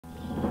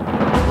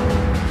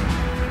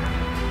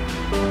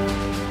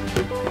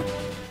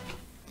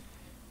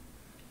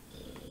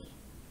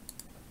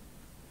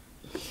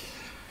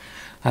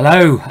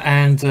Hello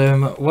and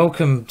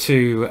welcome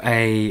to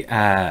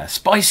a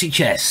spicy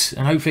chess,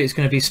 and hopefully it's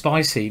going to be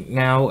spicy.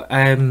 Now,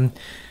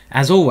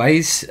 as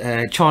always,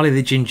 Charlie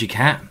the ginger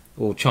cat,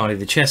 or Charlie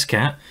the chess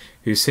cat,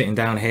 who's sitting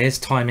down here, his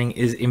timing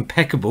is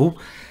impeccable.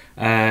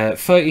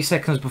 30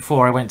 seconds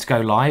before I went to go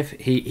live,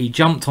 he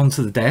jumped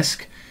onto the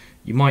desk.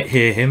 You might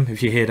hear him.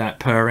 If you hear that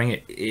purring,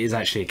 it is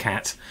actually a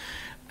cat.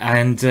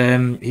 And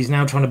he's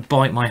now trying to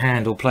bite my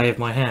hand or play with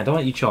my hand,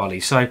 aren't you, Charlie?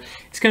 So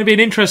it's going to be an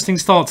interesting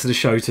start to the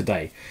show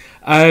today.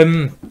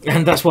 And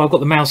that's why I've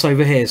got the mouse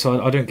over here,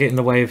 so I don't get in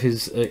the way of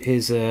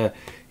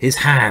his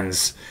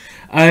hands.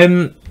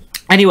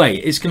 Anyway,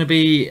 it's going to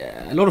be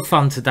a lot of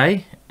fun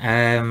today.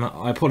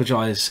 I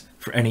apologise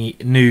for any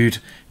nude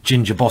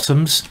ginger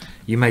bottoms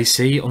you may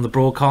see on the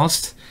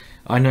broadcast.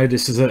 I know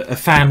this is a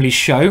family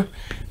show,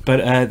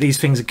 but these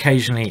things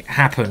occasionally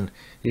happen,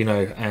 you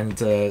know,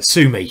 and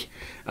sue me.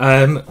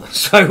 Yeah,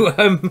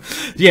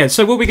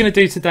 so what we're going to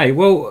do today,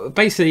 well,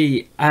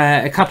 basically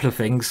a couple of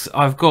things.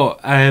 I've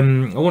got I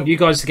want you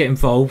guys to get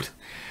involved.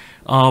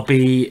 I'll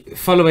be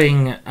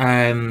following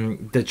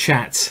the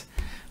chat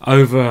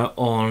over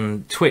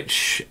on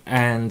Twitch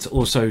and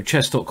also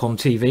chess.com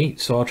TV,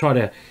 so I'll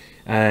try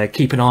to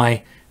keep an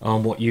eye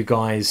on what you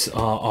guys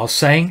are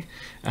saying,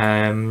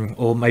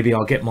 or maybe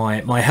I'll get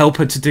my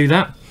helper to do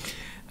that.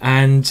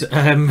 And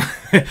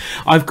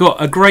I've got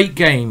a great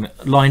game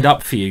lined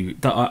up for you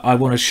that I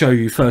want to show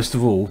you first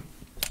of all.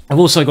 I've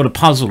also got a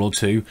puzzle or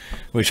two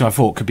which I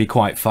thought could be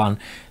quite fun,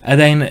 and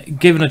then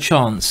given a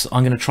chance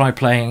I'm going to try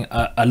playing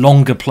a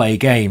longer play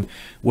game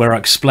where I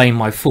explain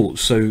my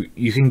thoughts, so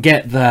you can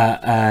get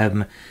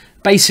the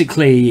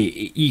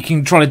basically you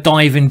can try to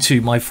dive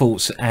into my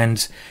thoughts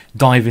and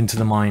dive into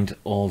the mind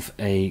of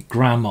a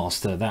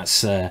grandmaster.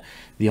 That's the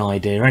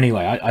idea.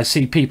 Anyway, I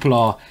see people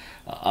are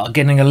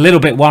getting a little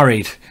bit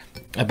worried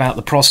about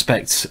the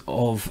prospects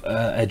of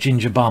a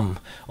ginger bum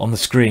on the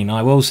screen.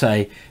 I will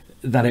say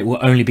that it will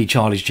only be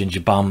Charlie's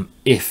ginger bum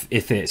if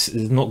it's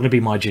not going to be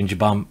my ginger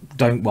bum.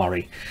 Don't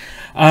worry.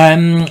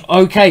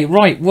 Okay,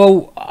 right,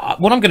 well,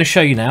 what I'm going to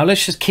show you now,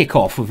 let's just kick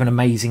off with an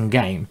amazing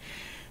game.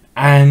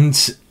 And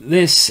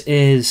this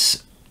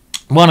is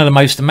one of the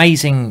most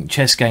amazing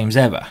chess games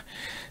ever.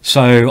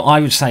 So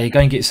I would say go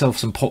and get yourself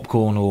some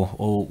popcorn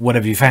or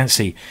whatever you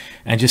fancy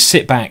and just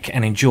sit back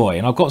and enjoy.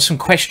 And I've got some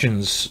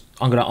questions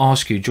I'm going to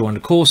ask you during the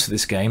course of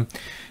this game,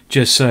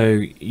 just so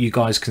you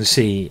guys can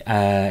see,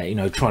 you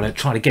know, try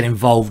to get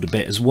involved a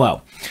bit as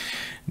well.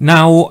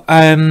 Now,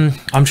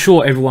 I'm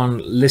sure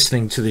everyone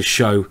listening to this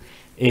show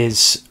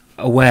is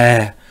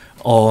aware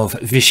of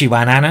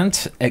Vishwan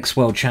Anand,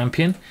 ex-world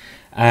champion,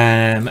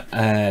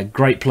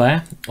 great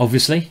player,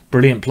 obviously,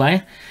 brilliant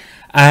player.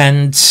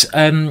 And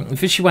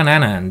Vishwan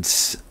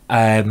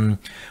Anand,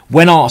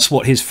 when asked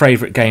what his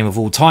favourite game of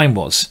all time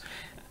was,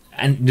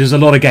 and there's a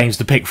lot of games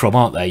to pick from,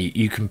 aren't there?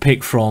 You can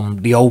pick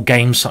from the old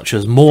games such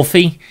as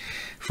Morphy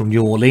from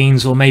New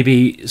Orleans, or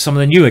maybe some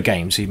of the newer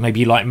games. Maybe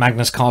you like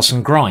Magnus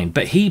Carlsen Grind,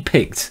 but he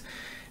picked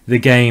the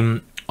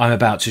game I'm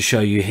about to show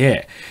you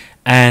here.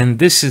 And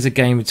this is a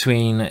game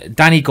between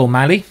Danny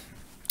Gormali,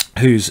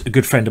 who's a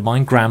good friend of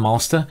mine,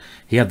 Grandmaster.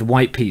 He had the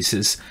white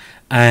pieces,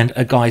 and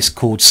a guy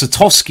called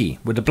Satoshi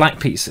with the black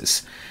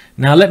pieces.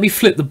 Now let me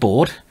flip the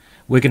board.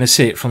 We're going to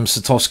see it from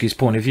Satoshi's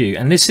point of view,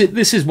 and this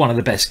is one of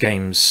the best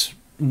games,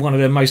 one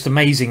of the most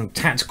amazing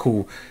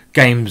tactical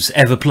games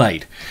ever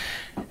played.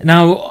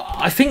 Now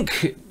I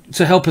think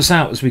to help us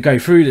out as we go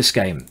through this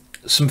game,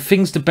 some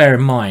things to bear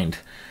in mind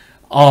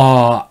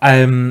are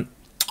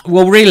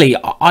well, really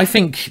I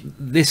think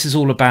this is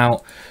all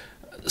about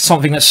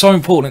something that's so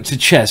important to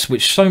chess,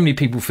 which so many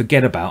people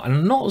forget about,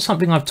 and not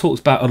something I've talked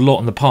about a lot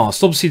in the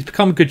past. Obviously, to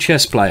become a good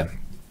chess player,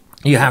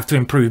 you have to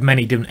improve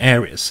many different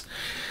areas.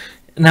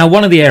 Now,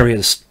 one of the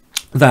areas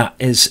that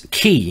is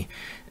key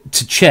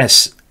to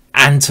chess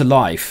and to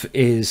life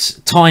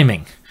is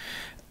timing.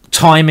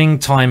 Timing,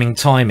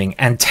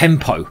 and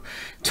tempo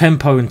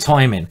and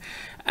timing.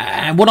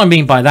 And what I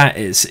mean by that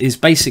is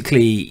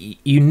basically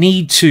you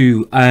need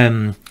to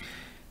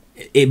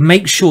it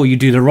makes sure you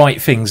do the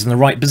right things in the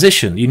right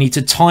position. You need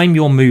to time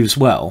your moves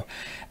well,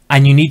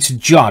 and you need to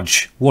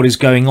judge what is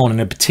going on in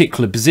a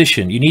particular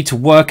position. You need to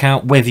work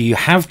out whether you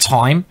have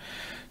time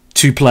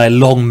to play a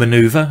long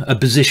maneuver, a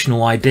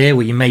positional idea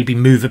where you maybe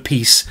move a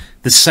piece,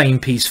 the same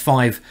piece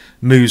 5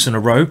 moves in a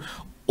row,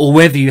 or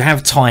whether you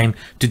have time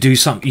to do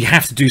something, you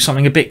have to do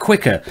something a bit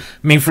quicker.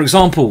 I mean, for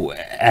example,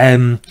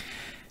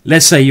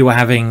 let's say you were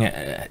having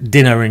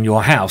dinner in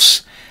your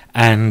house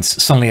and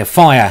suddenly a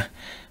fire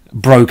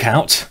broke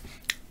out.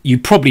 You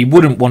probably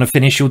wouldn't want to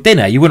finish your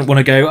dinner. You wouldn't want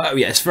to go, oh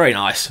yes, very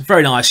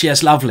nice,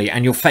 yes, lovely,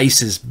 and your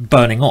face is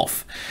burning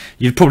off.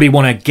 You'd probably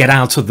want to get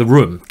out of the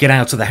room, get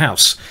out of the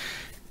house.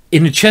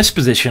 In the chess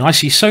position, I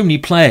see so many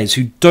players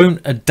who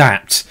don't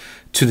adapt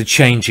to the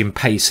change in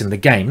pace in the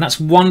game. That's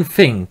one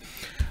thing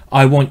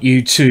I want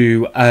you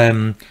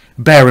to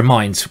bear in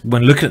mind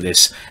when looking at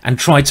this and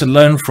try to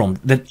learn from.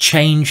 The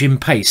change in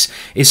pace.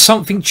 If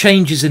something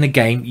changes in a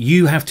game,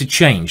 you have to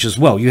change as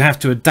well. You have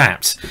to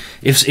adapt.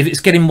 If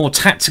it's getting more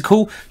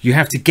tactical, you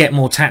have to get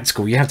more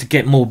tactical. You have to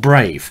get more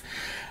brave.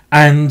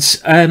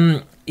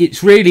 And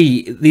it's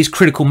really these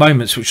critical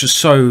moments which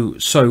are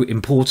so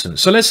important.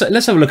 So let's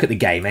have a look at the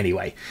game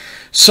anyway.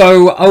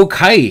 So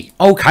okay.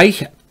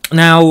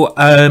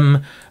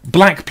 Now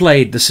Black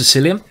played the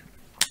Sicilian,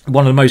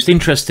 one of the most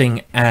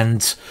interesting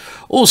and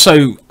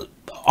also,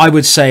 I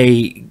would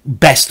say,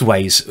 best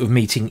ways of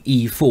meeting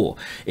e4.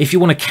 If you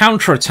want to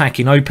counter-attack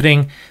in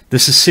opening, the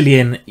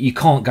Sicilian, you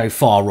can't go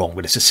far wrong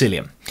with a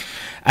Sicilian.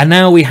 And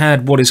now we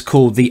had what is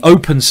called the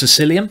open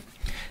Sicilian,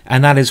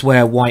 and that is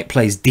where white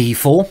plays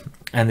d4,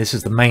 and this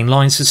is the main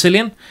line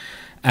Sicilian,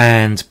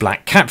 and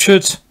black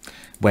captured,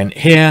 went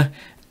here,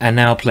 and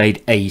now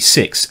played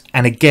a6.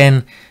 And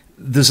again,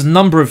 there's a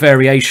number of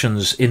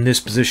variations in this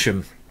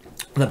position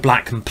that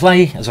black can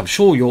play, as I'm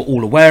sure you're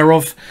all aware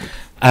of.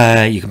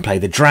 You can play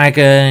the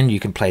dragon, you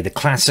can play the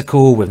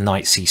classical with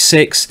knight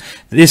c6.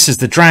 This is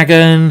the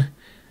dragon,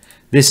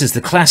 this is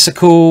the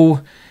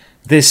classical,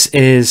 this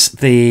is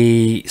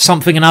the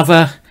something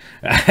another.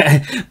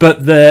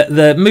 But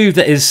the move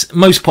that is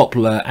most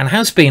popular, and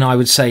has been, I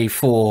would say,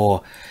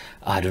 for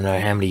I don't know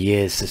how many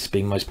years this has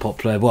been most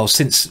popular, well,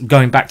 since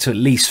going back to at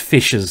least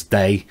Fischer's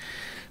day,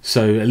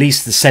 so at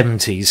least the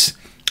 70s,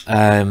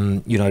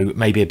 you know,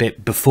 maybe a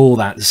bit before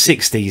that, the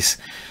 60s,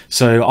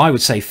 so I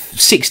would say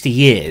 60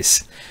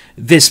 years,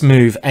 this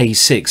move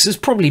a6 has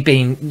probably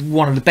been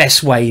one of the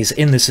best ways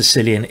in the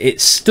Sicilian. It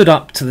stood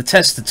up to the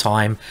test of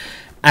time,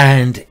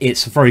 and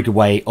it's a very good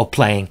way of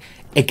playing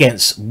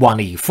against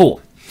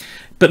 1e4.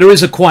 But there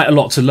is quite a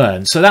lot to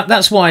learn, so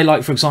that's why,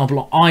 like, for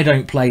example, I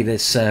don't play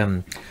this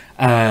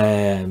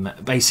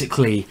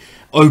basically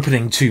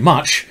opening too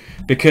much,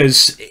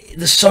 because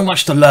there's so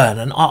much to learn,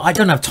 and I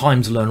don't have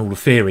time to learn all the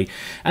theory.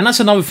 And that's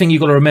another thing you've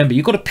got to remember.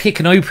 You've got to pick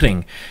an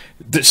opening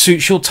that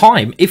suits your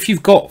time. If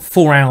you've got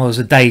 4 hours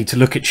a day to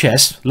look at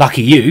chess,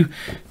 lucky you,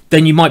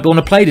 then you might want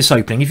to play this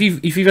opening. If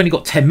you've only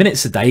got 10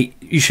 minutes a day,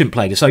 you shouldn't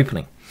play this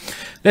opening.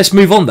 Let's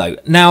move on, though.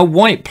 Now,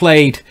 white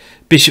played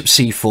bishop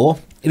c4.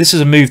 This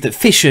is a move that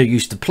Fischer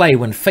used to play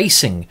when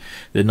facing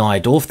the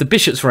Najdorf. The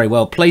bishop's very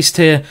well placed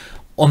here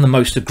on the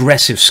most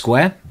aggressive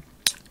square.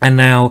 And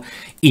now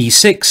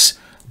e6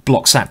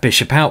 blocks that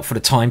bishop out for the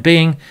time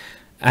being,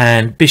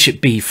 and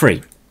bishop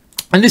b3.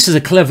 And this is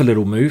a clever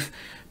little move,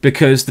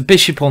 because the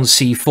bishop on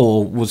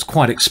c4 was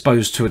quite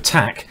exposed to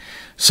attack.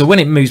 So when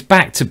it moves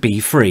back to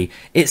b3,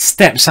 it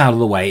steps out of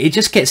the way. It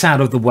just gets out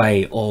of the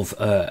way of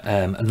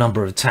a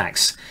number of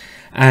attacks.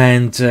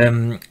 And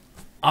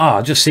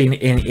just seen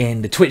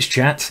in the Twitch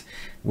chat,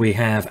 we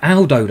have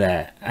Aldo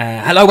there.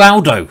 Hello,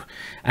 Aldo.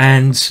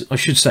 And I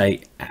should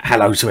say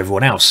hello to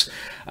everyone else.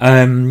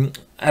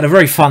 Had a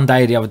very fun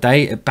day the other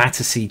day at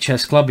Battersea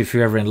Chess Club. If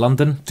you're ever in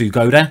London, do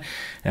go there.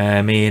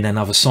 Me and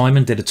another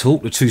Simon did a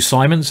talk with 2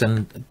 Simons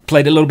and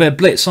played a little bit of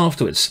Blitz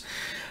afterwards.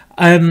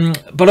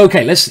 But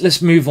okay,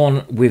 let's move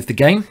on with the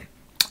game.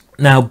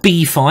 Now,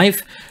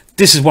 b5.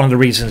 This is one of the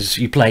reasons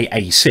you play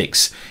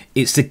a6.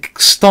 It's to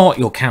start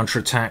your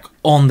counterattack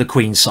on the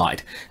queen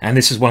side. And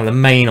this is one of the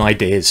main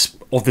ideas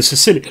of the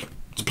Sicilian.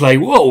 To play,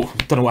 whoa,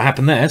 don't know what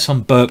happened there.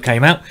 Some burp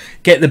came out.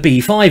 Get the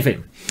b5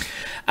 in.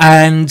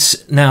 And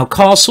now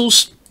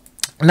castles.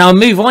 Now, a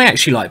move I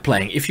actually like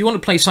playing, if you want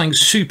to play something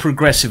super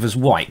aggressive as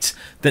white,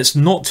 that's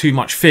not too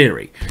much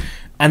theory.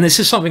 And this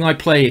is something I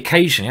play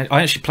occasionally.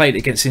 I actually played it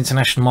against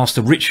International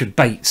Master Richard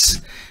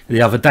Bates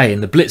the other day in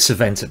the Blitz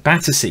event at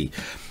Battersea.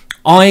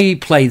 I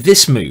play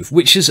this move,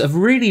 which is a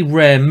really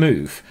rare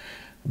move,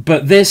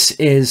 but this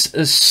is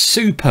a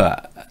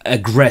super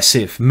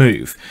aggressive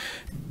move.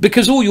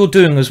 Because all you're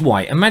doing as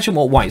white, imagine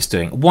what white's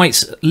doing.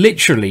 White's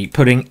literally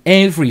putting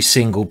every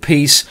single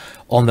piece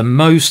on the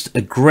most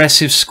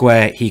aggressive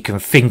square he can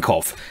think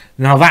of.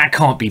 Now that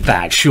can't be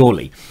bad,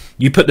 surely.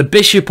 You put the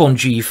bishop on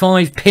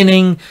g5,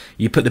 pinning,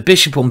 you put the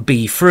bishop on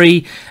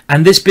b3,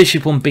 and this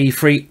bishop on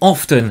b3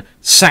 often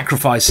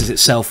sacrifices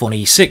itself on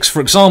e6.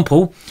 For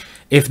example,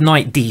 if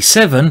knight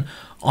d7,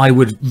 I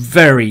would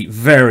very,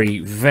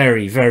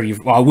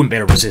 well, I wouldn't be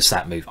able to resist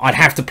that move. I'd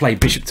have to play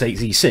bishop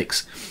takes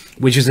e6,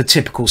 which is a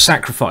typical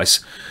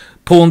sacrifice.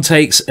 Pawn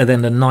takes, and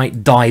then the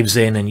knight dives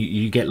in, and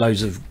you get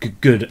loads of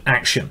good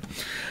action.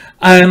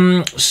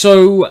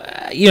 So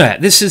yeah,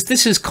 this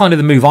is kind of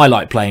the move I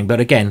like playing, but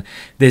again,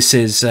 this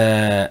is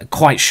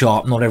quite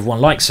sharp. Not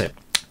everyone likes it.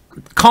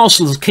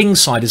 Castle's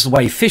kingside is the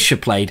way Fischer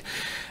played,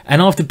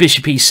 and after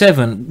bishop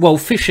e7, well,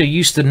 Fischer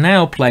used to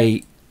now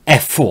play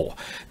f4.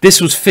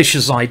 This was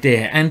Fischer's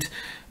idea. And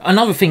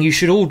another thing you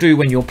should all do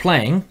when you're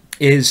playing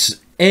is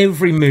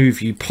every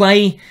move you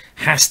play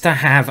has to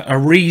have a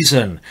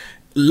reason.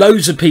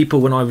 Loads of people,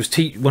 when I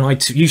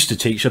used to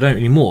teach, I don't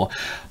anymore,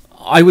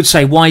 I would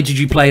say, why did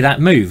you play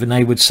that move? And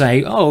they would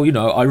say, oh, you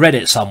know, I read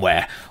it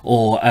somewhere,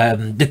 or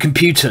the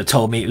computer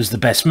told me it was the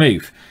best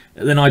move.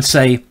 And then I'd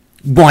say,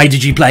 why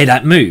did you play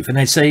that move? And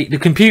they'd say, the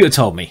computer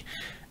told me.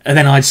 And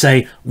then I'd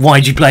say, why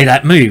did you play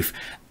that move?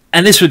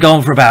 And this would go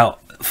on for about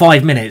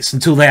 5 minutes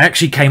until they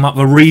actually came up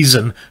with a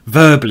reason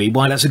verbally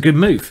why that's a good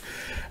move.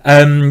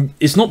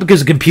 It's not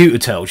because the computer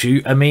tells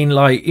you. I mean,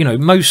 like, you know,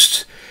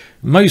 most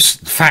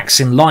facts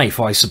in life,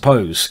 I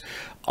suppose,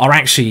 are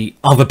actually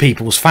other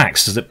people's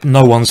facts that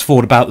no one's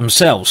thought about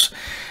themselves.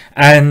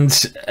 And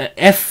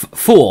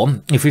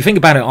f4, if we think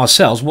about it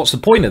ourselves, what's the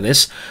point of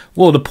this?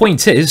 Well, the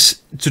point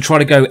is to try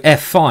to go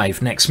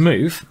f5 next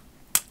move.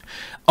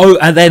 Oh,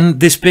 and then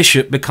this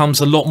bishop becomes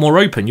a lot more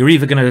open. You're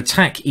either going to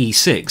attack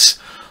e6,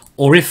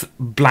 or if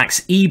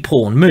black's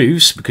e-pawn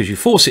moves, because you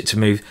force it to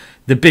move,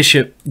 the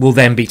bishop will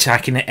then be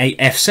attacking at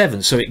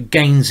f7, so it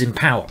gains in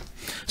power.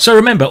 So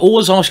remember,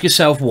 always ask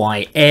yourself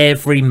why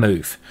every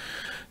move.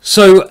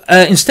 So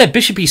instead,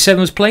 bishop e7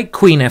 was played,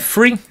 queen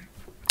f3,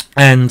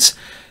 and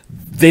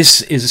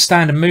this is a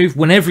standard move.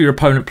 Whenever your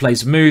opponent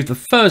plays a move, the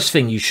first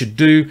thing you should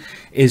do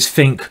is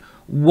think,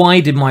 why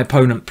did my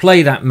opponent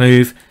play that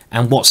move,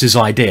 and what's his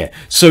idea?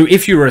 So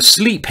if you were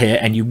asleep here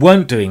and you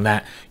weren't doing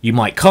that, you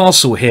might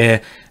castle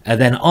here,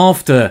 and then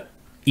after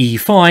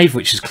e5,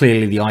 which is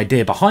clearly the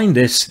idea behind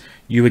this,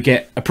 you would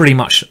get a pretty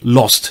much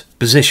lost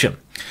position.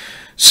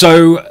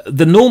 So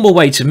the normal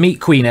way to meet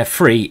queen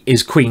f3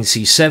 is queen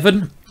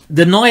c7.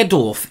 The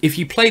Najdorf, if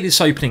you play this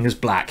opening as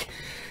black,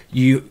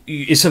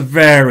 it's a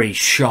very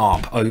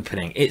sharp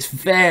opening. It's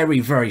very,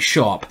 very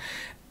sharp.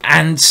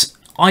 And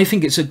I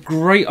think it's a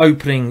great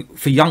opening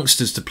for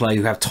youngsters to play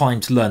who have time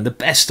to learn, the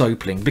best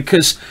opening.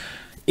 Because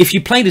if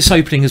you play this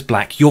opening as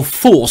black, you're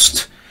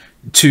forced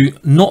to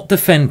not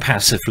defend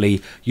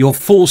passively. You're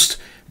forced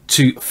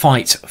to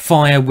fight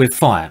fire with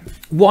fire.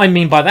 What I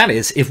mean by that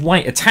is, if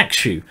white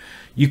attacks you,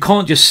 you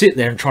can't just sit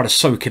there and try to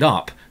soak it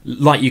up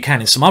like you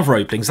can in some other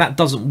openings. That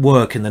doesn't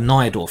work in the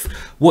Najdorf.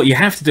 What you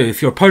have to do,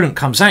 if your opponent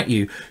comes at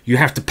you, you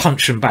have to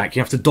punch them back.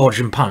 You have to dodge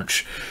and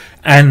punch.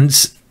 And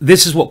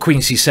this is what queen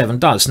c7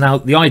 does. Now,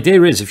 the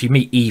idea is if you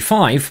meet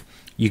e5,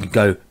 you can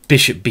go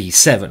bishop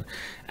b7.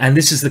 And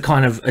this is the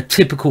kind of a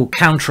typical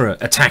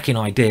counter-attacking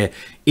idea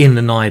in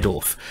the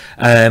Najdorf.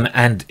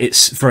 And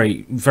it's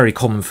very, very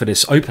common for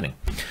this opening.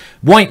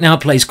 White now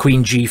plays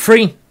queen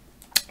g3.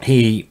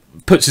 He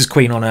puts his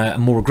queen on a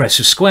more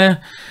aggressive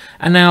square.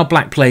 And now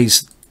black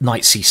plays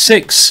knight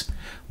c6.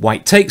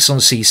 White takes on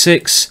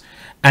c6.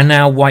 And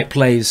now white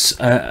plays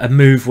a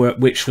move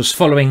which was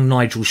following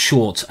Nigel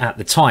Short at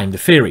the time, the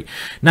theory.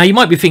 Now you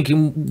might be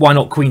thinking, why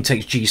not queen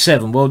takes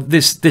g7? Well,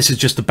 this is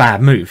just a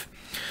bad move.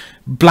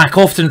 Black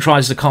often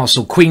tries to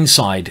castle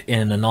queenside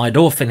in a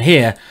Najdorf, and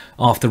here,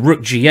 after rook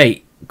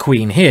g8,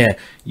 queen here,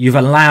 you've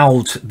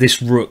allowed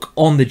this rook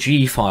on the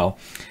g file,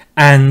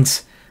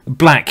 and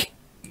black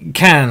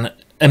can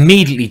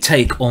immediately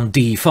take on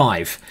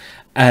d5.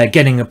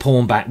 Getting a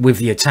pawn back with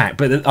the attack,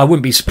 but I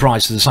wouldn't be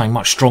surprised if there's something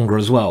much stronger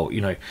as well,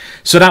 you know.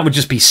 So that would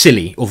just be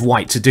silly of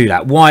white to do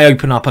that. Why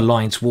open up a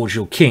line towards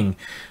your king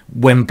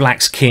when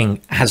black's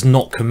king has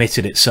not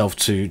committed itself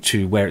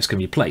to where it's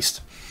going to be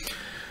placed?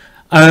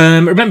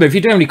 Remember, if you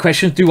do have any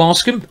questions, do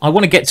ask them. I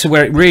want to get to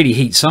where it really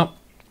heats up.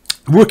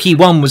 Rook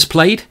e1 was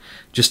played,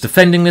 just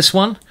defending this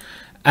one,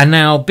 and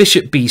now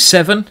bishop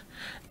b7.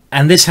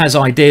 And this has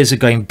ideas of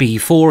going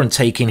b4 and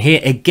taking here.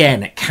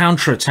 Again,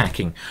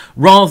 counter-attacking.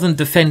 Rather than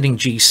defending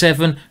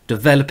g7,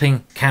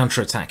 developing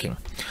counter-attacking.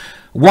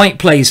 White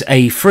plays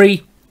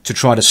a3 to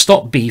try to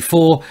stop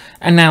b4.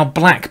 And now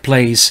black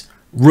plays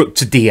rook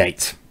to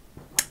d8.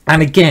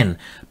 And again,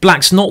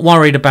 black's not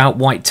worried about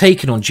white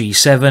taking on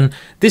g7.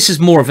 This is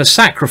more of a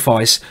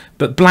sacrifice.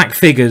 But black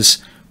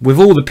figures, with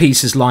all the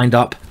pieces lined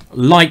up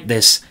like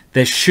this,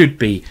 there should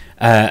be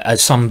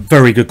some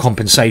very good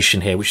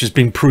compensation here, which has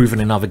been proven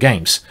in other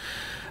games.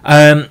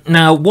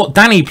 Now, what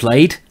Danny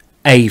played,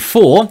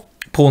 a4,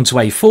 pawn to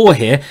a4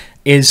 here,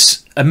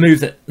 is a move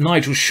that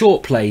Nigel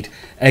Short played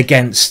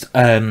against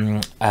Gary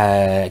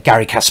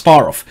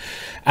Kasparov.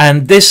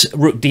 And this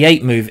rook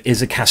d8 move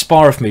is a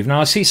Kasparov move.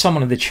 Now, I see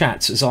someone in the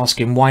chat is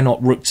asking, why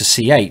not rook to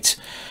c8?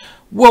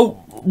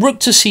 Well, rook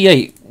to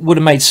c8 would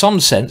have made some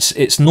sense.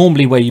 It's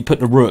normally where you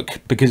put the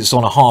rook because it's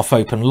on a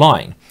half-open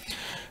line.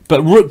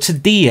 But rook to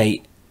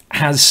d8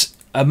 has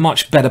a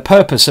much better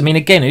purpose. I mean,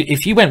 again,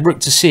 if you went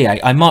rook to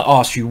c8, I might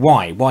ask you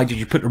why. Why did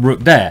you put the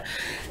rook there?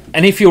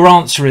 And if your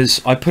answer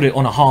is, I put it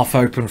on a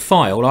half-open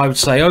file, I would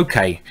say,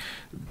 okay,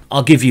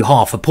 I'll give you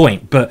half a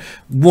point. But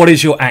what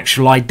is your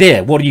actual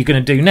idea? What are you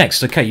going to do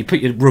next? Okay, you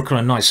put your rook on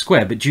a nice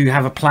square, but do you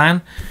have a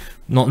plan?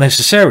 Not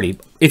necessarily.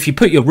 If you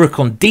put your rook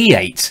on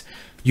d8,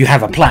 you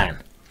have a plan.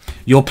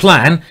 Your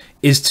plan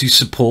is to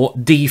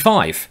support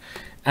d5.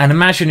 And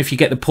imagine if you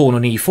get the pawn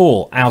on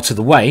e4 out of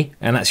the way,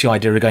 and that's the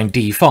idea of going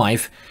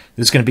d5,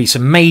 there's going to be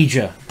some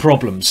major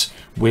problems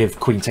with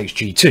queen takes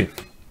g2.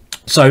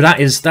 So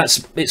it's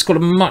got a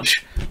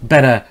much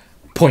better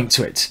point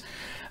to it.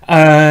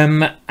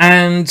 I'm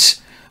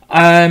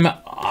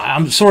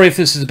sorry if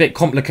this is a bit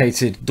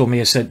complicated,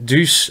 Domia said.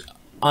 Deuce,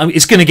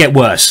 it's going to get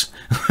worse.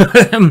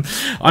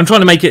 I'm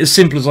trying to make it as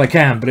simple as I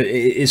can, but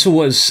it's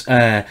always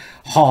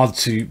hard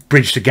to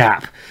bridge the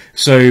gap.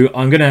 So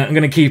I'm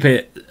gonna keep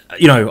it.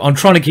 You know, I'm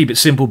trying to keep it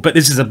simple, but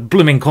this is a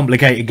blooming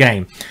complicated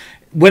game.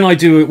 When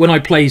I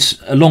play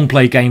a long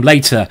play game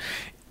later,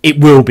 it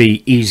will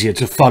be easier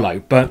to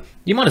follow, but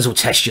you might as well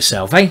test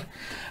yourself, eh?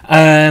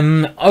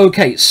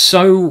 Okay,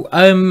 so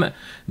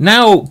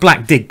now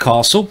black did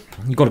castle.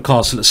 You've got to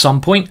castle at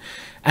some point,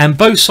 and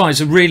both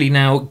sides are really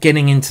now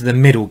getting into the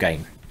middle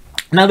game.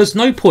 Now, there's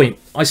no point.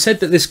 I said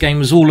that this game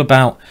was all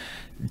about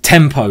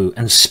tempo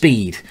and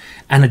speed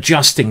and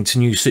adjusting to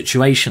new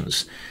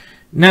situations.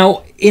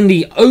 Now, in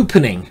the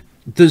opening,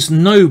 there's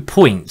no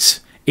point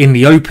in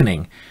the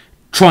opening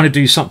trying to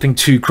do something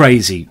too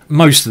crazy.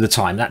 Most of the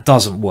time, that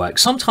doesn't work.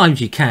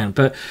 Sometimes you can,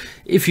 but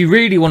if you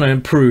really want to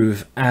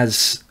improve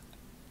as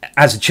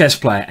a chess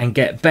player and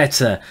get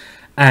better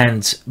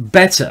and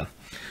better,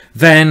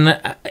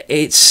 then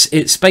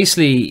it's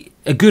basically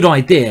a good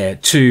idea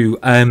to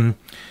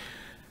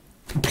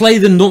play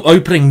the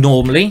opening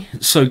normally.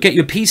 So get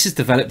your pieces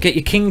developed, get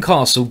your king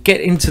castle,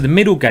 get into the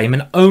middle game,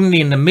 and only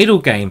in the middle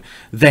game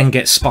then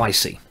get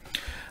spicy.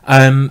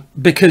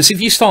 Because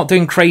if you start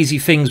doing crazy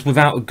things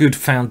without a good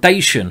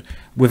foundation,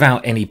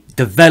 without any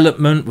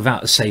development,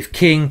 without a safe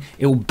king,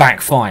 it will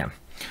backfire.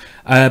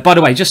 By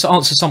the way, just to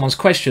answer someone's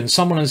question,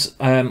 someone has,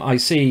 I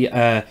see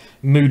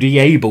Moody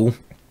Able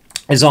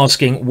is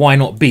asking why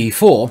not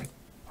b4.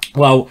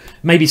 Well,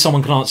 maybe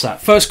someone can answer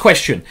that. First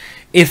question,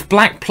 if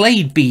black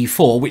played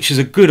b4, which is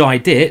a good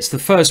idea, it's the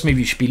first move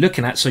you should be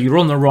looking at, so you're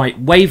on the right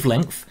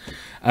wavelength,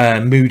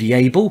 Moody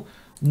Able,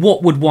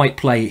 what would white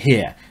play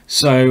here?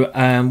 So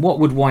what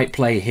would white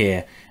play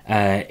here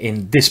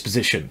in this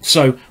position?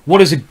 So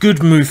what is a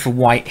good move for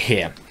white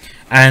here?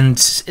 And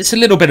it's a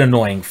little bit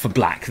annoying for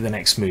black, the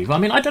next move. I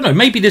mean, I don't know,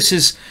 maybe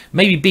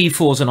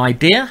b4 is an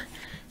idea,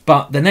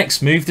 but the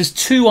next move, there's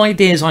two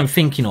ideas I'm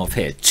thinking of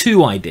here.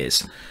 Two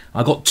ideas.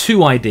 I've got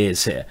two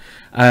ideas here.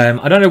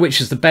 I don't know which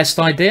is the best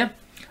idea,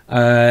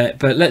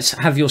 but let's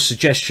have your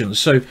suggestions.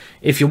 So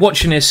if you're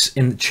watching this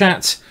in the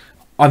chat,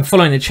 I'm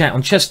following the chat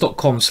on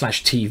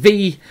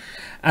chess.com/TV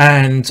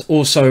and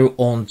also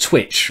on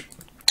Twitch.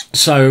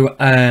 So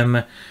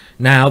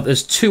now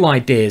there's two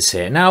ideas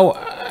here. Now,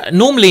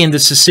 normally in the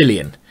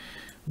Sicilian,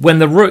 when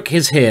the rook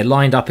is here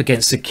lined up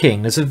against the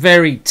king, there's a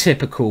very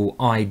typical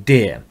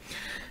idea.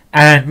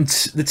 And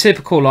the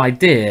typical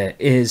idea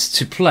is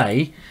to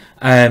play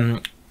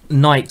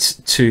knight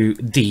to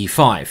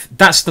d5.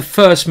 That's the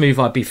first move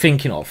I'd be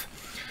thinking of.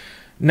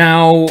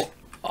 Now,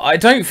 I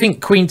don't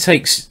think queen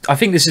takes... I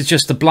think this is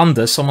just a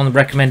blunder. Someone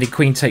recommended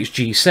queen takes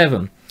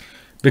g7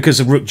 because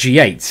of rook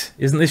g8.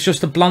 Isn't this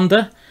just a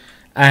blunder?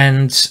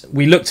 And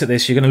we looked at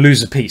this. You're going to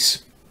lose a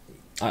piece.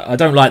 I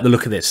don't like the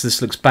look of this.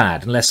 This looks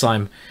bad, unless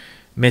I'm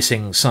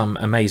missing some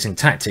amazing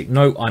tactic.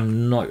 No,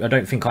 I'm not. I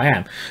don't think I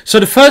am. So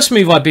the first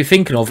move I'd be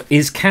thinking of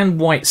is, can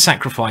white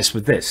sacrifice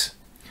with this?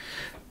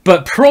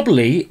 But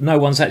probably no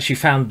one's actually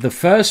found the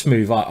first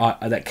move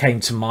that came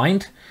to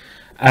mind.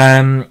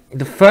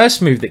 The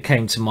first move that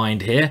came to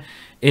mind here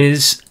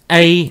is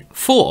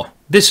a4.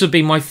 This would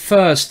be my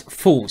first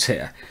thought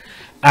here.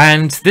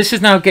 And this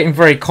is now getting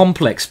very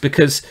complex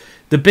because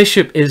the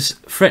bishop is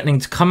threatening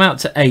to come out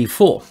to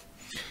a4.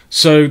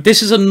 So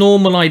this is a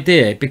normal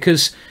idea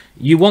because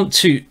you want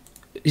to...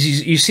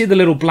 You see the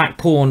little black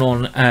pawn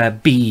on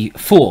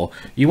b4.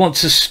 You want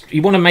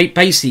to make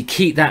basically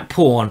keep that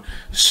pawn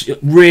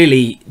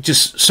really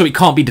just so it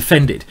can't be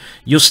defended.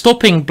 You're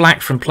stopping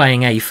black from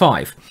playing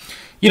a5.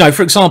 You know,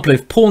 for example,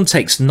 if pawn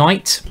takes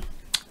knight,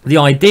 the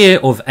idea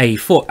of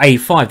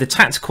a5, the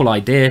tactical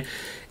idea,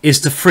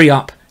 is to free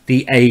up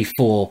the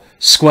a4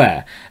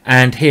 square,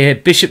 and here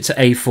bishop to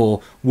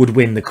a4 would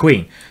win the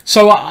queen.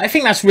 So I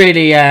think that's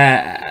really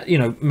you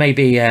know,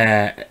 maybe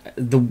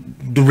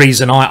the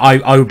reason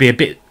I would be a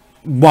bit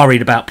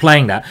worried about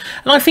playing that.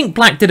 And I think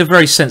black did a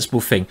very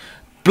sensible thing.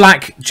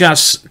 Black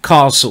just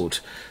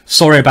castled.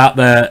 Sorry about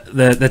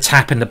the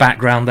tap in the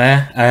background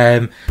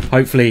there.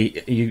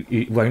 Hopefully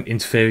you won't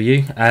interfere with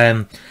you.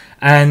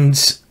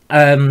 And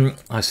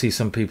I see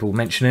some people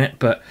mention it,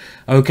 but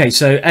okay.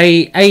 So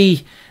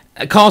a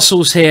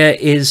castles here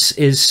is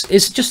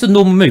just a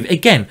normal move.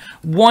 Again,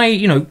 why,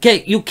 you know,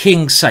 get your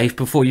king safe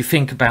before you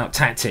think about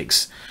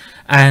tactics.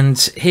 And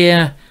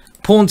here,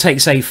 pawn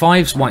takes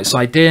a5, white's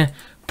idea.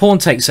 Pawn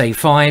takes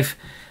a5,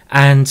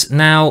 and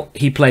now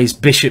he plays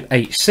bishop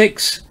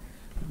h6.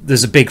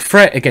 There's a big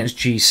threat against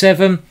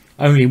g7.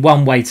 Only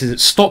one way to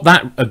stop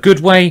that, a good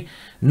way.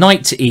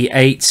 Knight to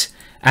e8,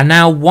 and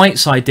now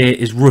white's idea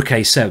is rook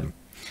a7.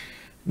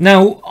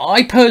 Now,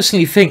 I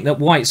personally think that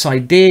white's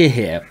idea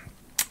here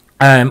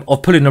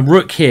of putting a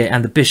rook here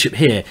and the bishop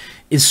here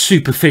is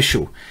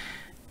superficial.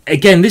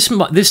 Again, this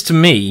to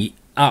me,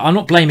 I'm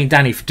not blaming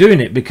Danny for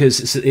doing it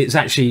because it's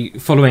actually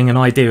following an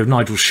idea of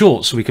Nigel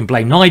Short, so we can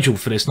blame Nigel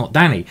for this, not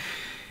Danny.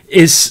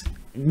 Is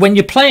when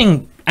you're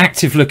playing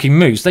active looking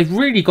moves, they've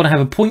really got to have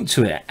a point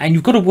to it, and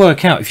you've got to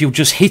work out if you're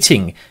just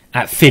hitting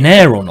at thin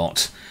air or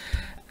not.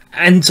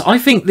 And I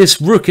think this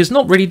rook is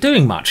not really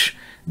doing much.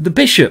 The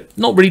bishop,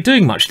 not really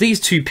doing much. These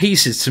two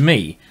pieces, to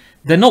me,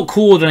 they're not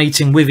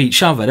coordinating with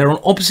each other. They're on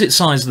opposite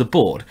sides of the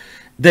board.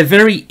 They're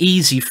very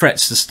easy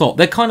threats to stop.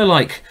 They're kind of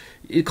like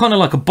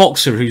a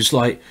boxer who's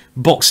like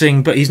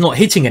boxing, but he's not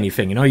hitting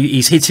anything. You know,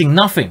 he's hitting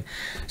nothing.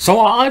 So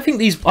I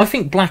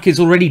think black is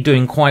already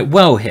doing quite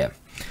well here.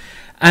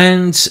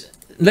 And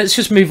let's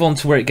just move on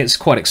to where it gets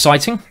quite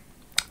exciting.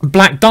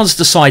 Black does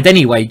decide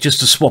anyway just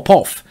to swap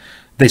off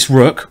this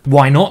rook.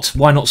 Why not?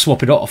 Why not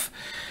swap it off?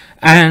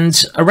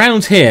 And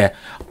around here,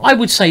 I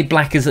would say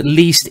black is at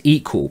least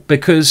equal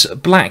because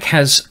black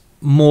has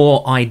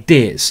more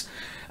ideas.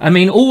 I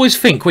mean, always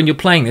think when you're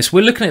playing this,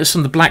 we're looking at this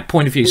from the black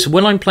point of view. So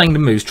when I'm playing the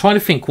moves, try to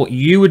think what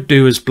you would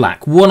do as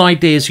black. What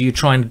ideas are you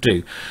trying to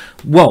do?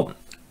 Well,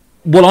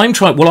 what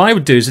I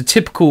would do is a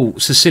typical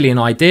Sicilian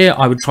idea.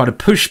 I would try to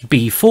push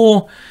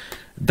b4.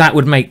 That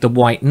would make the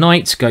white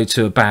knight go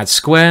to a bad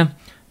square.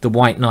 The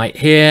white knight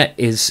here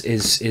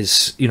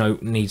is you know,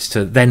 needs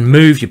to then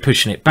move. You're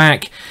pushing it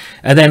back,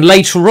 and then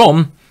later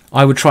on,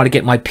 I would try to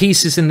get my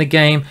pieces in the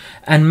game,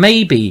 and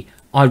maybe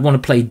I'd want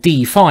to play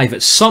d5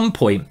 at some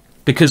point,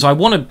 because I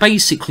want to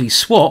basically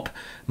swap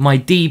my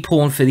d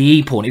pawn for the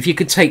e pawn. If you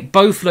could take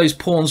both those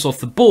pawns off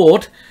the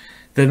board,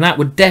 then that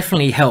would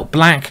definitely help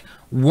black.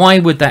 Why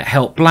would that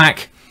help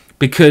black?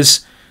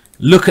 Because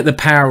look at the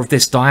power of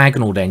this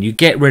diagonal then. You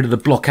get rid of the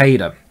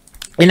blockader.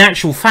 In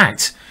actual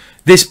fact,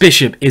 this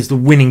bishop is the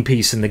winning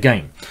piece in the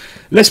game.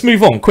 Let's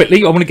move on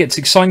quickly. I want to get to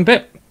the exciting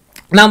bit.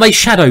 Now they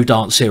shadow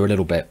dance here a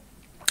little bit.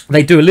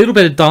 They do a little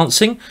bit of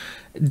dancing.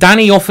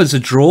 Danny offers a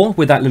draw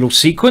with that little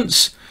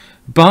sequence,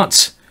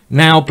 but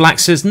now black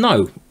says,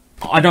 no,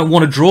 I don't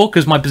want to draw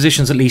because my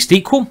position's at least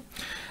equal.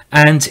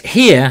 And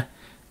here,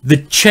 the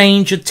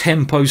change of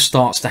tempo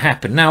starts to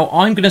happen. Now,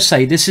 I'm going to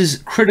say this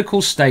is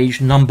critical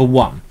stage number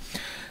 1.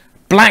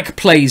 Black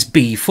plays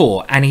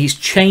b4, and he's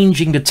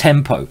changing the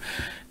tempo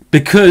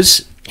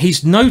because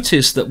he's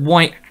noticed that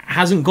white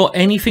hasn't got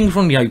anything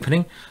from the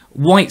opening.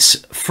 White's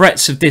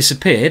threats have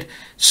disappeared.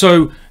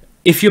 So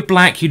if you're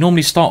black, you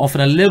normally start off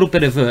on a little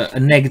bit of a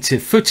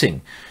negative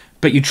footing,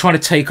 but you try to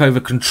take over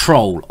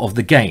control of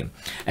the game.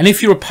 And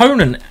if your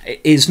opponent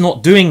is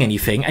not doing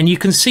anything, and you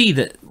can see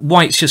that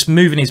white's just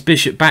moving his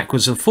bishop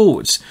backwards and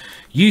forwards,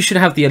 you should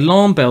have the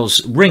alarm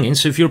bells ringing.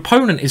 So if your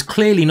opponent is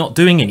clearly not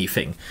doing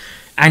anything,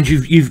 and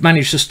you've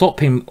managed to stop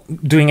him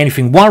doing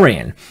anything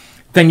worrying,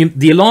 then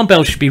the alarm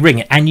bell should be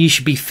ringing, and you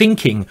should be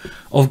thinking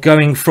of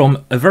going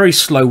from a very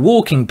slow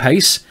walking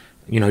pace,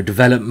 you know,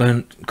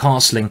 development,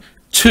 castling,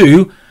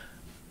 to,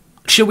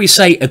 shall we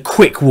say, a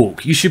quick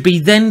walk. You should be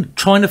then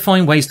trying to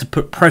find ways to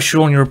put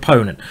pressure on your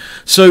opponent.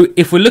 So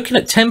if we're looking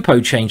at tempo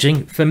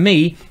changing, for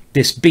me,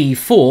 this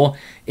b4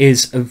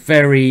 is a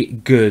very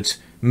good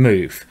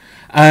move.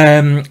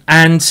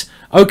 And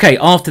okay,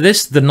 after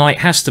this, the knight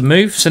has to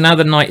move. So now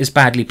the knight is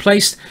badly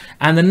placed.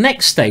 And the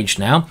next stage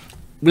now,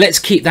 let's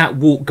keep that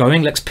walk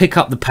going. Let's pick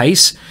up the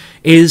pace.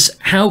 Is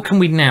how can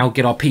we now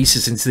get our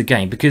pieces into the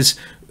game? Because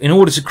in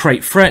order to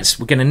create threats,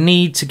 we're going to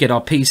need to get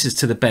our pieces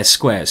to the best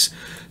squares.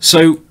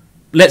 So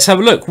let's have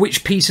a look.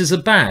 Which pieces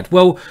are bad?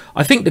 Well,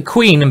 I think the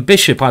queen and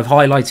bishop I've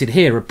highlighted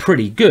here are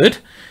pretty good.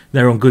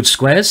 They're on good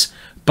squares.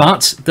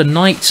 But the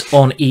knight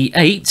on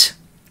e8,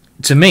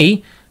 to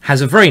me, has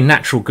a very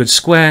natural good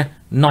square.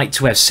 Knight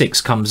to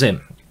f6 comes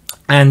in.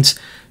 And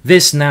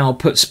this now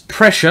puts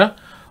pressure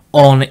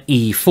on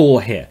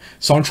e4 here.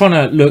 So I'm trying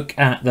to look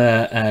at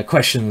the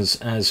questions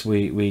as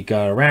we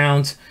go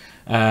around.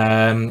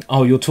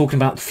 Oh, you're talking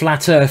about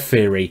flat earth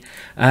theory.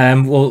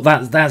 Well,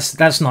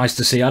 that's nice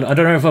to see. I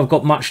don't know if I've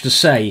got much to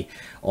say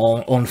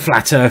on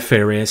flat earth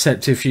theory,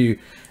 except if you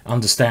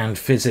understand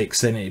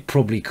physics, then it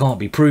probably can't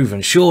be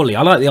proven. Surely,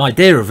 I like the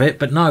idea of it,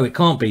 but no, it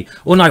can't be.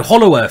 Or no,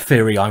 hollow earth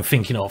theory. I'm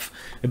thinking of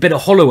a bit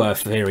of hollow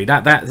earth theory.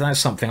 That's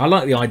something. I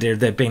like the idea of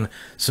there being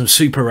some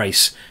super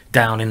race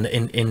down in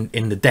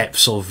the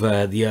depths of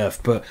the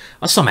earth, but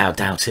I somehow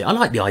doubt it. I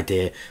like the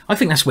idea. I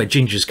think that's where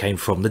gingers came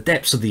from, the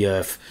depths of the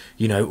earth.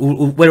 You know,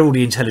 where all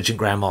the intelligent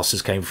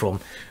grandmasters came from.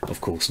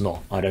 Of course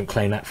not. I don't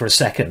claim that for a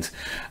second.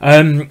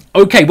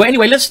 Okay, well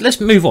anyway,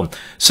 let's move on.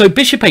 So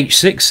bishop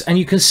h6, and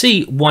you can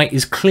see white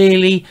is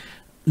clearly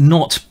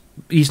not.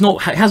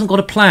 Hasn't got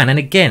a plan. And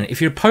again,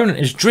 if your opponent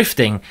is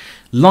drifting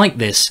like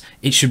this,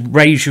 it should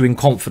raise you in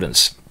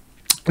confidence.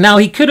 Now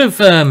he could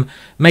have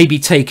maybe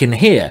taken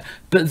here,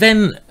 but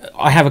then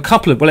I have a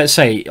couple of, well, let's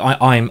say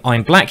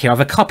I'm black here. I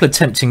have a couple of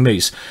tempting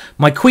moves.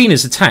 My queen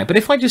is attacked, but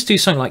if I just do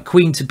something like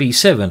queen to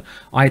b7,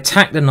 I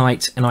attack the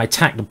knight and I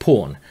attack the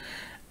pawn.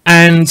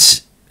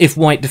 And if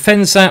white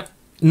defends that,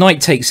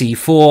 knight takes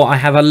e4. I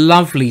have a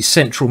lovely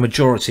central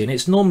majority, and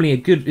it's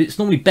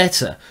normally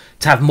better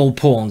to have more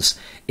pawns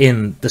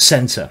in the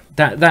center.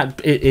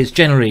 That is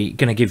generally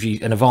going to give you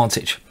an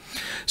advantage.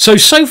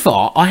 So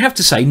far, I have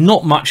to say,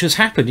 not much has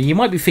happened. And you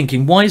might be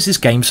thinking, why is this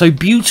game so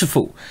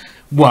beautiful?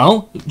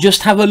 Well,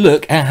 just have a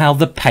look at how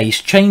the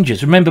pace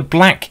changes. Remember,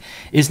 black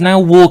is now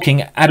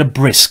walking at a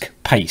brisk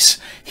pace.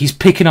 He's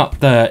picking up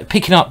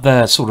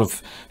the sort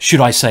of,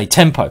 should I say,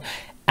 tempo.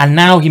 And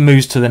now he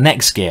moves to the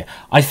next gear.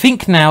 I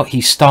think now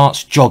he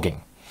starts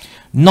jogging.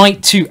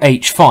 Knight to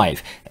h5.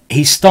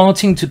 He's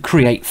starting to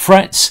create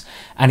threats,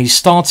 and he's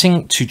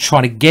starting to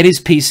try to get his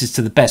pieces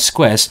to the best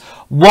squares,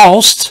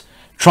 whilst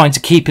trying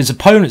to keep his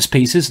opponent's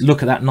pieces,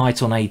 look at that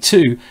knight on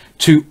a2,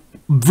 to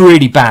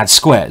really bad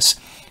squares.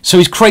 So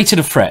he's created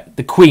a threat.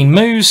 The queen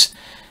moves,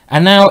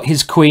 and now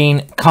his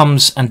queen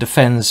comes and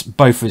defends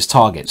both of his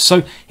targets.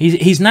 So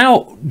he's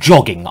now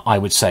jogging, I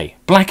would say.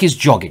 Black is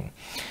jogging.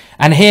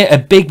 And here, a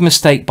big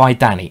mistake by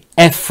Danny,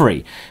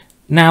 f3.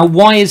 Now,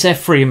 why is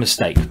f3 a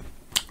mistake?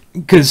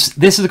 Because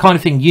this is the kind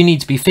of thing you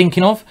need to be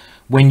thinking of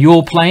when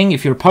you're playing.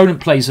 If your opponent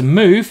plays a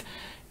move,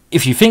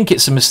 if you think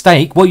it's a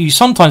mistake, well, you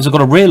sometimes have got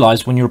to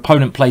realise when your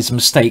opponent plays a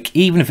mistake,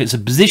 even if it's a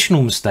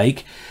positional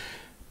mistake,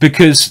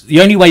 because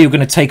the only way you're going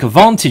to take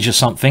advantage of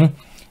something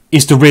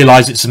is to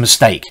realise it's a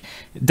mistake.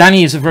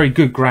 Danny is a very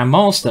good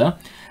grandmaster,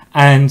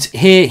 and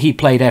here he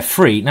played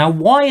f3. Now,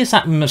 why is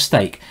that a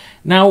mistake?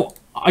 Now,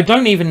 I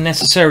don't even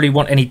necessarily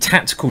want any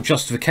tactical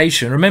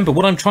justification. Remember,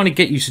 what I'm trying to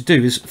get you to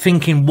do is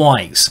thinking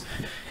wise,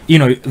 you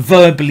know,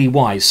 verbally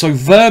wise. So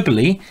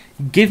verbally,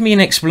 give me an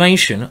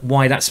explanation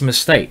why that's a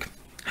mistake.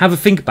 Have a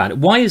think about it.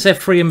 Why is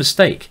f3 a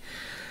mistake?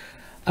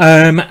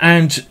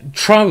 And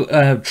Trav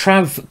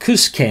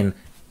Kuskin,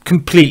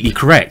 completely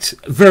correct.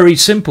 Very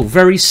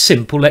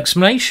simple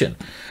explanation.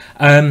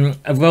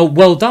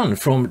 Well done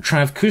from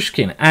Trav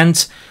Kushkin.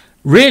 And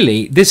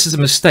really, this is a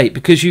mistake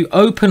because you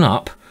open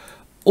up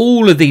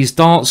all of these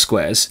dart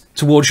squares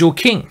towards your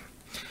king.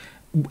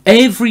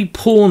 Every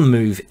pawn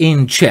move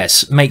in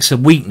chess makes a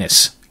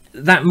weakness.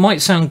 That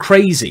might sound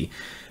crazy,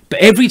 but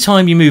every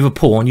time you move a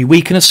pawn, you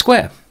weaken a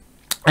square.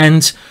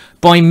 And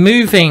by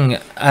moving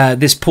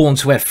this pawn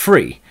to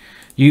f3,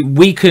 you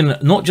weaken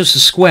not just a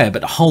square,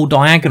 but the whole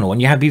diagonal,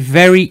 and you have to be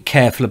very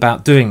careful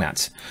about doing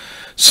that.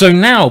 So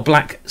now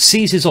black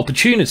sees his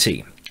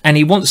opportunity, and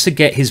he wants to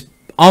get his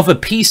other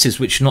pieces,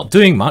 which are not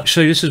doing much.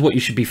 So this is what you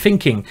should be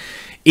thinking.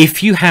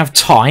 If you have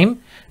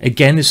time,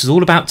 again, this is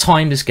all about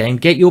time, this game,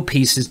 get your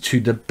pieces to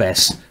the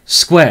best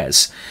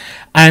squares.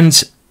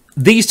 And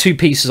these two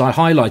pieces I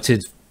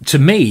highlighted, to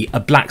me, are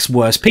black's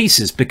worst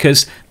pieces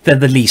because they're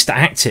the least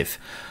active.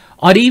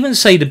 I'd even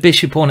say the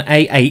bishop on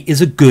a8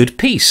 is a good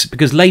piece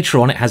because later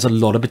on it has a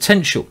lot of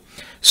potential.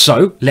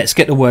 So let's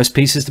get the worst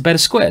pieces to better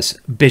squares.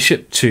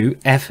 Bishop to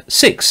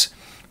f6,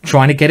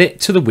 trying to get it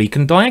to the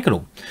weakened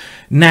diagonal.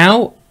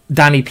 Now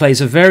Danny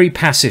plays a very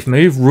passive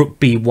move, rook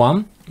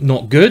b1,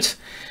 not good.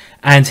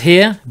 And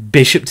here,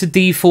 bishop to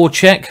d4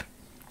 check,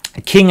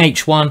 king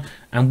h1,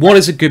 and what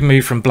is a good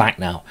move from black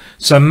now?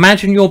 So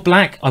imagine you're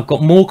black. I've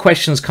got more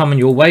questions coming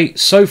your way.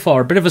 So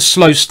far, a bit of a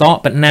slow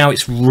start, but now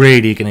it's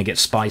really going to get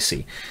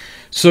spicy.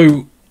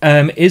 So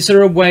is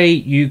there a way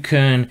you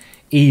can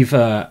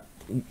either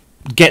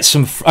get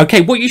some...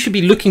 Okay, what you should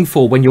be looking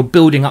for when you're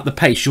building up the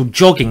pace, you're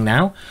jogging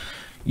now.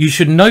 You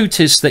should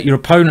notice that your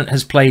opponent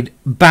has played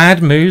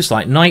bad moves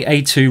like knight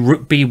a2,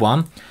 rook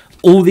b1.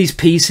 All these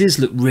pieces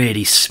look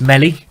really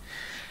smelly.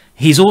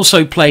 He's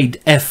also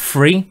played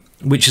f3,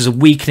 which is a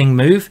weakening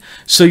move.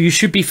 So you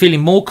should be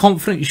feeling more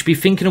confident. You should be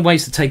thinking of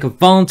ways to take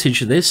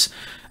advantage of this.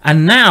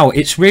 And now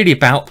it's really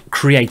about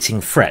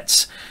creating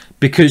threats.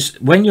 Because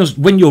when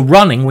you're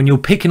running, when you're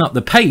picking up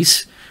the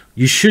pace,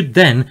 you should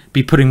then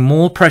be putting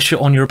more pressure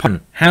on your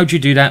opponent. How do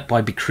you do that?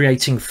 By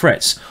creating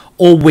threats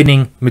or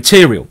winning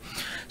material.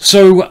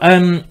 So,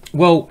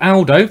 well,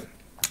 Aldo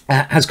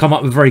has come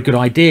up with a very good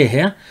idea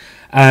here.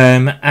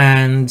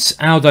 And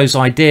Aldo's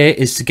idea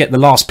is to get the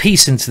last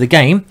piece into the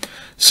game.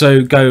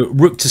 So go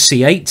rook to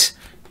c8.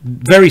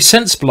 Very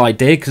sensible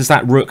idea because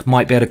that rook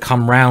might be able to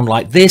come round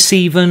like this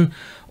even.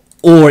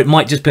 Or it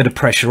might just be a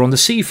pressure on the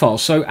c-file.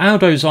 So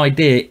Aldo's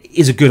idea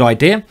is a good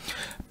idea.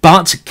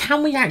 But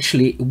can we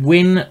actually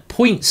win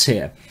points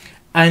here?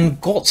 And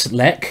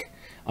Gottlek,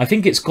 I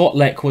think it's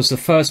Gottlek was the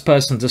first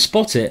person to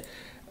spot it.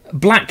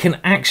 Black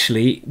can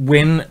actually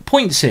win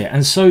points here.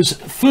 And so's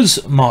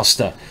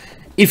Fuzzmaster.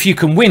 If you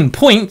can win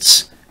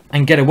points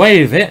and get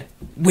away with it,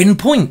 win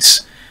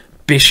points.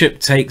 Bishop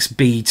takes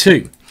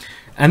b2.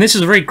 And this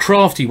is a very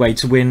crafty way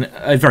to win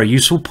a very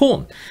useful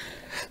pawn.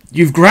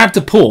 You've grabbed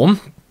a pawn.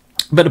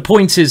 But the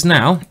point is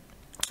now,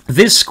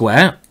 this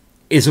square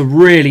is a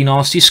really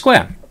nasty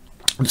square.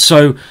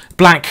 So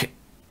black,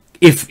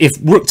 if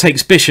rook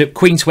takes bishop,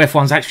 queen to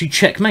f1 is actually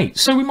checkmate.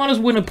 So we might as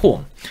well win a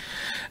pawn.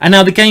 And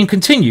now the game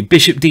continued.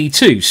 Bishop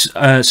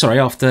d2. Sorry,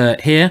 after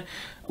here,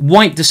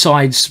 white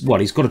decides, well,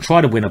 he's got to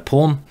try to win a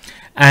pawn.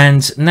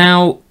 And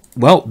now,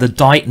 well, the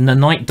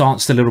knight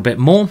danced a little bit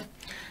more.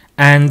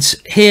 And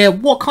here,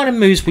 what kind of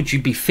moves would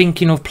you be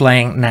thinking of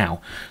playing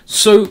now?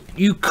 So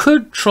you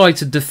could try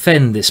to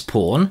defend this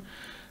pawn.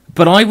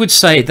 But I would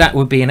say that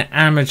would be an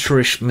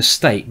amateurish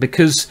mistake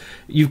because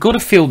you've got to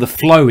feel the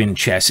flow in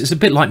chess. It's a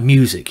bit like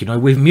music, you know,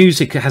 with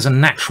music it has a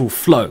natural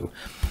flow.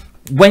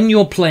 When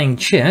you're playing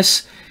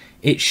chess,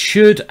 it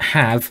should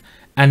have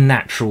a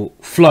natural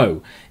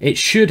flow. It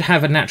should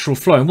have a natural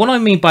flow. And what I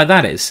mean by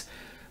that is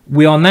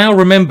we are now,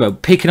 remember,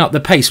 picking up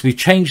the pace. We've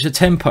changed the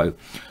tempo.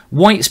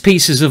 White's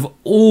pieces have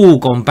all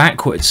gone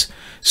backwards.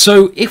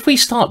 So if we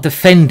start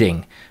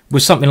defending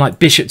with something like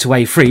bishop to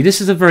a3,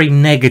 this is a very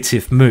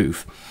negative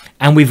move.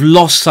 And we've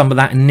lost some of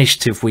that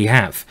initiative we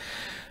have.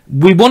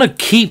 We want to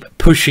keep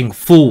pushing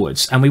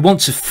forwards and we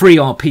want to free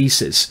our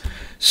pieces.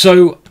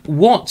 So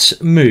what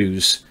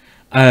moves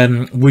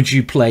would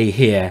you play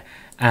here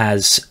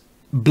as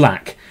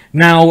black?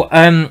 Now,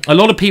 a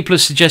lot of people are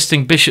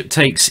suggesting bishop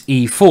takes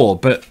e4,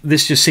 but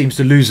this just seems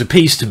to lose a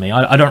piece to me.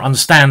 I don't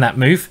understand that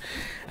move.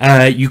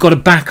 You've got to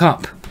back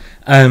up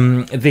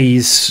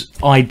these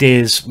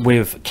ideas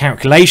with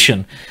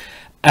calculation.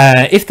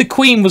 If the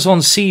queen was on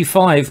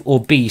c5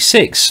 or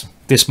b6,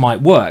 this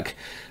might work.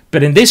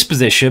 But in this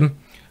position,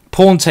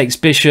 pawn takes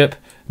bishop,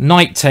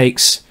 knight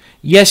takes,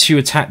 Yes, you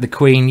attack the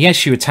queen.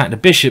 Yes, you attack the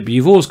bishop, but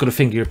you've always got to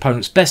think of your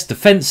opponent's best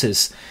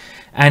defences.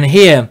 And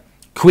here,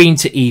 queen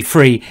to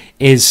e3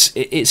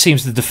 it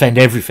seems to defend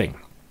everything.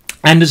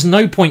 And there's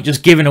no point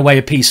just giving away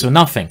a piece or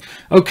nothing.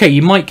 Okay,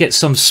 you might get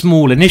some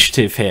small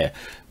initiative here,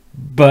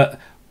 but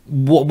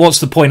what's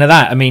the point of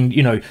that? I mean,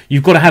 you know,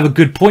 you've got to have a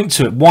good point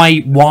to it.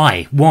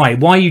 Why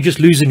are you just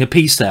losing a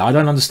piece there? I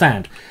don't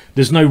understand.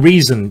 There's no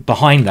reason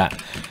behind that.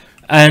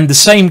 And the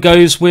same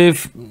goes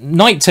with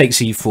knight takes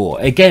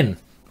e4. Again,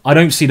 I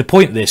don't see the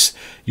point of this.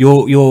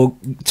 You're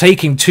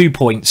taking 2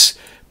 points,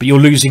 but you're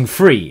losing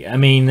 3. I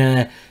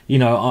mean, you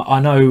know, I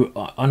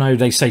know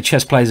they say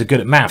chess players are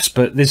good at maths,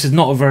 but this is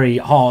not a very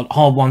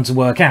hard one to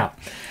work out.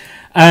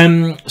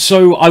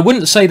 So I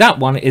wouldn't say that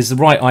one is the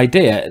right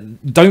idea.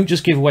 Don't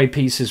just give away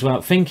pieces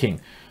without thinking.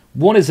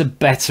 What is a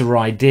better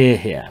idea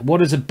here?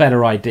 What is a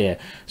better idea?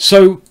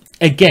 So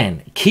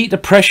again, keep the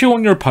pressure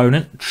on your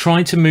opponent.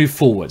 Try to move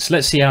forwards.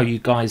 Let's see how you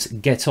guys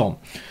get on.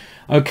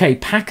 Okay,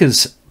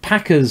 Packer's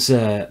Pack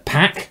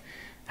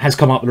has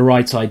come up with the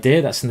right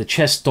idea. That's in the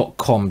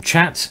chess.com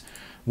chat.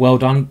 Well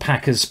done,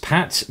 Packers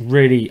Pat.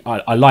 Really,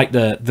 I like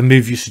the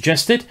move you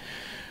suggested.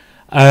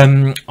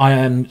 I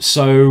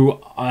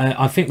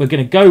think we're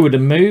going to go with a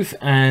move,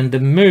 and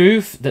the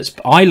move that's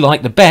I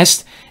like the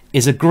best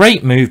is a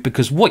great move,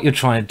 because what you're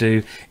trying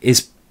to do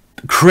is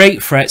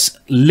create threats,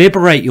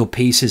 liberate your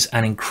pieces,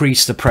 and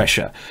increase the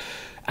pressure.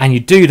 And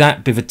you do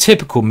that with a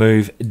typical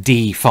move,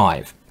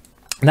 d5.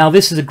 Now,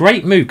 this is a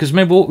great move, because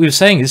remember what we were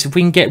saying is if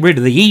we can get rid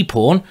of the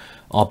e-pawn,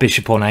 our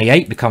bishop on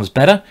a8 becomes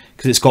better,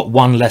 because it's got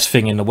one less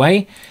thing in the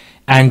way,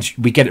 and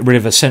we get rid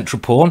of a central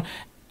pawn.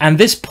 And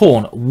this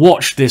pawn,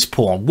 watch this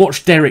pawn.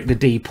 Watch Derek the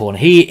d-pawn.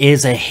 He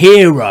is a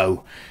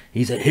hero.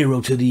 He's a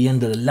hero to the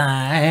end of the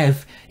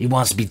life. He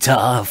wants to be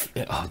tough.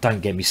 Oh, don't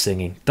get me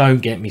singing.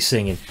 Don't get me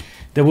singing.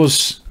 There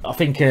was, I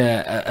think,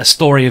 a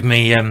story of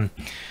me...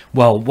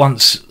 well,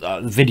 once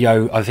the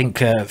video, I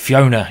think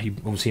Fiona, you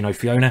obviously know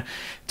Fiona,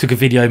 took a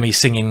video of me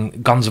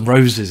singing Guns N'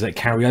 Roses at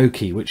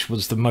karaoke, which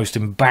was the most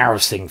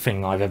embarrassing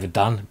thing I've ever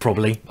done.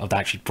 Probably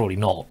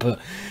not, but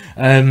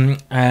I'm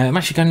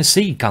actually going to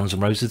see Guns N'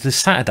 Roses this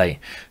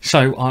Saturday,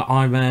 so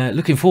I'm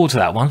looking forward to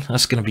that one.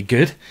 That's going to be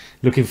good.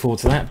 Looking forward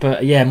to that.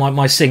 But yeah,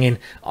 my singing,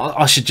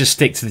 I should just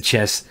stick to the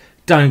chess.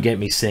 Don't get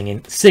me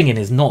singing. Singing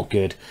is not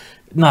good.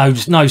 No,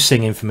 just no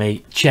singing for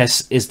me.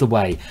 Chess is the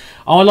way.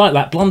 Oh, I like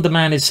that.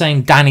 Blunderman is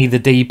saying Danny the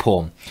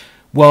D-pawn.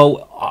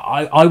 Well,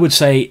 I would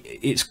say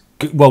it's...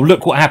 Well,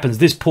 look what happens.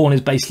 This pawn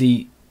is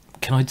basically...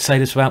 Can I say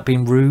this without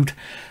being rude?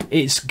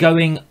 It's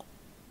going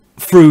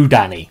through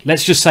Danny.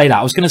 Let's just say that.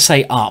 I was going to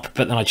say up,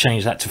 but then I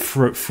changed that to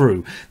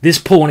through. This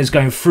pawn is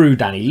going through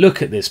Danny.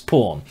 Look at this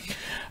pawn.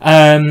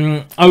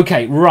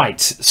 Okay, right.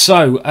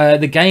 So,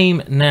 the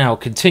game now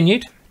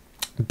continued.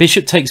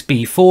 Bishop takes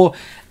b4,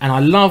 and I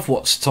love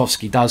what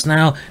Satovsky does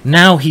now.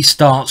 Now he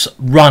starts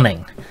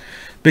running,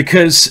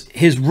 because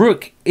his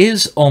rook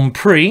is on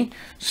pre,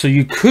 so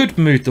you could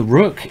move the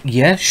rook,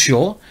 yeah,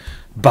 sure,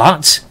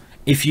 but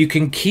if you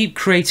can keep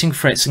creating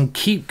threats and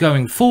keep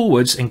going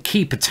forwards and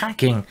keep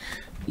attacking,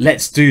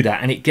 let's do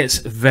that. And it gets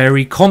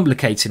very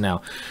complicated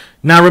now.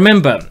 Now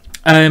remember,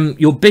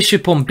 your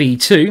bishop on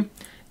b2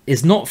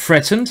 is not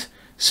threatened,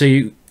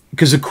 so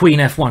because of queen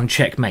f1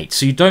 checkmate,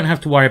 so you don't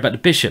have to worry about the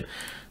bishop.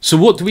 So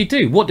what do we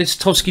do? What did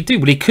Satovsky do?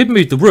 Well, he could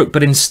move the rook,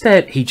 but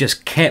instead he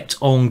just kept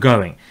on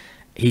going.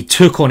 He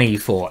took on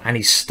e4 and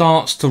he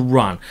starts to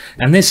run.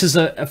 And this is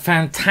a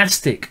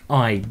fantastic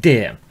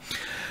idea.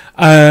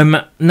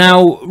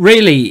 Now,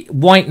 really,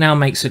 white now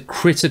makes a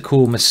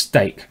critical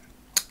mistake.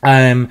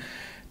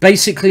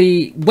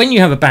 Basically, when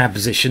you have a bad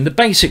position, the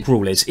basic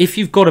rule is if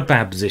you've got a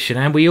bad position,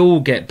 and we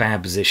all get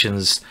bad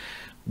positions,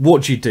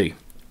 what do?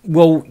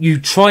 Well, you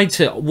try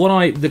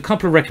to... the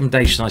couple of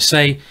recommendations I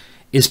say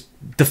is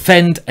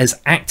defend as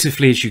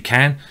actively as you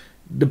can.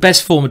 The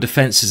best form of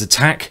defense is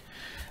attack,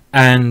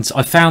 and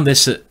I found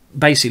this that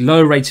basically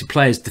lower rated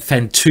players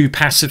defend too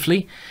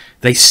passively.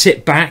 They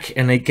sit back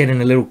and they get in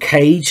a little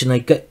cage and they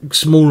get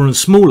smaller and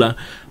smaller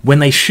when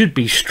they should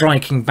be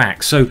striking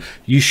back. So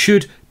you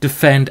should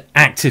defend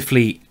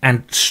actively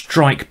and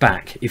strike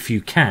back if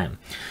you can.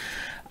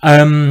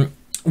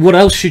 What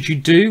else should you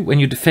do when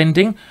you're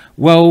defending?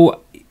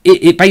 Well,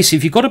 it basically,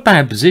 if you've got a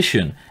bad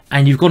position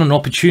and you've got an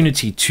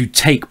opportunity to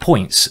take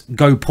points,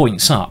 go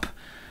points up,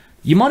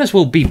 you might as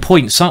well be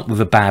points up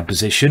with a bad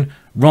position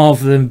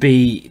rather than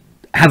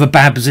have a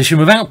bad position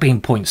without being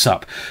points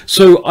up.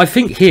 So I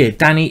think here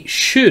Danny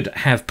should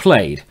have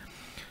played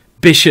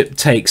bishop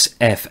takes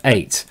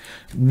f8,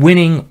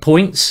 winning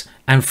points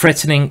and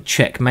threatening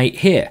checkmate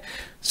here.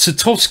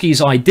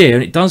 Satovsky's idea,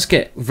 and it does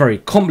get very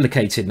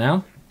complicated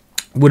now,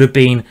 would have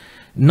been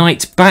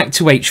knight back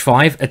to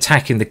h5,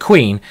 attacking the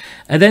queen,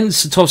 and then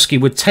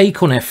Satovsky would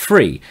take on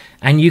f3,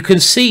 and you can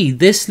see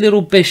this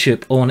little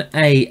bishop on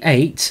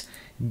a8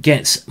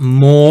 gets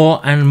more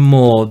and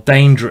more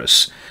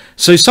dangerous.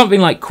 So something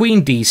like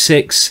queen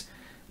d6,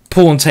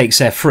 pawn takes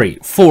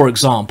f3, for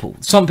example,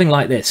 something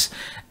like this.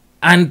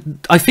 And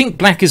I think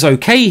black is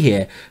okay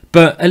here,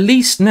 but at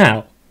least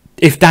now,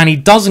 if Danny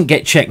doesn't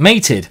get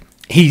checkmated,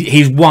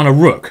 he's won a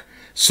rook.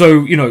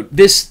 So, you know,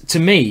 this, to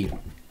me,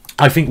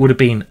 I think would have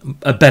been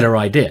a better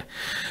idea.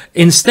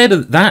 Instead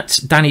of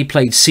that, Danny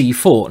played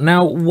c4.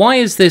 Now, why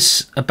is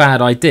this a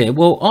bad idea?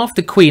 Well,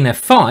 after queen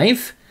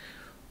f5,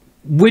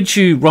 would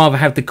you rather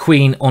have the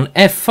queen on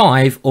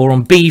f5 or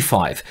on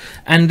b5?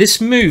 And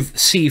this move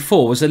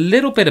c4 was a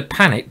little bit of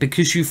panic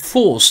because you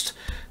forced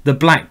the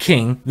black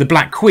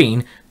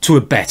queen to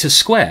a better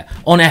square.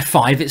 On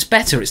f5 it's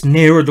better, it's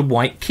nearer the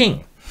white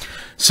king.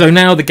 So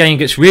now the game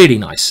gets really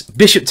nice.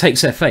 Bishop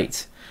takes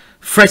f8,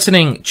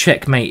 threatening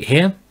checkmate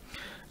here.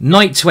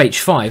 Knight to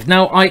h5.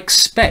 Now I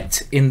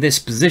expect in this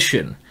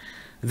position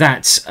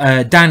that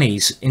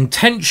Danny's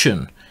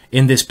intention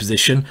in this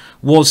position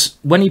was,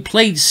 when he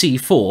played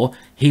c4,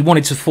 he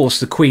wanted to force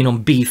the queen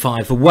on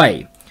b5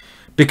 away.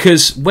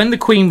 Because when the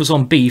queen was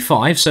on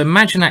b5, so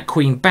imagine that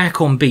queen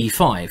back on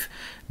b5,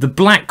 the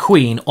black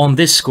queen on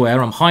this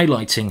square I'm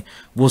highlighting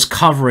was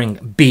covering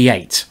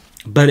b8,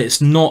 but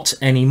it's not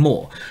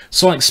anymore.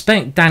 So I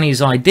expect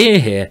Danny's idea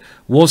here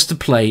was to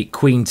play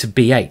queen to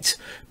b8,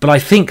 but I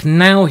think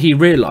now he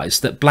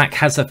realized that black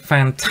has a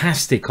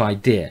fantastic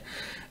idea,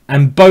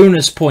 and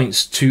bonus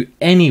points to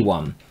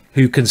anyone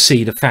who can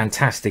see the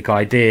fantastic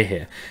idea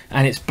here.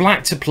 And it's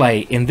black to play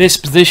in this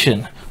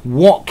position.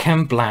 What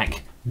can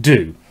black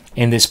do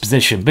in this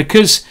position?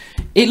 Because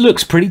it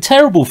looks pretty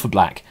terrible for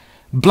black.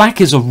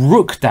 Black is a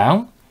rook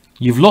down,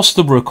 you've lost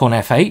the rook on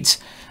f8,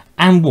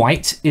 and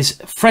white is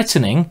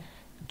threatening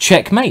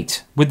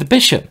checkmate with the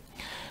bishop.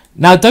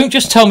 Now don't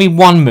just tell me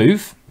one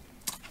move.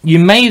 You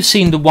may have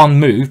seen the one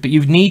move, but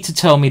you need to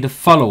tell me the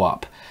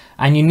follow-up.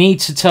 And you need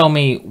to tell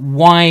me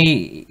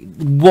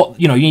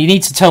you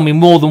need to tell me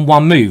more than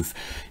one move.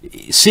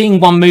 Seeing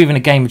one move in a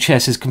game of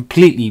chess is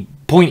completely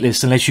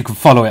pointless unless you can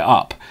follow it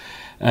up.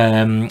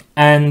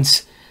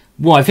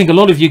 Well, I think a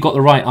lot of you got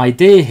the right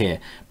idea here.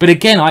 But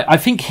again, I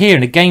think here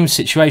in a game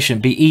situation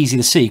it'd be easy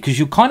to see, because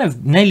you're kind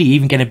of nearly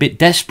even getting a bit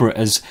desperate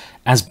as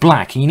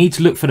black, and you need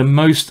to look for the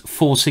most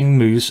forcing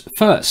moves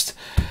first.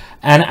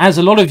 And as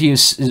a lot of you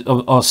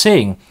are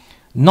seeing,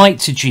 knight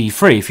to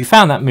g3, if you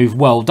found that move,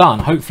 well done.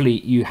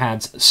 Hopefully you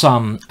had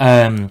some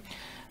idea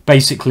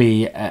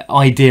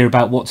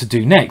about what to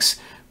do next.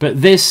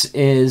 But this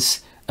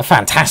is a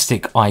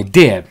fantastic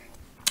idea.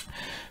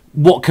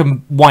 What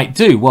can white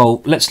do?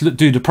 Well, let's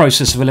do the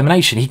process of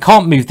elimination. He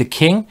can't move the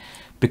king,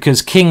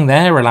 because king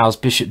there allows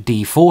bishop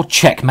d4,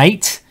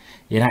 checkmate.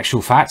 In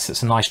actual fact,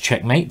 that's a nice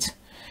checkmate.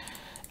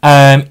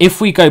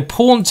 If we go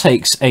pawn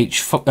takes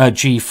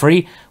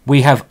g3,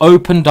 we have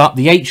opened up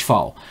the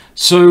h-file.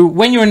 So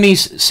when you're in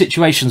these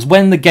situations,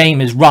 when the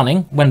game is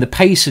running, when the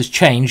pace has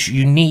changed,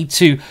 you need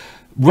to,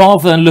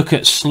 rather than look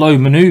at slow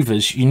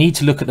maneuvers, you need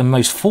to look at the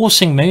most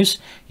forcing moves,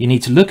 you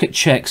need to look at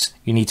checks,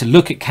 you need to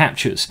look at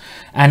captures.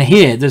 And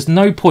here, there's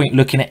no point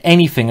looking at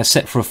anything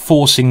except for a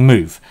forcing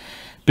move,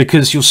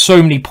 because you're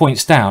so many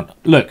points down.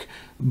 Look,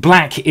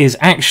 black is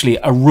actually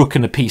a rook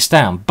and a piece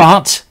down,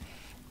 but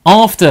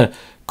after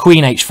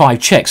queen h5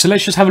 check, so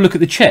let's just have a look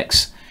at the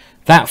checks.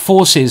 That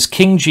forces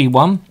king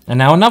g1, and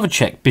now another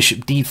check,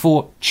 bishop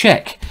d4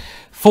 check.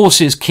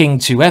 Forces king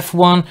to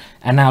f1,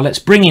 and now let's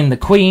bring in the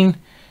queen.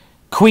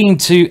 Queen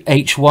to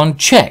h1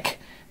 check.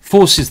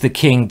 Forces the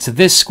king to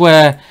this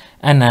square,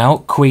 and now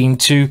queen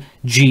to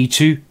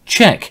g2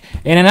 check.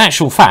 In an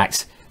actual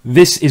fact,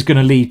 this is going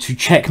to lead to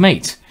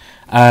checkmate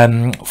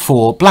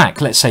for black.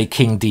 Let's say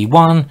king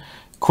d1,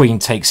 queen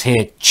takes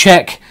here,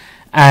 check,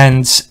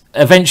 and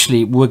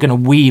eventually we're going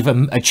to weave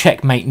a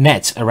checkmate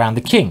net around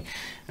the king,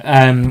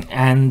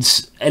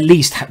 and at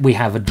least we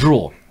have a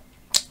draw.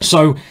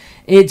 So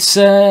it's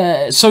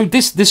so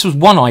this was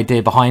one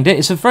idea behind it.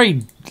 It's a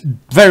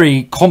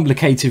very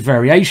complicated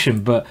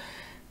variation, but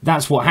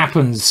that's what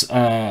happens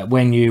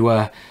when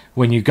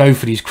you go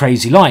for these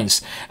crazy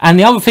lines. And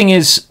the other thing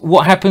is,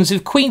 what happens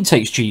if queen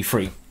takes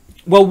g3?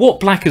 Well, what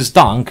black has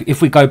done,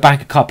 if we go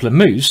back a couple of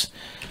moves,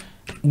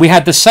 we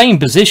had the same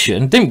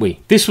position, didn't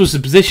we? This was the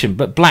position,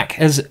 but black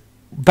has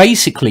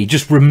basically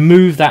just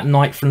removed that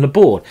knight from the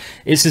board.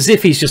 It's as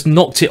if he's just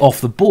knocked it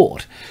off the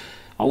board.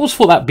 I always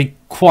thought that'd be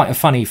quite a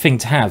funny thing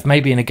to have,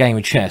 maybe in a game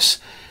of chess.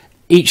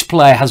 Each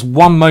player has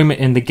one moment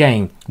in the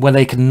game where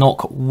they can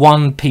knock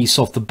one piece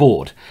off the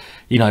board,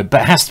 you know,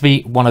 but it has to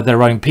be one of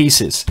their own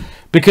pieces.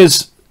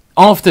 Because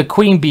after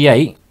queen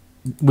b8,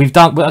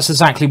 that's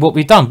exactly what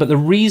we've done. But the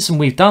reason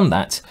we've done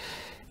that,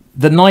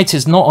 the knight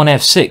is not on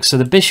f6, so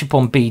the bishop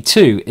on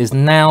b2 is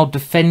now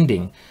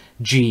defending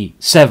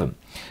g7.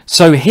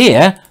 So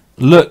here,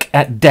 look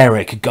at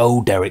Derek.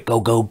 Go, Derek.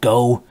 Go, go,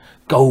 go.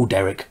 Go,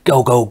 Derek.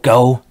 Go, go,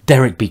 go.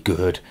 Derek, be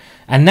good.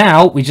 And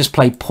now we just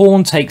play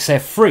pawn takes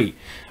f3.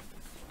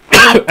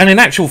 And in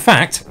actual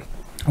fact,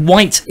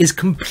 white is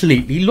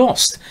completely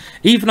lost.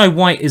 Even though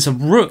white is a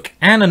rook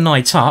and a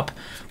knight up,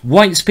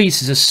 white's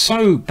pieces are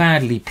so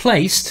badly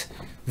placed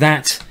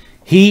that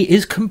he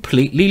is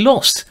completely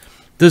lost.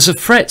 There's a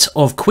threat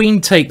of queen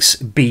takes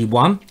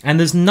b1, and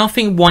there's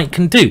nothing white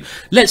can do.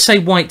 Let's say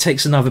white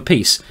takes another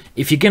piece.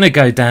 If you're going to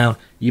go down,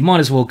 you might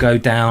as well go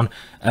down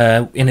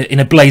in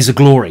a blaze of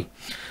glory.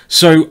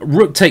 So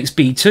rook takes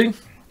b2.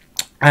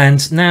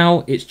 And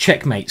now it's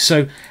checkmate.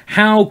 So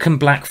how can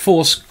black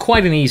force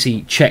quite an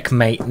easy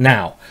checkmate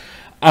now?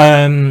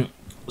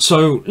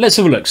 So let's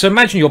have a look. So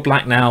imagine you're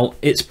black now.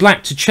 It's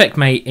black to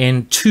checkmate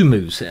in 2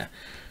 moves here.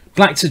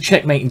 Black to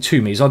checkmate in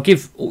 2 moves. I'll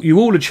give you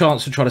all a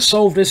chance to try to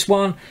solve this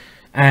one.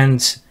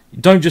 And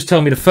don't just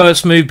tell me the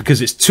first move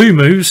because it's 2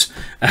 moves.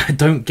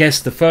 Don't guess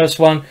the first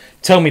one.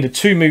 Tell me the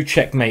 2-move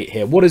checkmate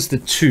here. What is the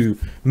 2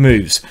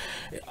 moves?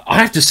 I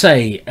have to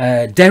say,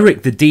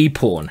 Derek the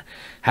D-Pawn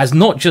has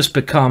not just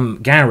become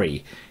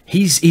Gary.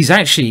 He's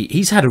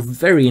had a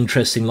very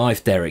interesting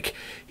life, Derek.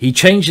 He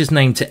changed his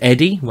name to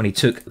Eddie when he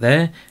took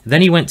there.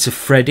 Then he went to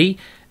Freddie,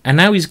 and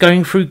now he's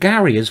going through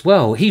Gary as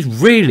well. He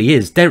really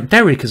is.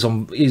 Derek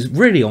is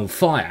really on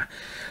fire.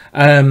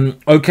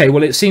 Okay,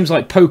 well, it seems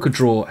like Poker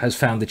Draw has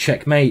found the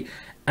checkmate,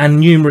 and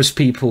numerous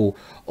people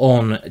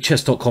on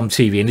chess.com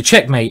TV. And the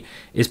checkmate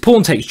is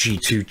pawn takes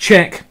g2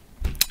 check,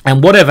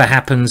 and whatever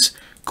happens,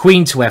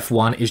 queen to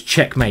f1 is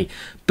checkmate.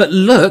 But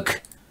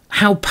look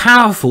how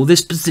powerful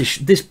this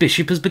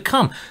bishop has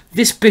become.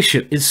 This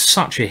bishop is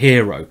such a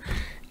hero.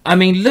 I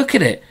mean, look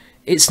at it.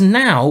 It's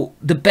now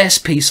the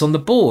best piece on the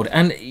board,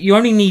 and you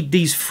only need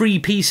these 3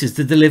 pieces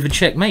to deliver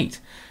checkmate.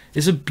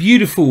 It's a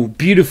beautiful,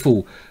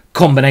 beautiful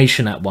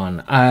combination, that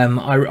one.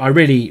 I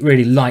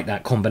really like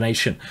that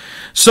combination.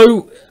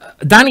 So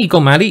Danny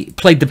Gomali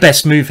played the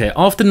best move here.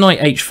 After knight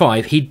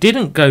h5, he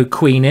didn't go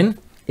queen in.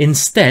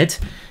 Instead,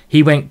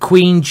 he went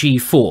queen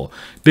g4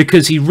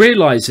 because he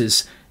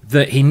realizes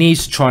that he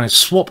needs to try and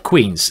swap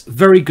queens.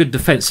 Very good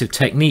defensive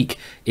technique.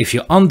 If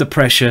you're under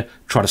pressure,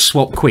 try to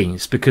swap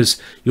queens because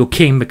your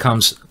king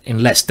becomes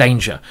in less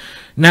danger.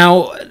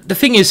 Now, the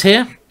thing is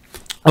here,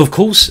 of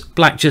course,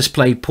 black just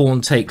played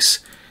pawn takes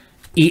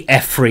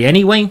f3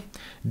 anyway.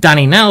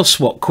 Danny now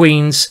swapped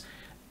queens,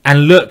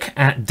 and look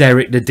at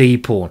Derek the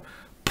D-Pawn.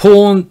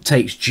 Pawn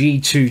takes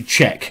g2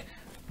 check.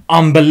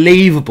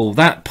 Unbelievable.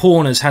 That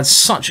pawn has had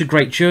such a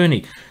great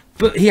journey,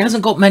 but he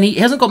hasn't got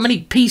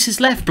many pieces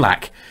left,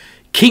 black.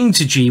 King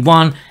to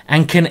g1,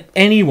 and can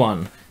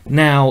anyone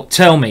now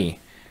tell me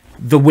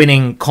the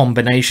winning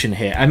combination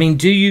here? I mean,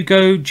 do you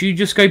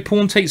just go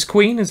pawn takes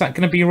queen? Is that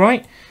going to be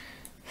right?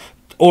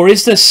 Or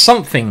is there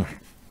something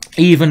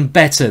even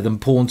better than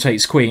pawn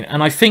takes queen?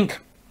 And I think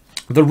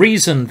the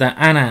reason that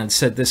Anand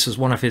said this was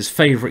one of his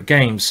favourite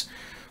games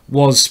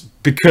was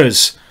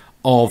because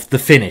of the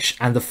finish,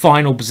 and the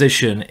final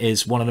position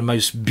is one of the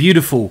most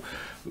beautiful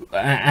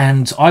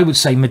and I would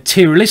say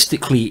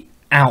materialistically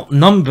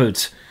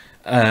outnumbered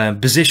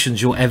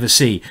positions you'll ever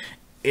see.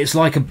 It's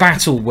like a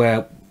battle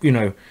where, you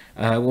know,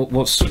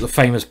 what's the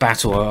famous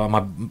battle?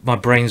 My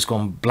brain's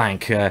gone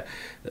blank.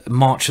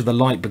 March of the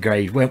Light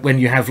Brigade, when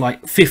you have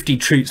like 50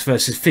 troops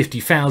versus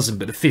 50,000,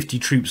 but the 50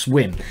 troops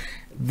win.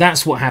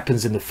 That's what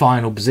happens in the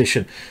final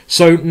position.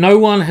 So no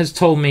one has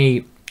told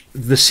me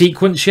the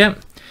sequence yet,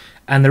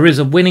 and there is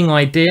a winning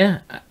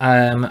idea.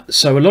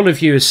 So a lot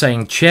of you are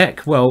saying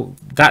check. Well,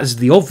 that's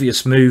the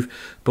obvious move,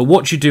 but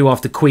what you do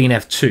after queen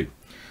f2?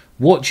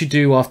 What you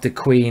do after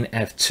queen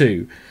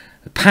f2?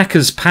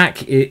 Packer's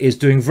Pack is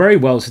doing very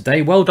well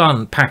today. Well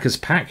done, Packer's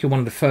Pack. You're one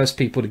of the first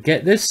people to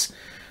get this.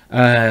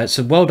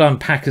 So well done,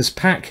 Packer's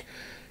Pack.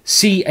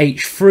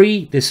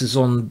 CH3, this is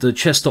on the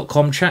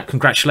chess.com chat.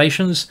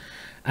 Congratulations.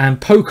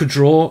 And Poker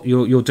Draw,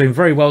 you're doing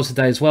very well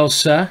today as well,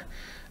 sir.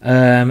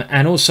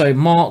 And also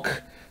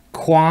Mark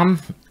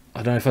Quam,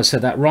 I don't know if I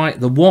said that right.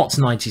 The Watt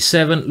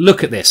 97.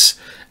 Look at this.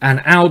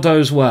 And Aldo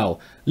as well.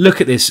 Look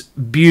at this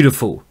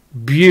beautiful,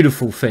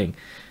 beautiful thing.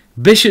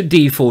 Bishop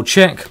d4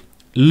 check.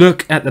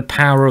 Look at the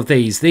power of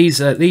these.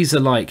 These are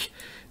like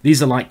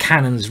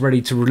cannons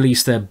ready to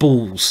release their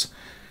balls.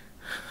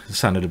 It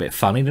sounded a bit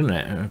funny, didn't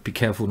it? Be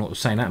careful not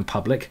saying that in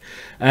public.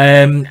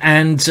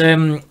 There's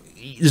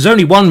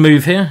only one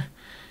move here.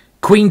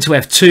 Queen to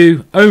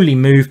f2, only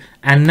move.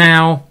 And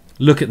now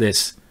look at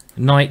this.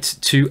 Knight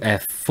to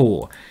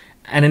f4.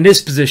 And in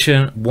this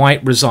position,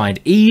 white resigned.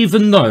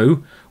 Even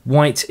though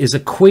white is a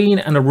queen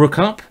and a rook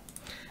up,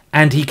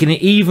 and he can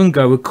even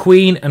go a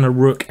queen and a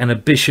rook and a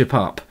bishop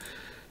up.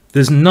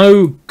 There's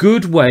no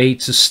good way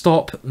to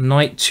stop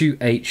knight to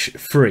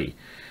h3.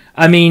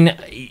 I mean,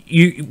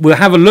 we'll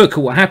have a look at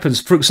what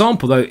happens. For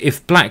example, though,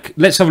 if black...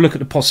 Let's have a look at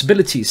the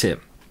possibilities here.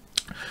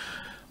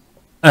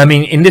 I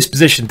mean, in this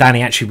position,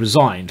 Danny actually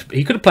resigned.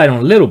 He could have played on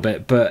a little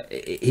bit, but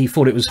he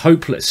thought it was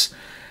hopeless.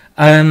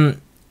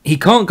 He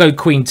can't go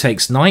queen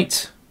takes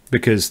knight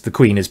because the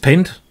queen is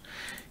pinned.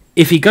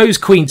 If he goes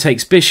queen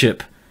takes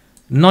bishop,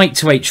 knight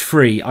to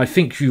h3, I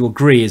think you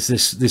agree, is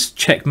this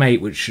checkmate,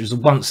 which is a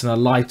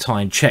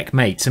once-in-a-lifetime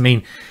checkmate. I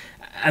mean,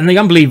 and the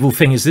unbelievable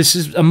thing is this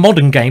is a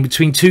modern game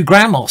between 2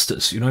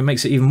 grandmasters. You know, it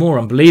makes it even more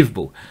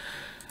unbelievable.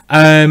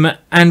 And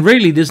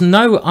really, there's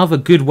no other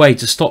good way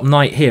to stop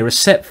knight here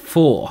except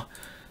for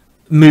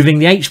moving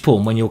the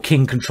h-pawn when your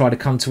king can try to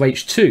come to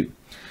h2.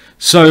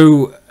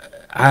 So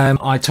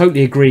I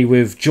totally agree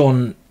with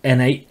John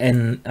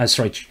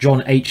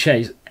John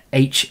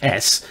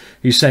HS,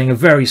 who's saying a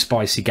very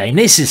spicy game.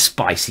 This is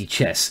spicy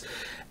chess.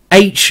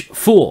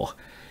 h4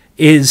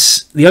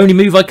 is the only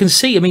move I can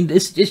see. I mean,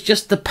 it's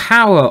just the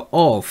power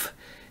of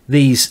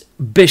these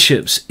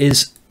bishops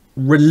is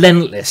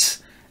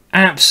relentless,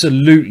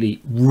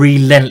 absolutely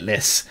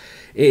relentless.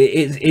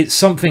 It's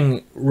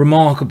something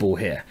remarkable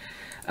here.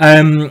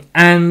 And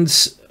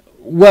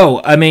well,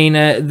 I mean,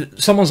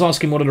 someone's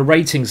asking what are the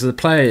ratings of the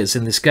players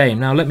in this game.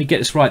 Now, let me get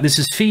this right. This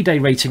is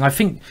FIDE rating. I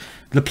think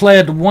the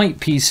player, the white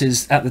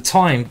pieces at the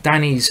time,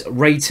 Danny's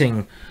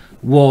rating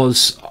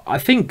was, I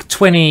think,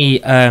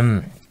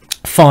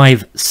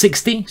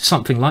 2560,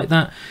 something like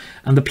that.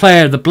 And the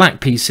player, the black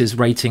pieces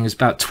rating is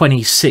about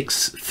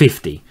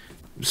 2650.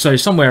 So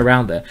somewhere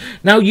around there.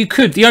 Now, you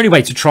could, the only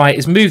way to try it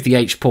is move the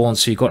H-pawn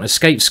so you've got an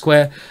escape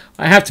square.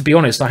 I have to be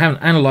honest, I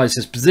haven't analysed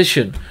this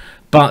position,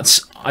 but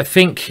I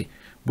think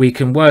we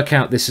can work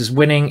out this is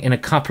winning in a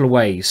couple of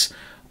ways.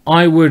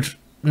 I would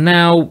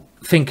now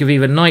think of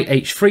either knight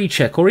h3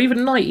 check or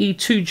even knight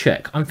e2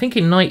 check. I'm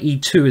thinking knight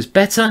e2 is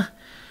better.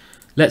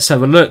 Let's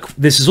have a look.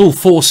 This is all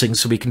forcing,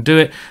 so we can do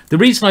it. The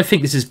reason I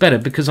think this is better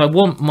because I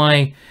want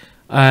my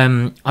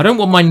I don't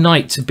want my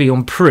knight to be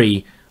on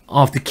pre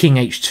after king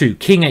h2.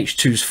 King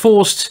h2 is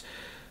forced.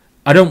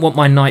 I don't want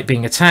my knight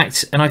being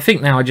attacked, and I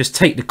think now I just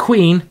take the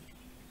queen,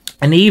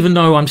 and even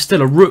though I'm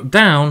still a rook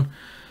down,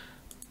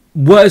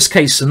 worst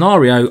case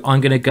scenario,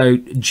 I'm going to go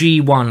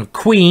g1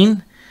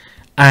 queen,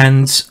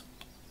 and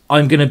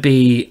I'm going to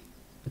be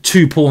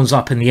 2 pawns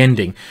up in the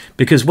ending,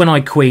 because when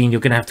I queen,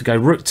 you're going to have to go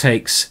rook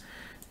takes,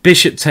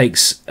 bishop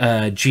takes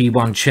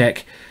g1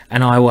 check,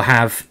 and I will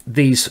have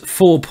these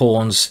 4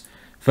 pawns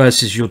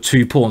versus your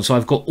 2 pawns. So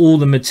I've got all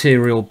the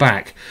material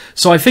back.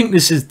 So I think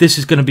this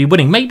is going to be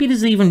winning. Maybe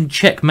there's even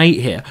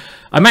checkmate here.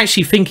 I'm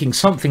actually thinking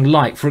something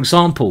like, for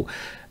example,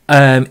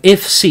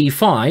 if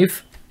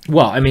c5.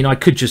 Well, I mean, I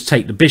could just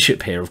take the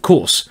bishop here, of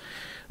course.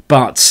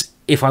 But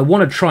if I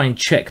want to try and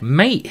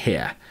checkmate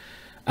here,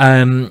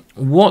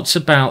 what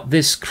about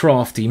this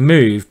crafty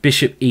move,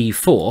 bishop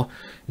e4?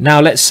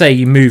 Now, let's say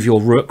you move your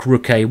rook,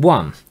 rook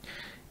a1.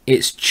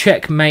 It's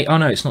checkmate. Oh,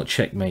 no, it's not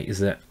checkmate,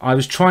 is it? I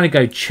was trying to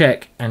go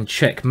check and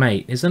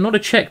checkmate. Is there not a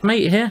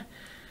checkmate here?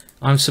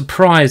 I'm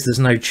surprised there's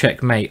no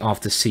checkmate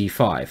after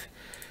c5.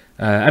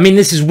 I mean,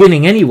 this is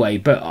winning anyway,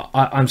 but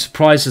I'm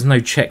surprised there's no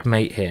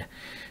checkmate here,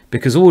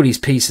 because all these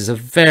pieces are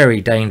very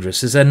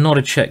dangerous. Is there not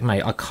a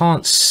checkmate? I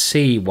can't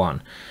see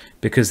one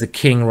because the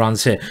king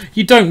runs here.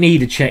 You don't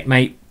need a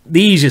checkmate.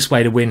 The easiest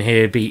way to win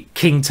here would be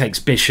king takes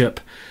bishop,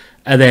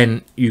 and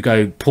then you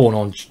go pawn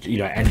on, you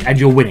know, and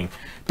you're winning.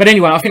 But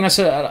anyway, I think that's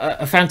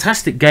a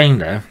fantastic game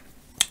there.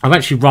 I've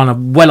actually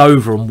run well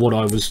over on what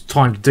I was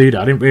trying to do there.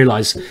 I didn't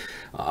realise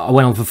I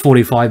went on for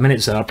 45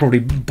 minutes there. I probably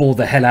bored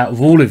the hell out of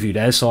all of you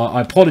there, so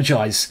I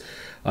apologise.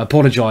 I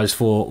apologise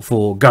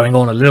for going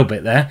on a little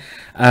bit there.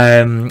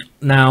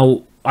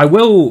 Now, I'm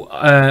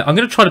going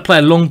to try to play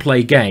a long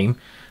play game.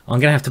 I'm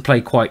going to have to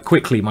play quite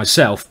quickly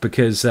myself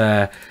because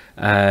of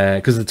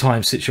the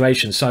time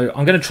situation. So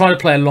I'm going to try to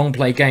play a long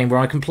play game where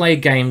I can play a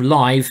game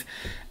live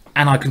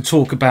and I can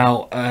talk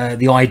about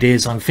the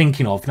ideas I'm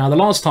thinking of. Now, the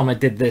last time I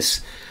did this,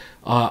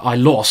 I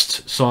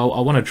lost, so I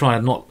want to try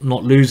and not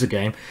lose the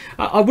game.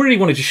 I really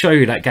wanted to show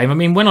you that game. I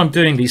mean, when I'm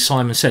doing these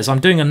Simon Says,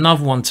 I'm doing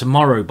another one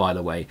tomorrow, by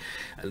the way.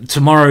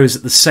 Tomorrow is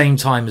at the same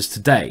time as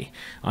today.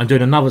 I'm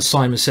doing another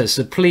Simon Says,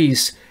 so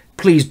please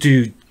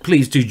do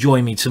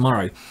join me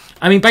tomorrow.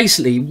 I mean,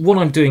 basically, what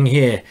I'm doing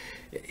here,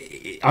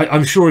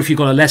 I'm sure if you've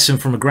got a lesson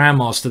from a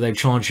grandmaster, they've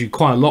charged you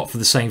quite a lot for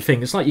the same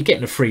thing. It's like you're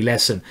getting a free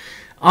lesson.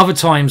 Other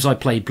times I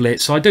play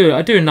blitz, so I do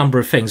a number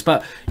of things.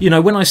 But you know,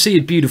 when I see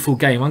a beautiful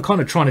game, I'm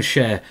kind of trying to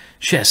share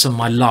some of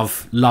my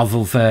love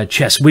of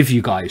chess with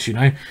you guys. You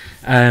know,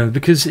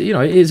 because you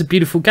know it is a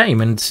beautiful game,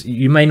 and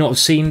you may not have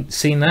seen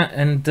that,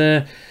 and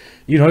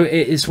you know,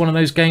 it is one of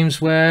those games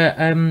where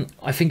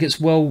I think it's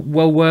well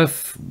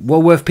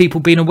worth people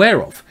being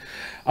aware of.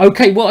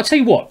 Okay, well, I'll tell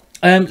you what.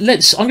 I'm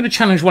going to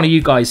challenge one of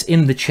you guys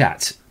in the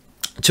chat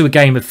to a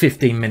game of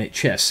 15-minute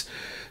chess.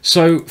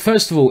 So,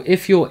 first of all,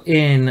 if you're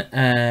in...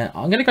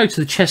 I'm going to go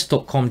to the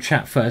chess.com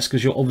chat first,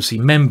 because you're obviously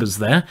members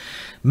there.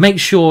 Make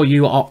sure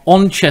you are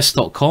on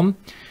chess.com.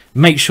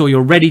 Make sure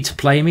you're ready to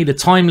play me. The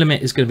time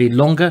limit is going to be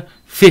longer,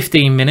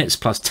 15 minutes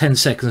plus 10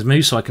 seconds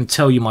move, so I can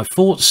tell you my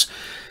thoughts.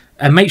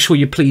 And make sure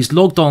you're please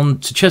logged on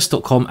to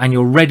chess.com and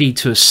you're ready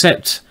to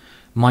accept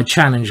my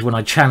challenge when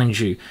I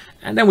challenge you.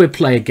 And then we'll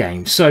play a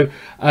game. So,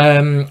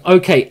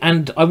 okay,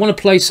 and I want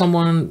to play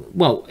someone...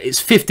 Well, it's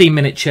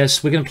 15-minute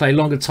chess. We're going to play a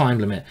longer time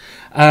limit.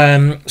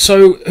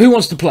 So, who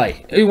wants to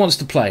play? Who wants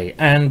to play?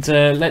 And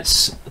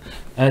let's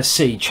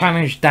see.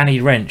 Challenge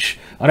Danny Wrench.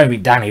 I don't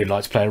think Danny would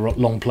like to play a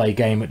long play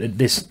game at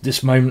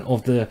this moment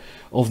of the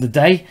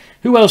day.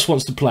 Who else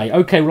wants to play?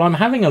 Okay, well, I'm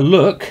having a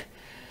look.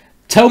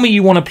 Tell me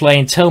you want to play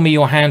and tell me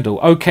your handle.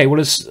 Okay, well,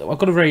 I've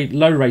got a very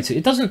low rated.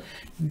 It doesn't...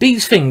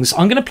 These things...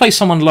 I'm going to play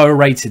someone lower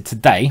rated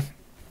today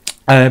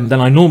than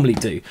I normally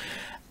do.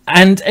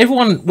 And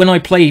everyone, when I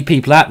play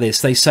people at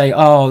this, they say,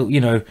 oh, you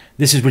know,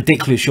 this is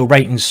ridiculous. Your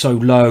rating's so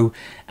low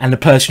and the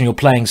person you're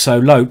playing so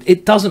low.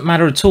 It doesn't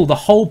matter at all. The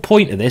whole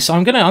point of this...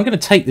 I'm gonna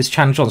take this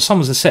challenge on.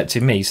 Someone's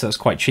accepted me, so that's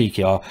quite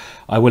cheeky.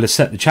 I will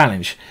accept the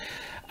challenge.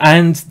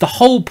 And the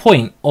whole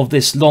point of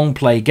this long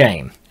play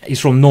game, He's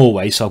from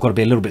Norway, so I've got to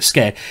be a little bit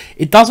scared.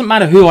 It doesn't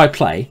matter who I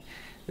play.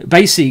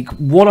 Basically,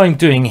 what I'm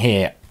doing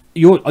here,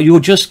 you're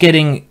just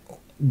getting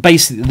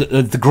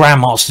basically the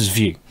grandmaster's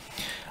view.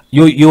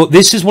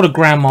 This is what a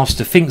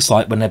grandmaster thinks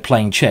like when they're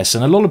playing chess,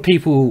 and a lot of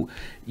people,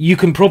 you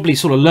can probably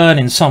sort of learn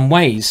in some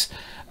ways.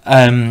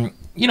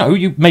 You know,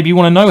 maybe you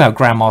want to know how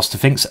grandmaster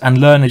thinks and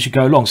learn as you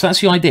go along. So that's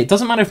the idea. It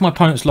doesn't matter if my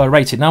opponent's low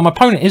rated. Now, my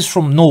opponent is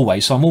from Norway,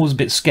 so I'm always a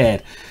bit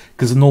scared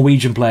because the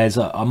Norwegian players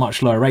are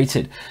much lower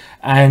rated.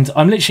 And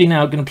I'm literally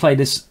now going to play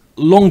this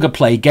longer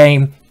play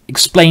game,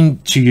 explain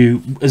to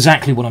you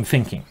exactly what I'm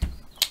thinking.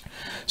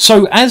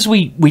 So as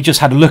we just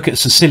had a look at a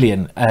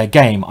Sicilian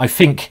game, I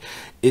think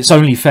it's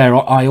only fair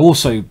I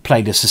also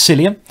played a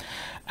Sicilian,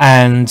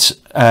 and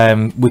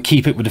we'll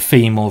keep it with the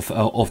theme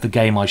of the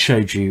game I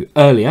showed you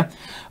earlier.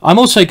 I'm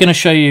also going to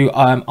show you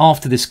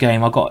after this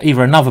game I've got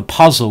either another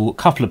puzzle, a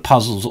couple of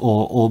puzzles,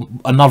 or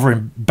another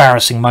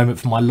embarrassing moment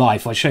from my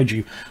life. I showed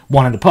you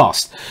one in the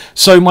past.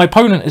 So my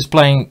opponent is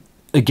playing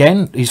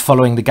again. He's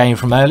following the game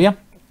from earlier,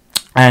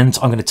 and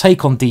I'm going to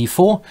take on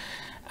d4.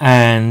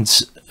 And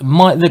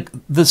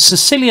the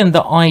Sicilian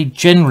that I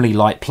generally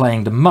like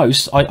playing the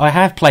most, I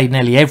have played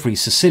nearly every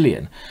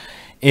Sicilian,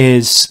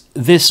 is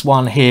this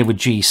one here with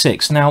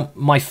g6. Now,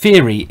 my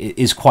theory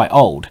is quite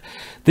old.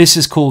 This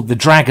is called the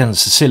Dragon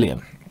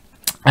Sicilian.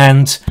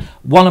 And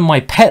one of my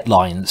pet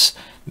lines,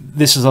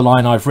 this is a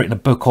line I've written a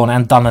book on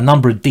and done a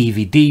number of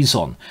DVDs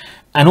on.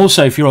 And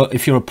also, if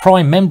you're a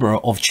Prime member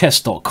of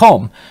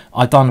chess.com,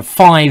 I've done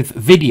 5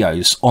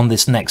 videos on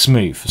this next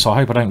move. So I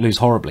hope I don't lose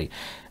horribly.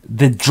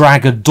 The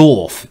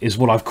Dragadorf is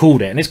what I've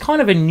called it. And it's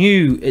kind of a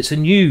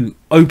new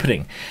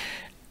opening.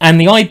 And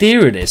the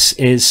idea of this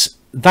is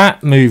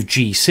that move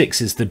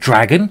g6 is the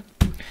dragon.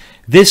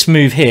 This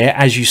move here,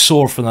 as you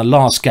saw from the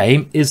last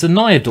game, is the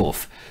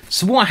Najdorf.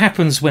 So what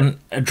happens when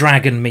a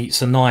dragon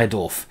meets a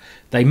Najdorf?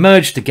 They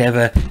merge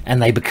together and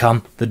they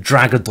become the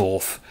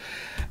Dragadorf.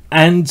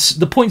 And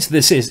the point of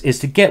this is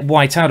to get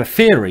white out of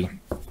theory,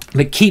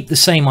 but keep the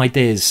same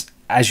ideas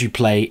as you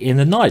play in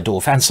the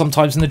Najdorf and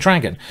sometimes in the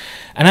dragon.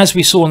 And as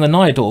we saw in the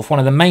Najdorf, one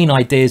of the main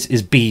ideas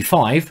is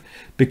b5,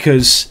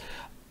 because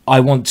I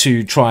want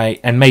to try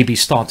and maybe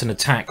start an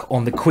attack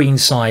on the queen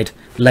side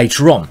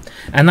later on.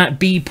 And that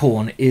b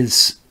pawn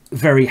is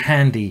very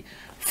handy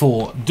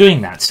for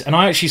doing that. And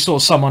I actually saw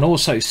someone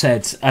also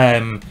said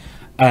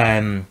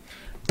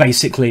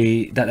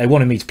basically that they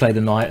wanted me to play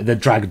the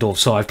Dragadorf,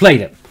 so I've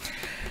played it.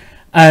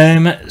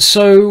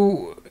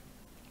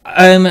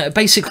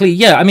 Basically,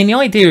 yeah, I mean, the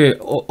idea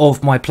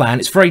of my plan,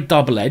 it's very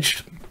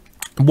double-edged.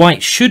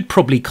 White should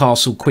probably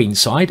castle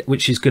queenside,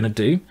 which he's going to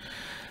do.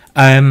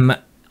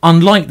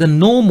 Unlike the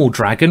normal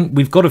dragon,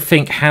 we've got to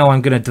think how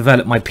I'm going to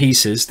develop my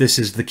pieces. This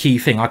is the key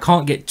thing. I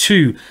can't get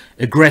too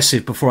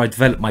aggressive before I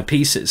develop my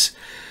pieces.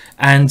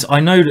 And I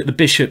know that the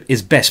bishop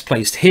is best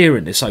placed here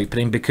in this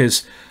opening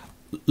because,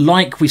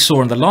 like we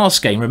saw in the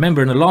last game,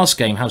 remember in the last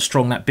game how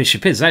strong that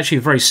bishop is. It's actually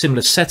a very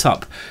similar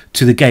setup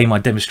to the game I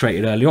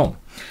demonstrated early on.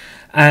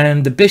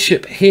 And the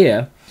bishop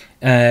here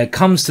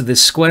comes to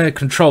this square,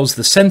 controls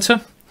the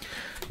center.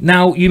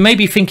 Now, you may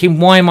be thinking,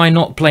 why am I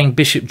not playing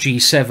bishop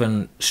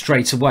g7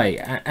 straight away?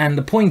 And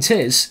the point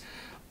is,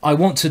 I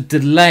want to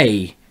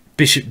delay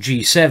bishop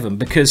g7,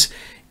 because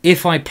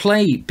if I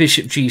play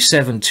bishop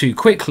g7 too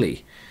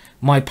quickly,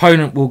 my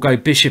opponent will go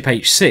bishop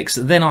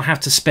h6. Then I'll have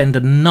to spend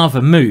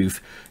another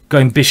move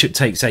going bishop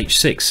takes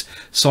h6.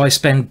 So I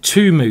spend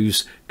 2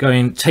 moves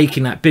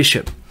taking that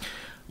bishop.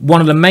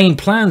 One of the main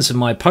plans of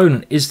my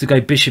opponent is to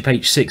go bishop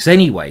h6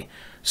 anyway.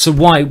 So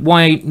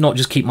why not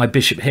just keep my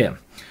bishop here?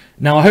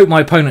 Now, I hope my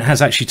opponent has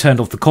actually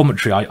turned off the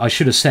commentary. I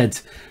should have said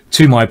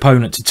to my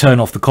opponent to turn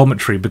off the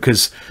commentary,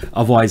 because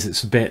otherwise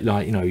it's a bit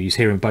like, you know, he's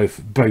hearing both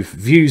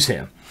views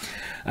here.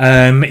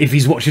 If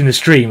he's watching the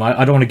stream,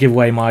 I don't want to give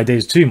away my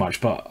ideas too much,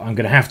 but I'm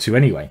going to have to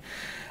anyway.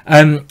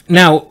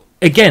 Now,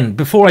 again,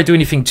 before I do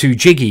anything too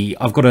jiggy,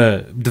 I've got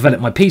to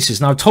develop my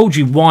pieces. Now, I've told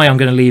you why I'm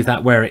going to leave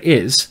that where it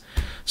is.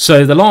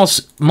 So the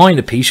last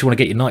minor piece you want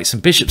to get your knights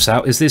and bishops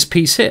out is this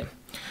piece here.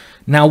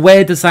 Now,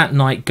 where does that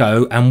knight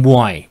go and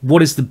why?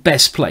 What is the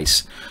best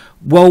place?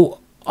 Well,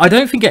 I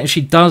don't think it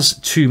actually does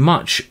too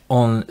much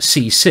on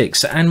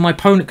c6, and my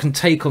opponent can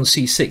take on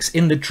c6.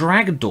 In the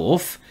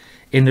Dragadorf,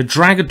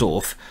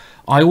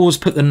 I always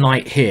put the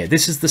knight here.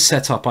 This is the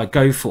setup I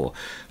go for.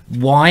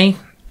 Why?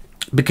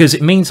 Because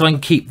it means I can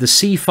keep the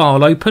c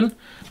file open.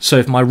 So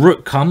if my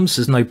rook comes,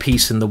 there's no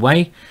piece in the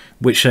way,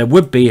 which there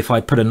would be if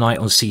I put a knight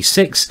on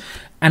c6.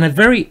 And a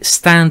very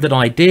standard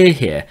idea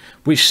here,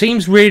 which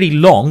seems really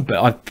long, but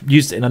I've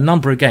used it in a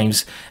number of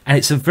games, and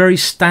it's a very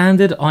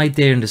standard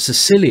idea in the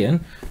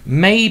Sicilian,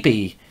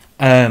 maybe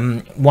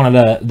one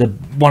of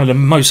the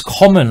most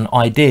common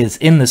ideas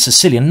in the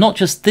Sicilian, not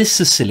just this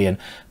Sicilian,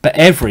 but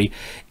every,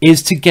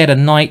 is to get a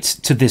knight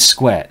to this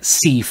square,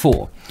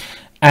 c4.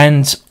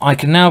 And I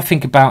can now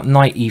think about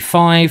knight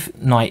e5,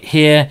 knight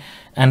here,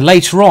 and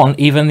later on,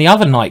 even the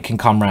other knight can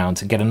come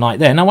round and get a knight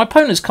there. Now, my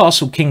opponent's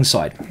castle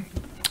kingside.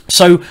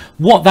 So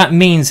what that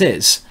means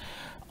is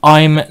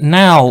I'm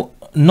now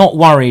not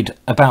worried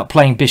about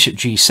playing bishop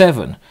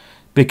g7,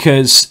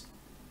 because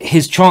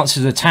his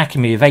chances of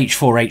attacking me of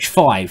h4,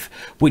 h5,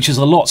 which is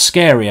a lot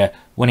scarier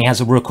when he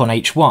has a rook on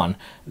h1,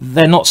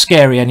 they're not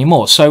scary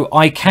anymore. So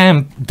I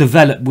can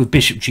develop with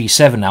bishop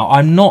g7 now.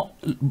 I'm not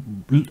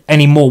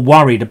any more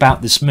worried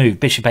about this move,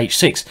 bishop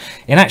h6.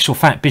 In actual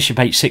fact, bishop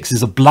h6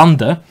 is a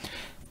blunder.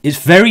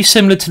 It's very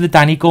similar to the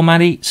Danny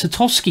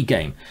Gormani-Satovsky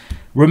game.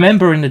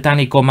 Remember in the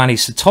Danny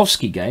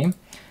Gormani-Satovsky game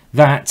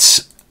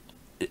that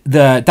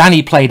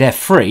Danny played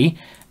f3,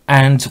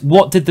 and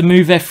what did the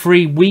move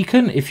f3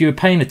 weaken? If you were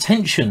paying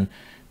attention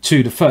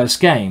to the first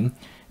game,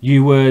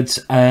 you would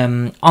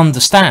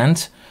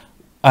understand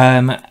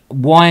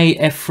why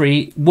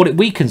f3, what it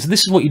weakens.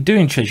 This is what you do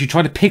in chess. You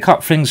try to pick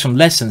up things from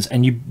lessons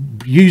and you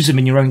use them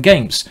in your own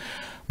games.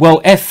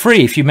 Well,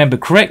 f3, if you remember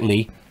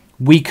correctly,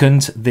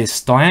 weakened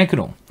this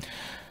diagonal.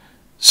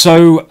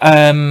 So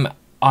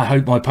I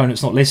hope my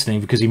opponent's not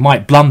listening, because he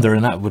might blunder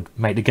and that would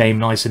make the game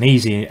nice and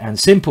easy and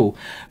simple.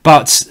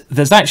 But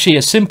there's actually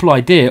a simple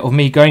idea of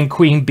me going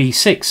queen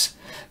b6.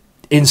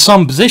 In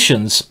some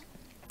positions,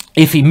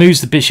 if he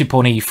moves the bishop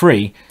on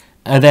e3,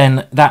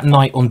 then that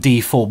knight on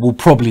d4 will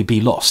probably be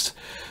lost.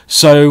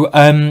 So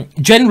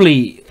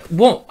generally,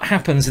 what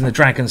happens in the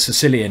Dragon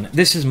Sicilian,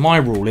 this is my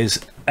rule, is,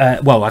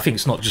 well, I think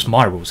it's not just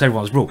my rule, it's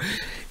everyone's rule.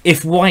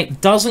 If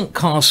white doesn't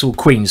castle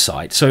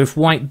queenside, so if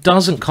white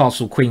doesn't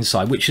castle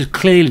queenside, which is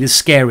clearly the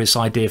scariest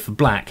idea for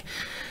black,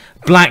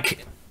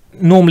 black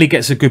normally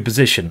gets a good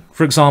position.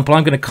 For example,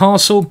 I'm going to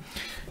castle.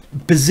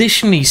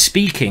 Positionally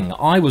speaking,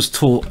 I was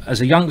taught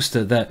as a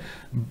youngster that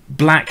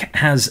black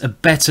has a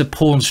better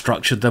pawn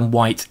structure than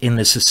white in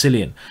the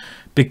Sicilian,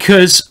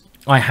 because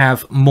I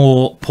have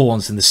more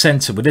pawns in the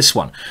center with this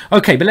one.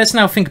 Okay, but let's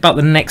now think about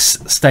the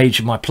next stage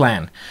of my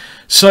plan.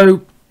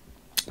 So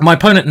my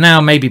opponent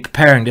now may be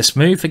preparing this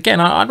move. Again,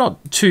 I'm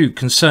not too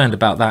concerned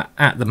about that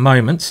at the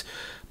moment.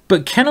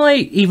 But can I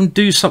even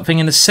do something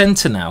in the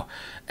center now?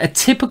 A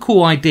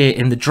typical idea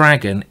in the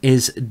Dragon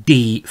is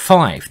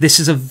d5. This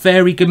is a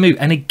very good move.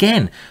 And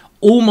again,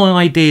 all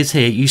my ideas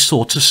here you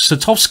saw to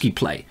Satovsky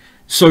play.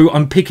 So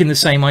I'm picking the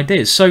same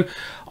ideas. So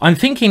I'm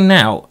thinking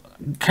now,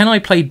 can I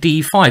play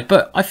d5?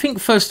 But I think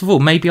first of all,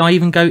 maybe I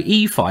even go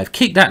e5.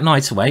 Kick that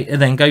knight away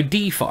and then go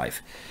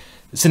d5.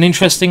 It's an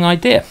interesting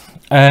idea.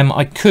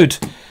 I could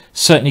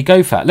certainly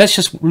go for that. Let's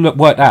just work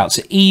that out.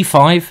 So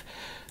e5,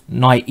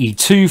 knight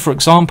e2, for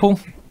example.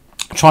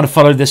 Try to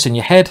follow this in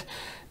your head.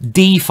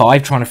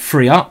 d5, trying to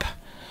free up.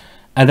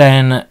 And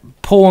then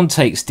pawn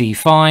takes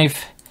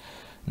d5.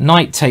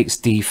 Knight takes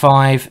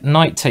d5.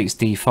 Knight takes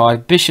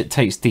d5. Bishop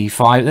takes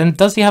d5. Then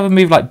does he have a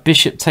move like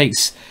bishop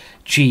takes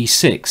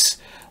g6?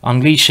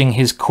 Unleashing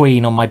his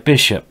queen on my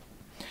bishop.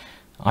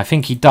 I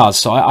think he does.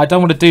 So I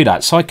don't want to do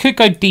that. So I could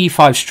go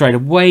d5 straight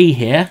away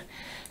here.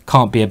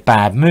 Can't be a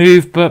bad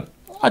move, but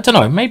I don't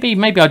know.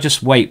 Maybe I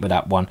just wait with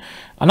that one.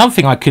 Another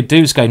thing I could do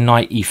is go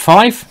knight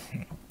e5.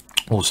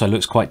 Also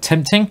looks quite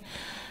tempting.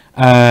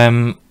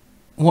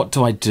 What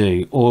do I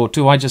do? Or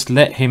do I just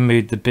let him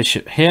move the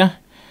bishop here?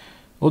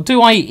 Or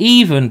do I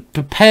even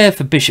prepare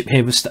for bishop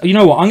here? You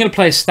know what? I'm going to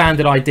play a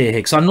standard idea here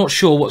because I'm not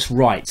sure what's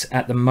right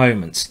at the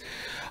moment.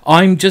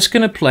 I'm just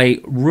going to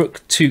play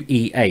rook to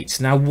e8.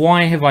 Now,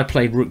 why have I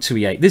played rook to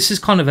e8? This is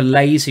kind of a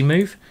lazy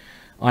move.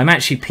 I'm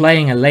actually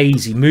playing a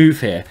lazy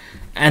move here.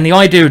 And the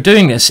idea of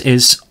doing this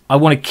is I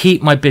want to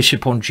keep my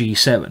bishop on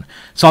g7.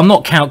 So I'm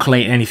not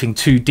calculating anything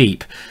too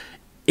deep.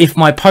 If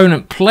my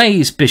opponent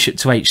plays bishop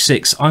to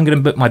h6, I'm going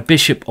to put my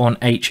bishop on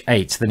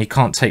h8. Then he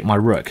can't take my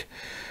rook.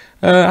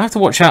 I have to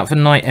watch out for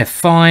knight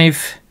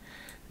f5.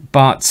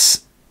 But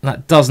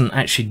that doesn't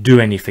actually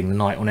do anything, the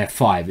knight on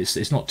f5.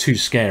 It's not too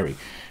scary.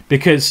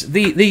 Because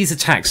these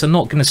attacks are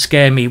not going to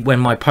scare me when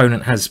my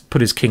opponent has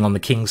put his king on the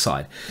king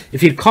side.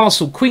 If he had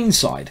castled queen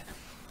side,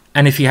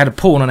 and if he had a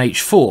pawn on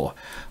h4,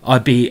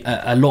 I'd be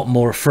a lot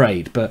more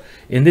afraid. But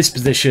in this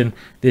position,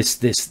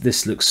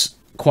 this looks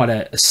quite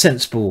a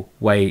sensible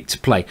way to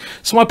play.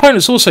 So my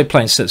opponent's also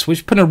playing sensible.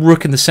 He's putting a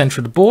rook in the center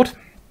of the board.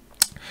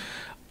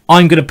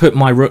 I'm going to put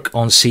my rook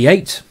on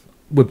c8.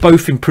 We're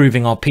both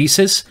improving our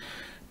pieces.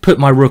 Put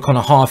my rook on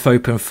a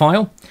half-open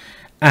file.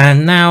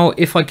 And now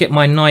if I get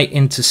my knight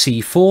into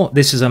c4,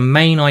 this is a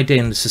main idea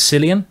in the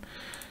Sicilian.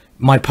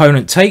 My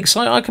opponent takes,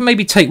 I can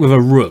maybe take with a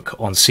rook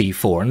on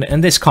c4,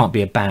 and this can't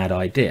be a bad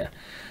idea.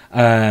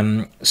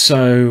 The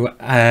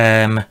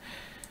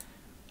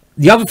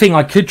other thing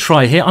I could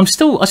try here, I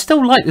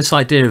still like this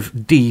idea of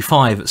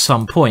d5 at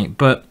some point,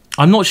 but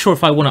I'm not sure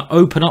if I want to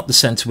open up the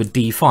center with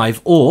d5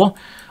 or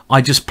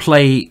I just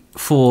play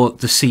for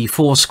the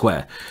c4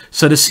 square.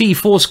 So the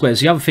c4 square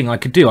is the other thing I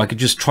could do. I could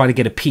just try to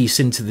get a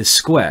piece into this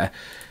square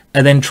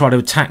and then try to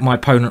attack my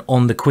opponent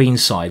on the queen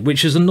side,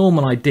 which is a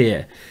normal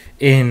idea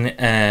in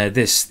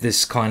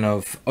this kind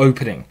of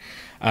opening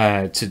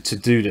to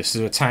do this,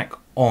 to attack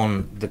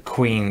on the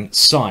queen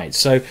side.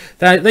 So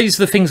these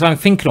are the things I'm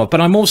thinking of,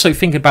 but I'm also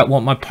thinking about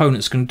what my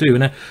opponent's going to do.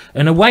 And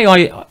in a way,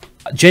 I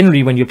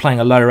generally, when you're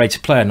playing a lower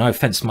rated player, no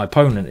offense to my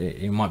opponent,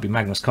 it might be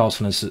Magnus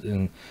Carlsen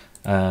in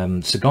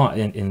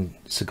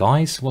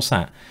Sagais, what's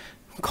that?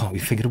 I can't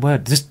really think of the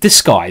word.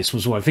 Disguise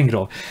was what I'm thinking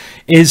of.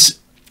 Is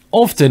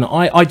often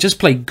I just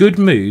play good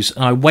moves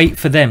and I wait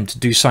for them to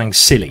do something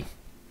silly,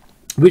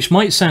 which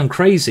might sound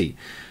crazy,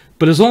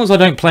 but as long as I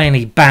don't play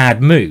any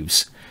bad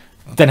moves,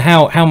 then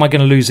how am I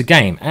going to lose a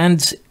game?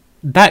 And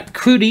that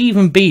could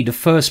even be the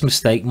first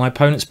mistake my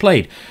opponent's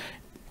played.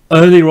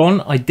 Earlier on,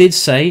 I did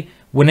say,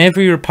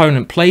 whenever your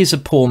opponent plays a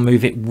pawn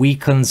move, it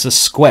weakens a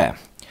square.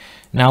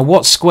 Now,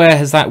 what square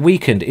has that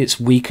weakened?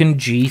 It's weakened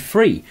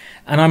G3.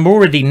 And I'm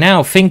already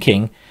now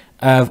thinking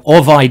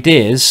of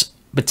ideas,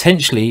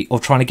 potentially,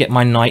 of trying to get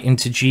my knight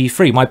into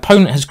G3. My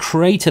opponent has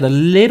created a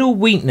little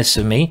weakness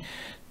in me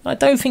I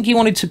don't think he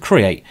wanted to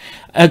create.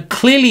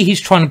 Clearly,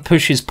 he's trying to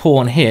push his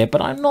pawn here,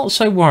 but I'm not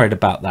so worried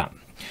about that.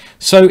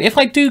 So if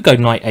I do go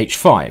knight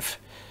h5,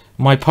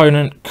 my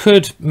opponent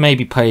could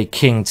maybe play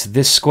king to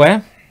this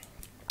square.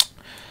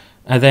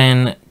 And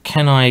then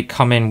can I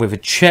come in with a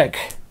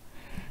check?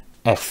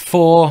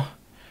 f4,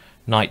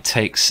 knight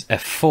takes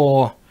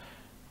f4,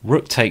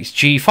 rook takes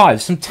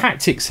g5. Some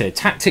tactics here.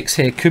 Tactics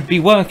here could be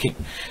working.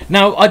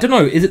 Now, I don't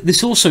know.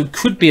 This also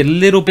could be a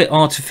little bit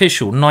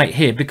artificial, knight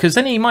here, because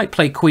then he might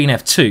play queen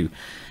f2.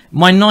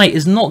 My knight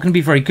is not going to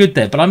be very good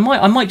there, but I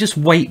might just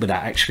wait with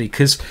that, actually,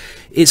 because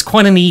it's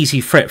quite an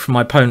easy threat for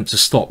my opponent to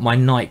stop my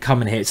knight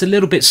coming here. It's a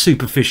little bit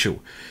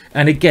superficial.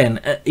 And again,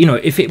 you know,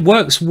 if it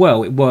works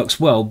well, it works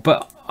well.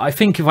 But I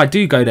think if I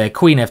do go there,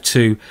 queen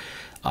f2,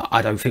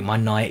 I don't think my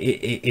knight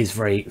is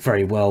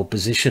very well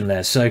positioned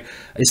there. So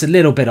it's a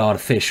little bit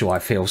artificial, I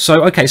feel.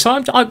 So, okay, so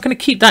I'm going to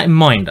keep that in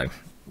mind, though.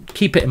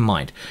 Keep it in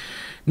mind.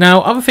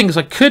 Now, other things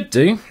I could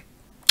do,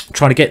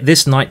 trying to get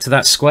this knight to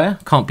that square.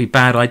 Can't be a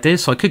bad idea.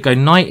 So I could go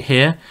knight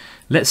here.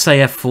 Let's say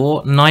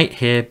f4, knight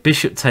here,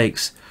 bishop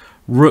takes,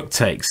 rook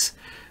takes.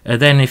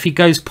 Then if he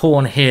goes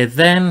pawn here,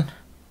 then,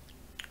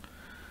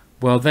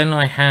 well, then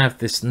I have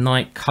this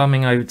knight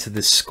coming over to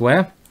this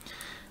square.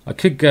 I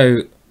could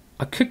go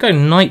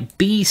knight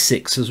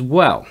b6 as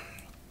well.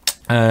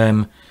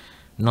 Knight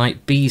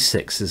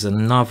b6 is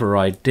another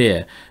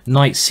idea.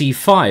 Knight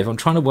c5. I'm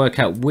trying to work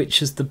out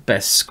which is the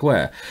best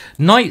square.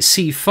 Knight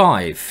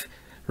c5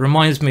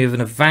 reminds me of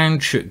an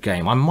Ivanchuk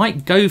game. I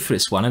might go for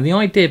this one. And the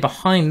idea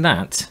behind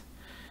that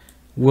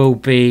will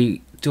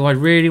be, do I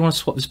really want to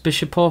swap this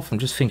bishop off? I'm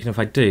just thinking if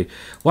I do.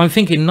 Well, I'm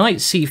thinking knight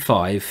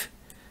c5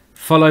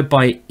 followed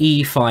by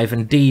e5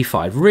 and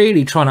d5.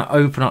 Really trying to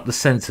open up the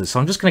centre. So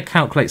I'm just going to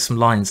calculate some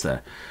lines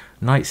there.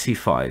 Knight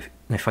c5,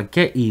 and if I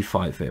get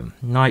e5 in,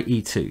 knight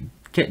e2,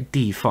 get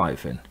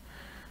d5 in.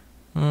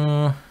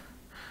 I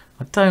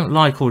don't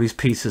like all these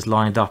pieces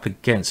lined up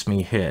against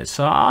me here,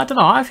 so I don't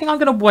know. I think I'm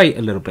going to wait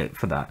a little bit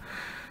for that.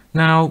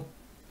 Now,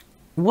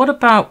 what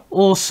about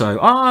also,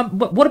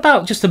 what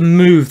about just a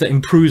move that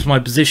improves my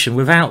position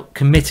without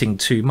committing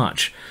too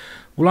much?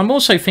 Well, I'm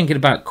also thinking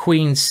about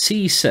queen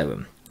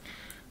c7,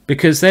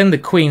 because then the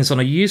queen's on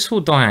a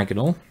useful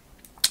diagonal,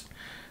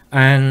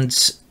 and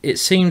it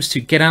seems to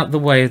get out the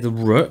way of the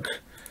rook.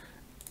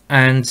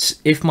 And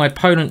if my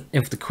opponent,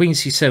 if the queen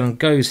c7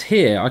 goes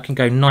here, I can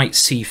go knight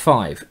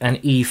c5 and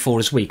e4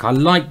 is weak. I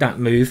like that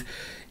move.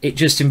 It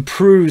just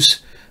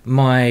improves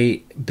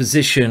my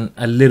position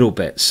a little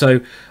bit. So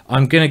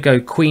I'm going to go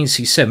queen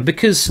c7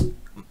 because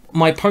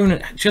my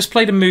opponent just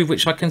played a move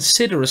which I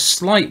consider a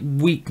slight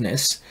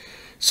weakness.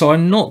 So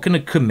I'm not going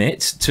to commit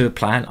to a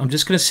plan. I'm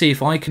just going to see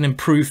if I can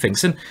improve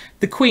things. And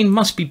the queen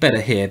must be better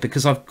here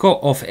because I've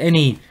got off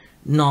any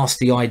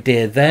nasty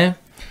idea there.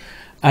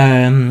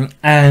 I'm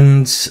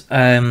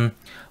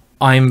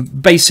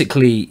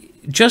basically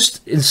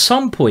just in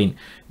some point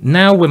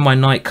now when my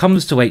knight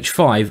comes to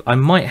h5, I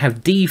might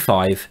have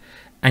d5,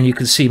 and you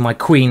can see my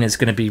queen is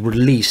going to be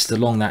released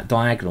along that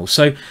diagonal.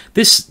 So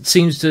this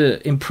seems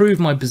to improve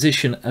my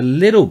position a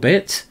little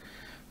bit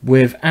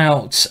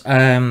without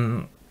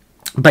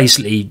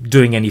basically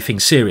doing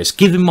anything serious,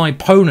 giving my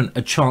opponent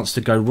a chance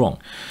to go wrong.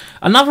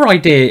 Another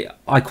idea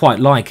I quite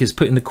like is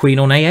putting the queen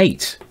on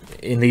a8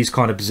 in these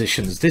kind of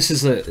positions. This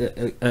is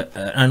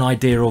an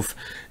idea of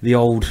the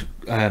old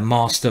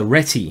master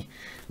Reti.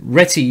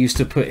 Reti used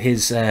to put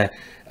his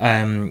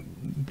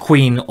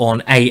queen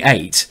on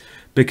a8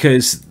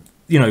 because,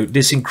 you know,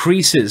 this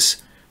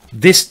increases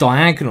this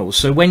diagonal.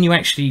 So when you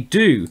actually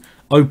do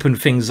open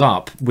things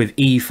up with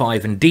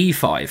e5 and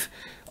d5,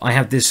 I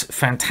have this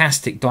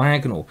fantastic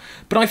diagonal.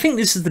 But I think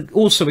this is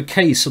also a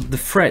case of the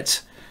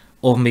threat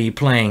of me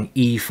playing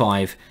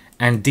e5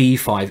 and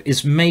d5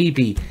 is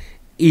maybe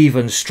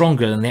even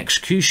stronger than the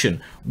execution.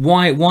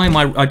 Why am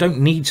I don't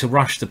need to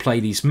rush to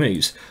play these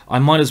moves. I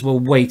might as well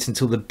wait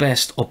until the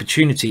best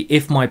opportunity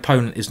if my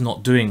opponent is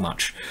not doing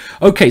much.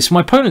 Okay, so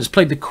my opponent's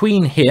played the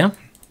queen here.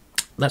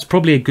 That's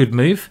probably a good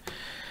move.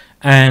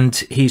 And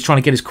he's trying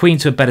to get his queen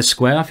to a better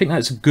square. I think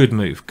that's a good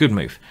move. Good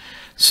move.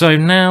 So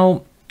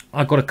now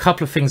I've got a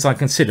couple of things I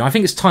consider. I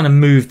think it's time to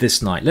move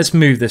this knight. Let's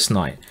move this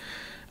knight.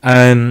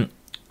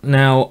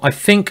 Now, I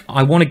think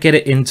I want to get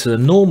it into the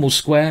normal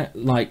square,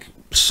 like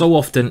so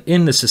often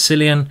in the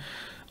Sicilian.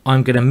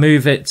 I'm going to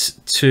move it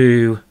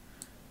to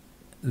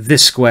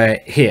this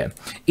square here,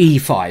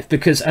 e5,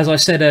 because as I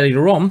said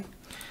earlier on,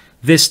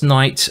 this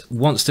knight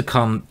wants to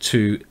come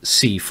to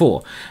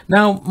c4.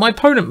 Now, my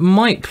opponent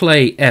might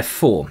play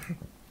f4,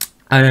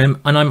 and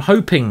I'm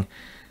hoping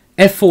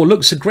f4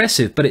 looks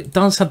aggressive, but it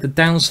does have the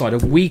downside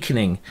of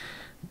weakening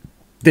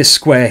this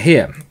square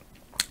here.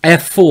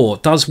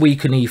 f4 does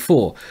weaken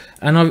e4,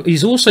 and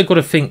he's also got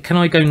to think, can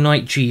I go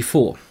knight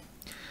g4?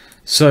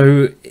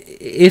 So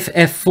if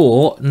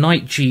f4,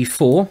 knight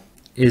g4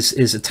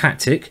 is a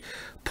tactic,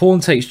 pawn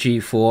takes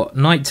g4,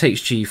 knight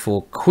takes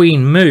g4,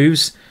 queen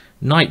moves,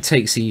 knight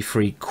takes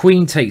e3,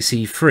 queen takes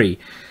e3.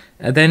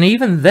 And then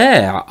even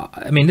there,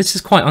 I mean, this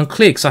is quite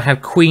unclear because I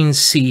have queen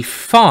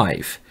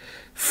c5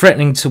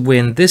 threatening to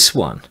win this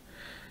one.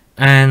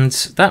 And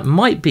that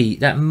might be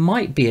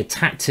a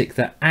tactic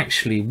that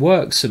actually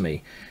works for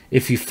me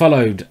if you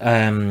followed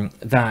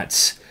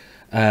that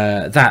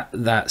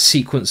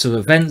sequence of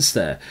events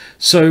there.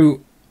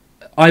 So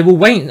I will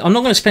wait. I'm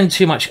not going to spend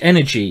too much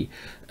energy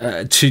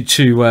to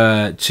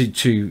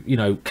you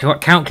know,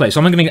 calculate. So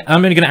I'm only going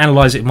to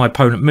analyze it if my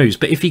opponent moves.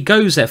 But if he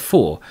goes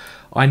f4,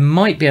 I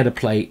might be able to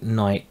play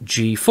knight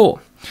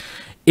g4.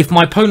 If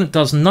my opponent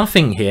does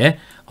nothing here,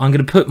 I'm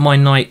going to put my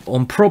knight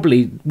on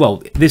probably,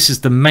 well, this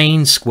is the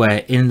main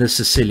square in the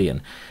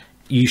Sicilian.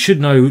 You should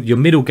know your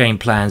middle game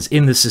plans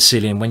in the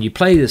Sicilian. When you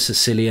play the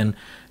Sicilian,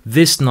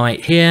 this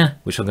knight here,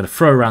 which I'm going to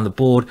throw around the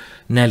board,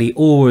 Nelly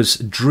always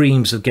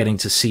dreams of getting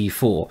to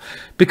c4,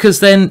 because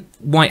then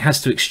white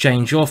has to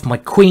exchange off. My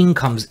queen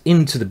comes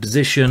into the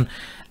position,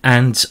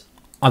 and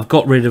I've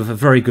got rid of a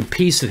very good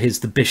piece of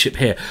his, the bishop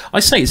here. I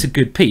say it's a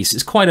good piece.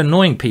 It's quite an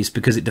annoying piece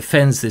because it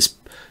defends this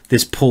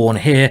pawn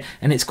here,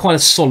 and it's quite a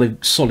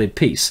solid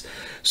piece.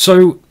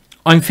 So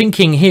I'm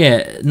thinking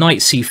here knight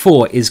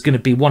c4 is going to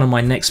be one of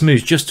my next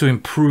moves, just to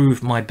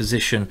improve my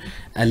position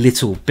a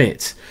little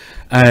bit.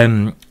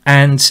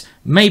 And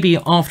maybe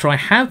after I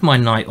have my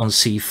knight on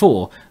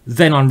c4,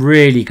 then I'm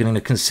really going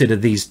to consider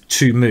these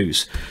two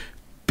moves,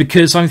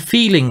 because I'm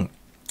feeling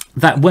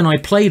that when I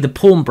play the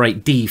pawn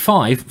break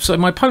d5, so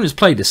my opponent's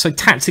played this, so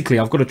tactically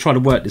I've got to try to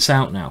work this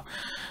out now.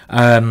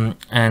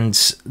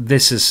 And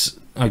this is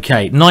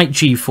okay. Knight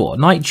g4,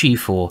 knight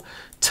g4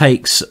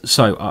 takes.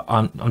 So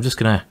I'm just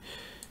gonna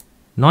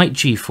knight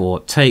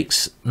g4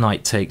 takes,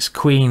 knight takes,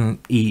 queen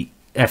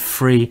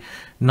f3,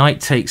 knight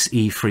takes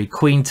e3,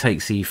 queen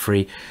takes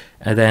e3,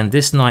 and then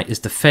this knight is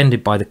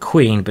defended by the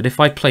queen. But if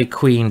I play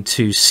queen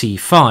to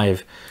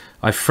c5,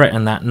 I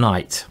threaten that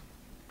knight.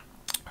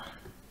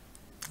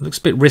 It looks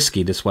a bit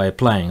risky, this way of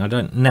playing. I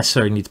don't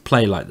necessarily need to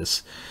play like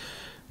this.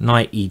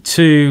 Knight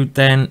e2,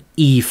 then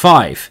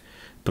e5.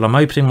 But I'm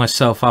opening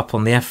myself up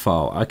on the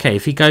f-file. Okay,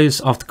 if he goes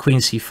after queen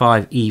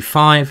c5,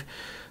 e5,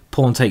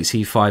 pawn takes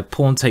e5,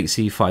 pawn takes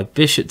e5,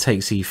 bishop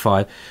takes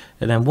e5,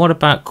 and then what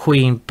about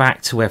queen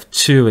back to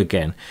f2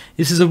 again?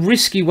 This is a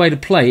risky way to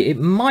play. It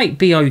might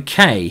be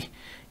okay.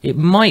 It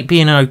might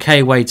be an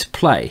okay way to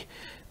play,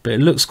 but it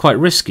looks quite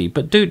risky.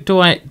 But do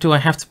I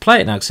have to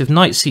play it now? Because if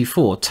knight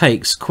c4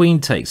 takes,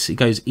 queen takes, it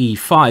goes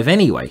e5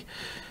 anyway.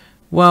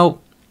 Well,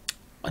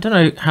 I don't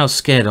know how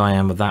scared I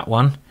am of that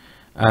one,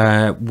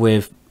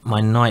 with my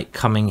knight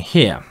coming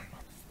here.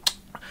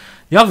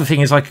 The other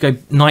thing is I could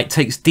go knight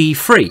takes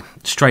d3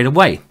 straight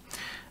away,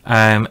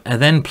 and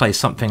then play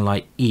something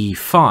like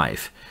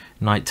e5.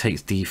 Knight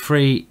takes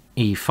d3,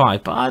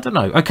 e5, but I don't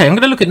know. Okay, I'm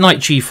going to look at knight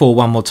g4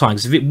 one more time,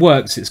 because if it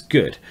works, it's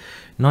good.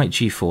 Knight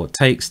g4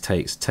 takes,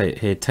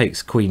 here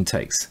takes, queen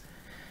takes.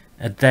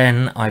 And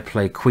then I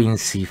play queen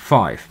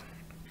c5.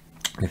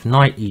 If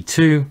knight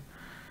e2,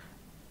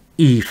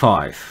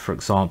 e5, for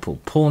example,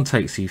 pawn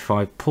takes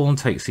e5, pawn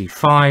takes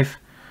e5,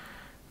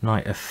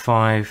 knight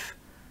f5.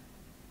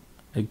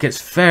 It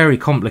gets very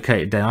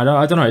complicated then.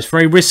 I don't know. It's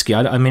very risky.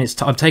 I mean,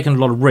 I'm taking a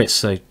lot of risks.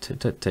 So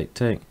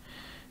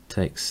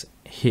takes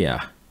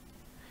here,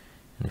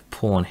 and if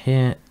pawn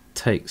here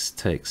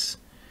takes,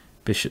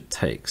 bishop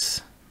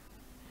takes,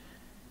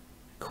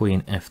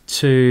 queen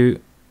f2.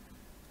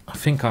 I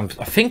think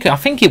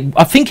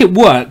it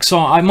works. So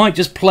I might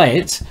just play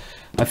it.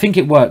 I think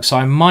it works. So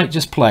I might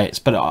just play it.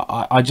 But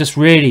I just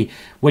really,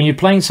 when you're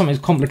playing something as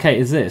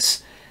complicated as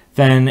this,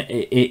 then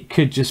it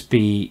could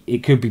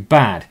be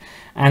bad.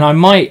 And I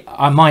might,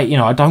 you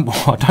know, I don't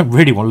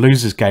really want to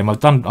lose this game. I've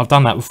done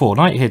that before.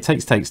 Knight here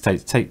takes,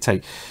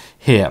 take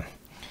here.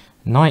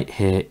 Knight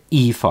here,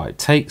 e5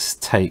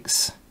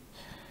 takes.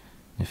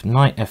 If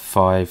knight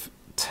f5,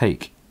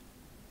 take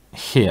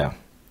here.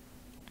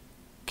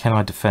 Can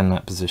I defend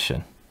that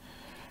position?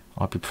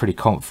 I'd be pretty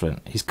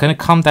confident. He's going to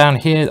come down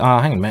here.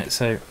 Hang on a minute.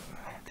 So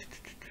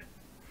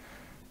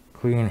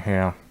queen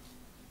here,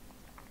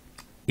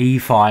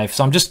 e5.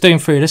 So I'm just doing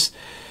through this.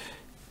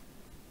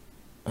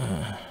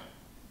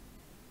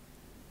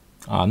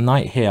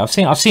 Knight here. I've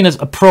seen as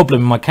a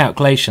problem in my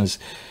calculations.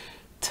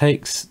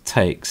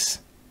 Takes,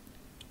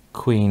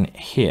 queen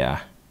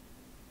here.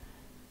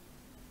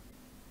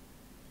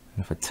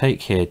 And if I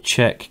take here,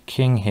 check,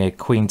 king here,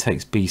 queen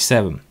takes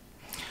b7.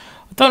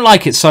 I don't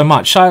like it so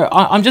much, so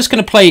I'm just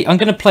going to play. I'm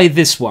going to play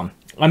this one.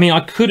 I mean,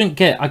 I couldn't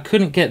get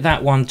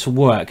that one to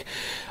work.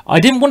 I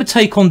didn't want to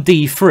take on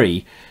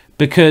d3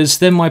 because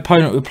then my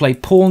opponent would play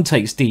pawn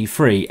takes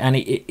d3, and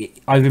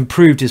I've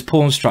improved his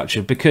pawn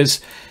structure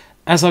because,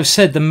 as I've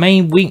said, the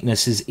main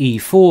weakness is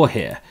e4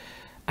 here.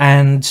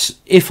 and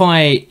if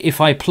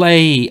I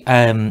play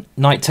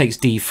knight takes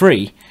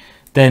d3,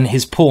 then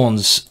his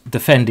pawns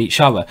defend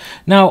each other.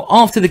 Now,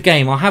 after the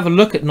game, I'll have a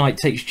look at knight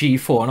takes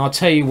g4, and I'll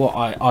tell you what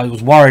I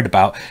was worried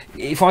about.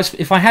 If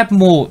I had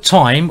more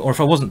time, or if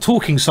I wasn't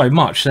talking so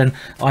much, then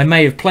I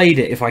may have played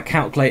it if I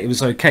calculate it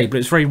was okay, but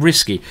it's very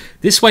risky.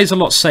 This way is a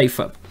lot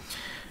safer.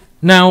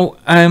 Now,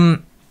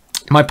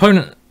 my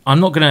opponent, I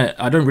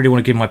don't really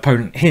want to give my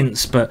opponent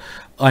hints, but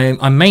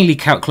I'm mainly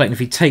calculating if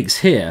he takes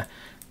here.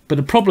 But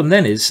the problem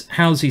then is,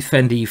 how does he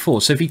defend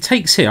e4? So if he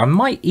takes here, I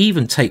might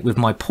even take with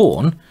my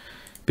pawn,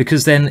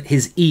 because then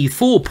his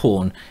e4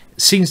 pawn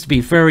seems to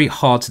be very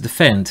hard to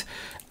defend.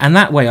 And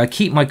that way I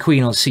keep my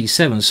queen on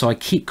c7, so I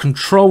keep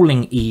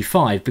controlling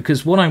e5,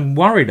 because what I'm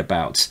worried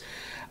about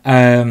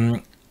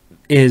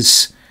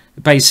is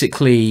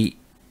basically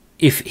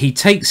if he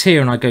takes here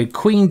and I go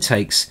queen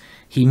takes,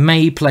 he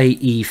may play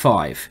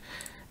e5.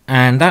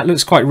 And that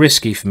looks quite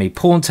risky for me.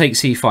 Pawn takes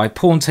e5,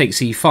 pawn takes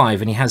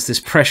e5, and he has this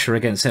pressure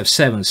against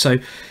f7. So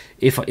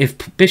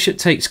if bishop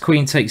takes,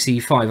 queen takes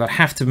e5, I'd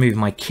have to move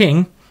my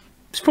king.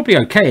 It's probably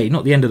okay,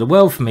 not the end of the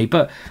world for me,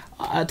 but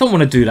I don't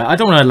want to do that. I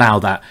don't want to allow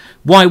that.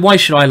 Why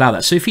should I allow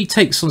that? So if he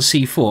takes on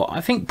c4, I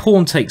think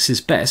pawn takes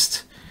is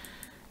best.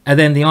 And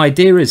then the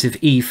idea is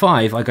if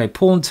e5, I go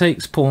pawn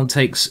takes,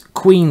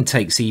 queen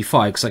takes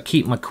e5, because I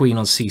keep my queen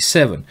on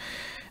c7.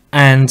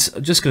 And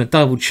I'm just going to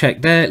double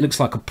check there. It looks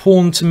like a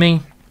pawn to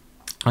me.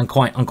 I'm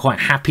quite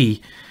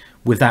happy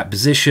with that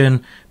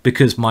position,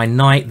 because my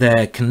knight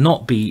there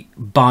cannot be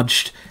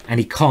budged and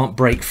he can't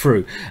break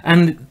through.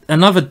 And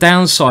another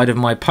downside of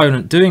my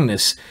opponent doing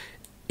this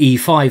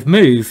e5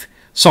 move,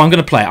 so I'm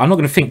going to play it, I'm not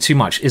going to think too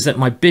much, is that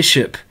my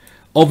bishop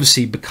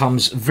obviously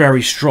becomes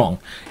very strong.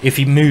 If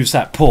he moves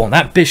that pawn,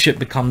 that bishop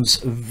becomes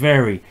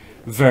very,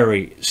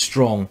 very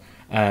strong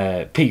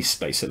piece,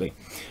 basically.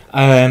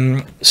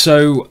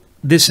 So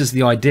this is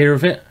the idea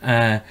of it.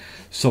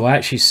 So I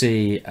actually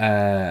see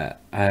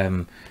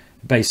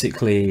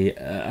basically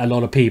a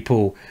lot of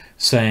people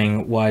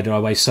saying, why do I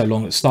waste so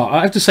long at the start?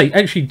 I have to say,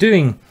 actually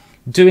doing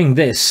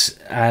this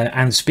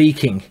and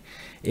speaking,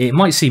 it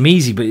might seem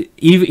easy, but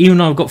even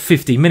though I've got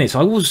 15 minutes, I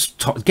always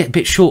get a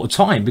bit short of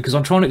time, because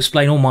I'm trying to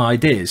explain all my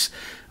ideas.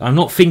 I'm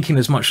not thinking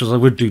as much as I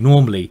would do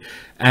normally,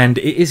 and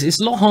it's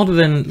a lot harder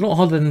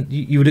than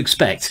you would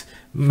expect.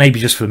 Maybe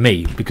just for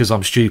me, because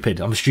I'm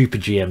stupid. I'm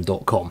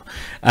stupidgm.com,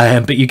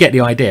 but you get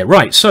the idea,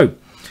 right? So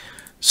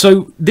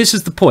this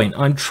is the point.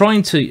 I'm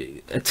trying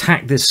to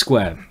attack this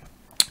square.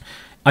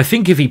 I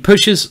think if he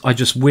pushes, I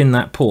just win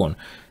that pawn.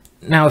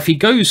 Now, if he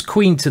goes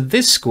queen to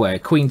this square,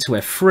 queen to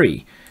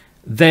f3,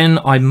 then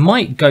I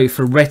might go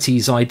for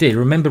Retti's idea.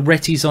 Remember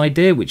Retti's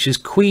idea, which is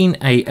queen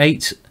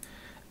a8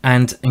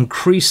 and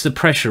increase the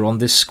pressure on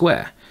this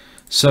square.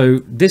 So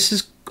this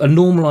is a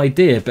normal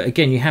idea, but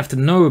again, you have to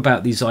know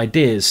about these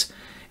ideas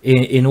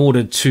in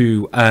order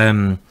to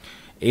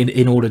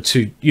in order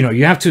to, you know,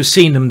 you have to have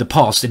seen them in the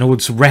past in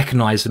order to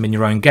recognize them in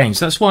your own games.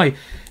 That's why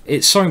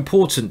it's so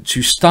important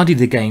to study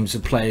the games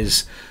of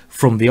players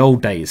from the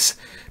old days,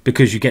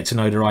 because you get to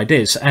know their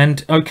ideas.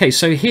 And okay,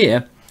 so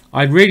here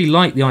I really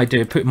like the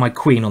idea of putting my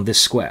queen on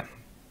this square,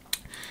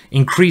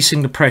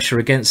 increasing the pressure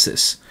against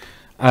this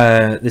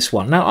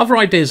one. Now, other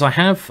ideas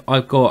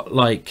I've got,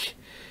 like,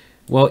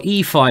 well,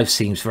 e5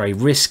 seems very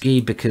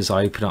risky because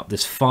I open up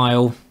this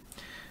file.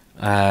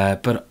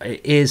 But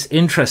it is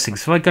interesting.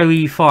 So if I go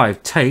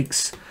e5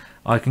 takes,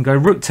 I can go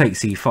rook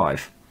takes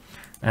e5,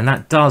 and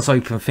that does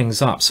open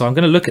things up. So I'm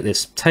going to look at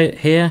this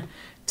here.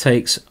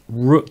 Takes,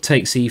 rook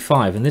takes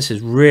e5, and this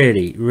is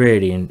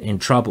really in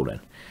trouble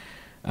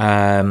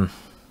then.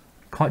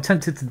 Quite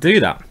tempted to do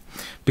that,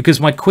 because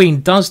my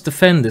queen does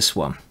defend this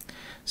one.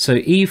 So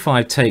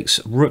e5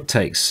 takes, rook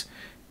takes,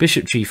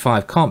 bishop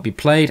g5 can't be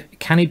played.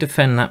 Can he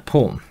defend that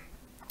pawn?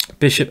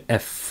 Bishop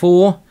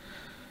f4.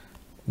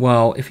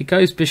 Well, if he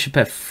goes bishop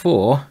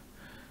f4,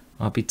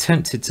 I'll be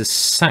tempted to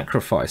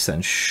sacrifice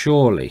then,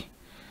 surely.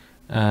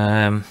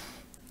 Again,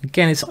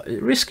 it's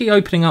risky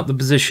opening up the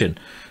position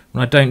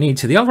when I don't need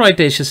to. The other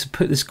idea is just to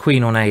put this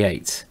queen on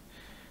a8.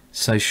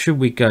 So should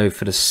we go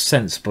for the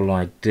sensible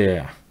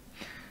idea?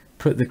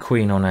 Put the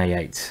queen on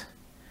a8.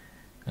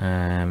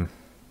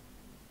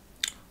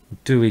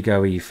 Do we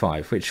go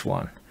e5? Which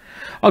one?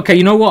 Okay,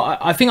 you know what?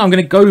 I think I'm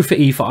going to go for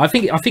e5.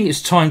 I think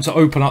it's time to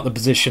open up the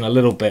position a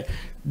little bit.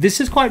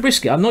 This is quite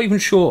risky. I'm not even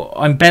sure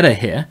I'm better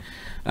here.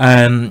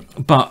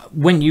 But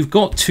when you've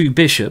got two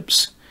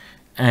bishops,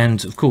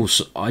 and of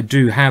course I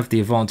do have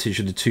the advantage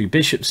of the two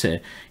bishops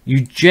here,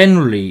 you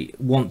generally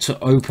want to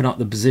open up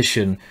the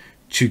position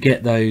to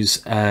get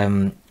those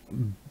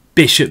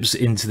bishops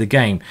into the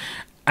game.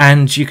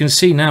 And you can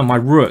see now my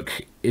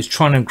rook is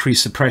trying to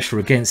increase the pressure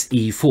against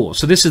e4.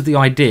 So this is the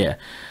idea.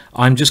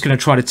 I'm just going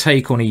to try to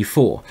take on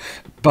e4.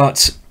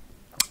 But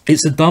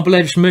it's a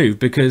double-edged move,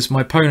 because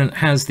my opponent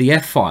has the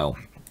f-file.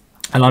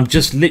 And I'm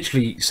just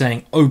literally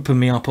saying, open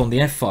me up on the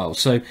f-file.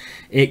 So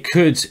it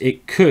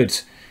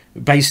could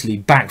basically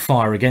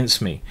backfire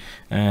against me,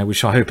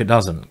 which I hope it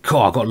doesn't.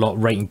 God, I've got a lot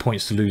of rating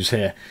points to lose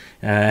here.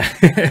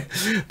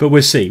 But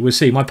we'll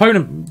see. My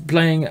opponent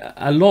playing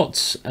a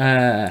lot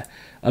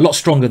a lot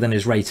stronger than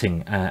his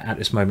rating at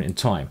this moment in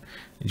time.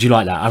 Do you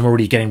like that? I'm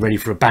already getting ready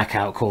for a back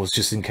out course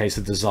just in case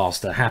a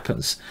disaster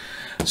happens.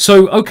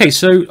 So, okay,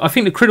 so I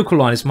think the critical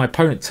line is my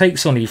opponent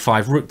takes on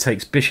e5, rook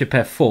takes bishop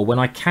f4. When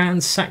I can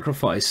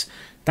sacrifice,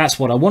 that's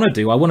what I want to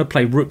do. I want to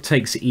play rook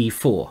takes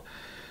e4.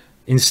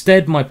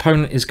 Instead, my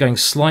opponent is going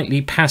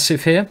slightly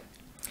passive here,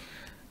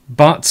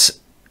 but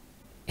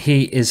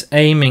he is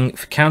aiming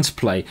for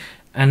counterplay.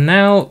 And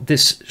now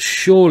this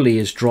surely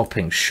is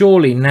dropping.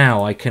 Surely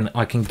now I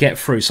can get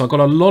through. So I've got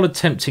a lot of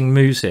tempting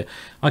moves here.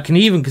 I can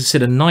even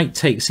consider knight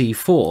takes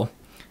e4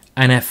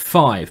 and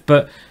f5.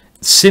 But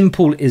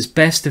simple is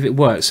best if it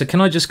works. So can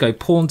I just go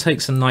pawn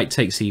takes and knight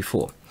takes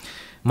e4?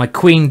 My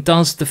queen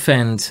does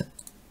defend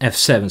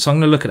f7. So I'm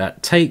going to look at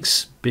that.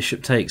 Takes,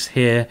 bishop takes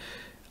here.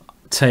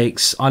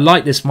 Takes. I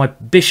like this. My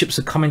bishops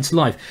are coming to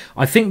life.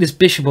 I think this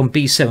bishop on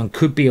b7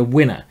 could be a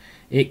winner.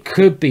 It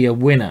could be a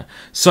winner.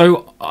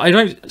 So I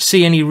don't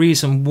see any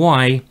reason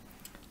why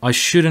I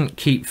shouldn't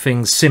keep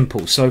things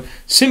simple. So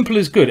simple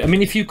is good. I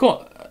mean, if you've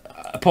got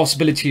a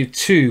possibility of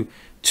two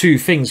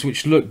things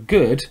which look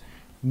good,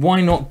 why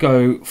not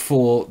go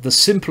for the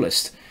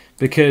simplest?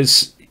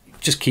 Because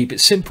just keep it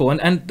simple.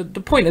 And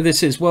the point of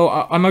this is,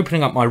 well, I'm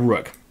opening up my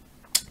rook.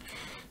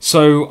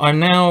 So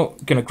I'm now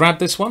going to grab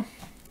this one.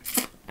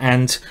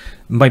 And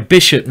my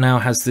bishop now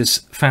has this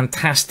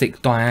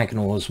fantastic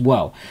diagonal as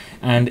well.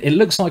 And it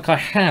looks like I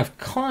have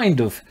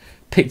kind of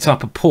picked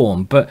up a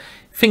pawn, but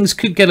things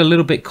could get a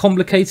little bit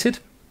complicated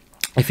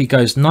if he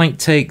goes knight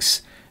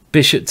takes,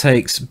 bishop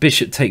takes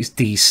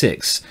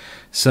d6.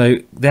 So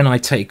then I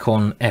take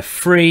on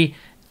f3.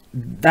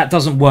 That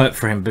doesn't work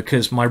for him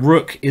because my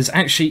rook is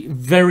actually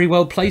very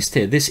well placed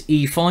here. This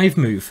e5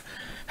 move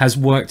has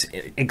worked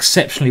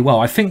exceptionally well.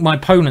 I think my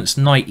opponent's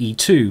knight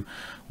e2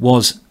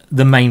 was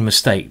the main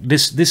mistake.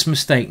 This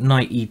mistake,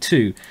 knight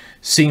e2,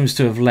 seems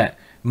to have let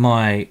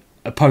my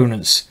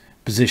opponent's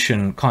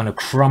position kind of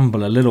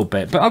crumble a little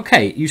bit. But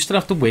okay, you still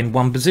have to win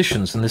one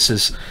positions, and this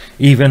is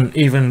even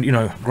you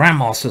know,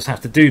 grandmasters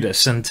have to do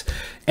this, and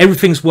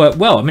everything's worked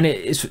well. I mean,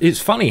 it's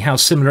funny how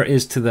similar it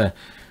is to the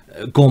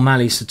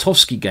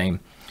Gormali-Satovsky game.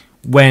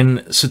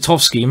 When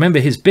Satovsky, remember,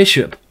 his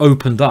bishop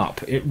opened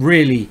up, it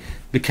really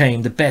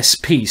became the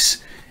best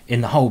piece in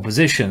the whole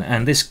position,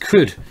 and this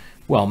could,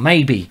 well,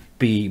 maybe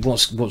be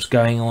what's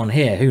going on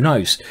here, who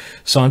knows.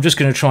 So I'm just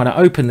going to try to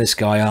open this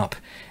guy up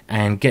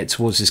and get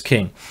towards his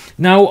king.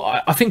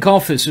 Now I think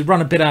after this, we've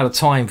run a bit out of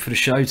time for the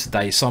show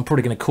today, so I'm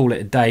probably going to call it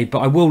a day,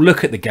 but I will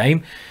look at the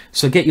game,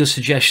 so get your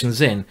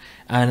suggestions in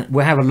and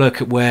we'll have a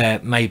look at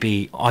where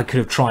maybe I could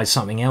have tried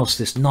something else.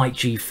 This knight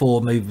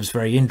g4 move was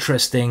very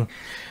interesting.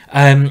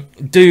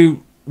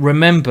 Do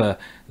remember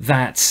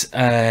that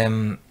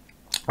I'm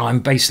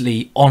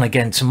basically on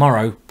again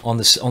tomorrow on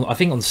this, I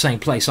think on the same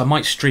place. I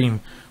might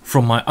stream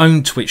from my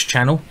own Twitch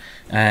channel,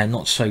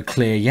 not so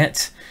clear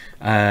yet.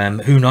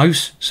 Who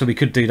knows? So we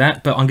could do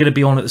that, but I'm going to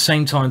be on at the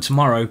same time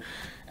tomorrow,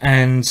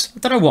 and I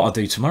don't know what I'll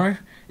do tomorrow.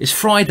 It's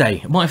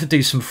Friday. I might have to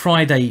do some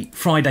Friday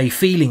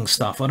feeling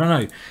stuff. I don't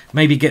know.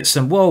 Maybe get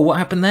some. Whoa! What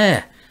happened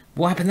there?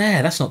 What happened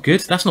there? That's not good.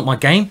 That's not my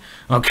game.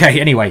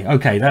 Okay. Anyway.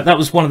 Okay. That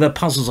was one of the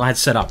puzzles I had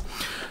set up.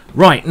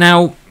 Right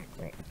now,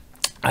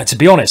 to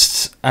be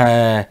honest,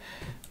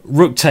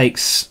 rook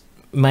takes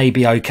may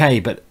be okay,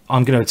 but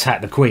I'm going to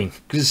attack the queen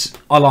because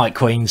I like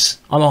queens.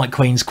 I like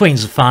queens.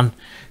 Queens are fun.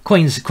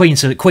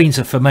 Queens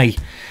are for me.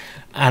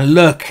 And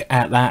look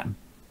at that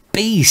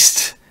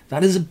beast.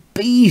 That is a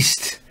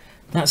beast.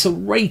 That's a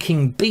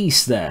raking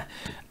beast there.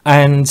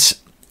 And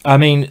I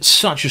mean,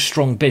 such a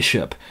strong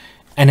bishop.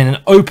 And in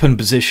an open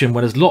position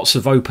where there's lots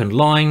of open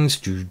lines,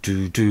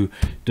 the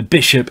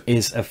bishop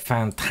is a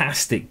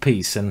fantastic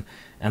piece. And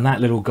that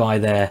little guy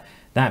there,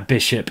 that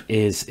bishop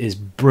is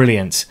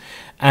brilliant.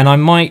 And I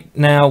might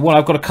now, well,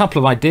 I've got a couple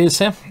of ideas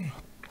here.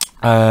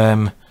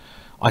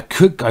 I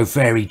could go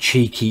very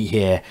cheeky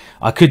here.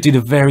 I could do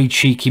the very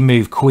cheeky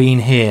move, queen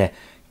here,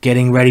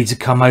 getting ready to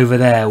come over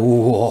there.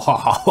 Ooh.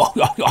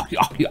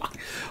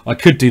 I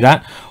could do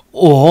that.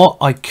 Or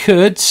I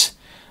could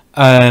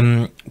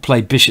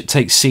play bishop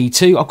takes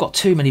c2. I've got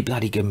too many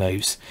bloody good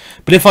moves.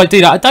 But if I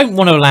do that, I don't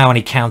want to allow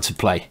any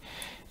counterplay.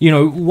 You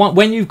know,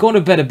 when you've got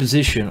a better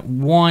position,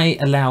 why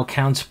allow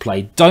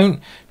counterplay? Don't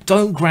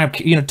grab,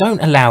 you know,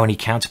 don't allow any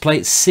counterplay.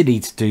 It's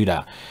silly to do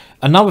that.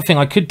 Another thing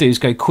I could do is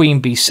go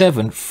queen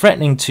b7,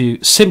 threatening to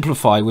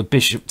simplify with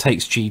bishop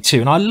takes g2,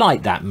 and I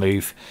like that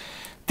move.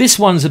 This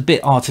one's a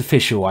bit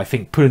artificial, I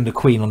think, putting the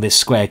queen on this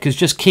square, because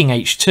just king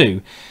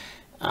h2,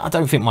 I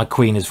don't think my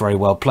queen is very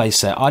well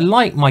placed there. I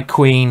like my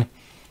queen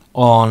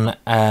on,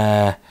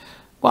 well,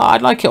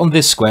 I'd like it on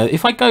this square.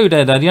 If I go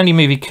there, though, the only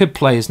move he could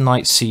play is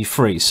knight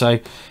c3, so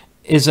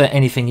is there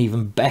anything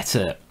even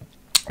better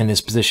in this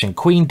position?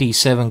 Queen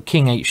d7,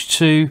 king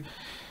h2.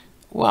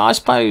 Well, I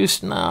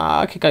suppose no.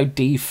 I could go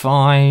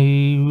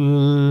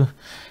d5.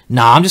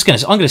 No, I'm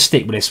gonna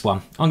stick with this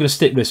one. I'm gonna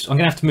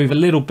have to move a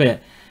little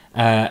bit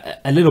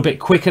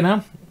quicker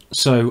now.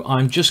 So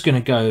I'm just gonna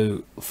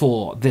go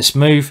for this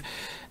move,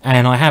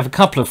 and I have a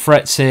couple of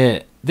threats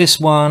here. This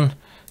one,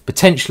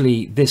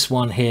 potentially this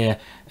one here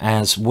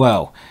as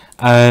well.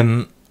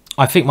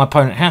 I think my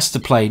opponent has to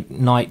play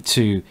knight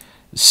to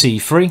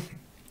c3,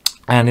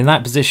 and in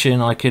that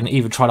position I can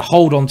either try to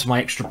hold on to my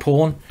extra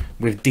pawn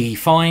with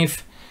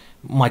d5.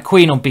 My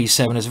queen on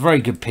b7 is a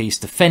very good piece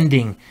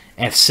defending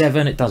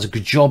f7. It does a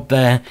good job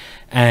there,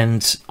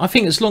 and I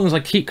think as long as I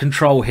keep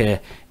control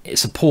here,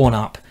 it's a pawn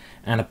up,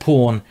 and a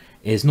pawn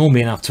is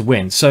normally enough to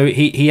win. So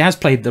he has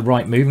played the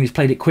right move, and he's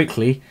played it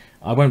quickly.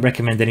 I won't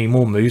recommend any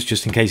more moves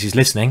just in case he's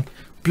listening.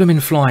 Blooming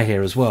fly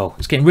here as well.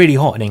 It's getting really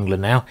hot in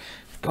England now.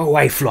 Go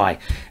away, fly.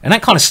 And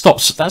that kind of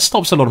stops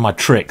a lot of my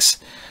tricks.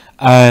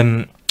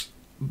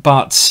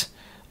 But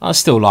I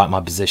still like my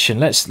position.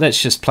 Let's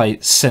just play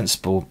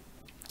sensible.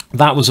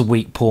 That was a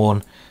weak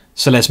pawn,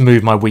 so let's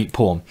move my weak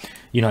pawn.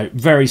 You know,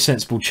 very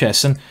sensible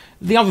chess. And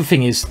the other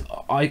thing is,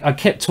 I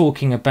kept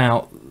talking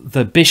about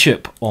the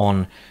bishop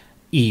on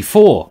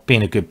e4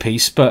 being a good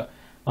piece, but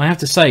I have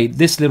to say,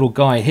 this little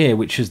guy here,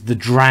 which is the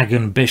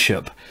dragon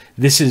bishop,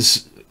 this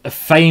is a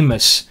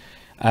famous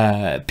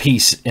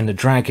piece in the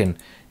dragon,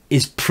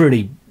 is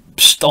pretty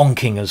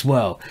stonking as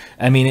well.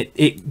 I mean,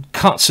 it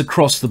cuts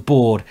across the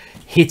board,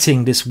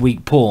 hitting this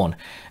weak pawn.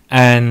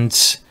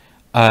 And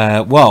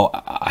well,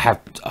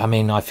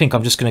 I think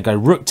I'm just going to go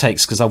rook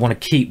takes because I want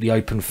to keep the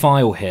open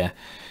file here.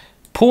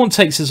 Pawn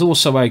takes is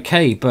also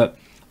okay, but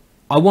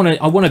I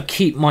want to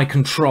keep my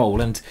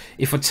control. And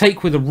if I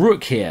take with a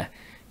rook here,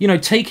 you know,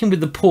 taking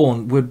with the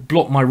pawn would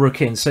block my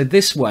rook in. So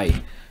this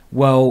way,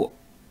 well,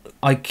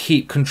 I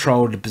keep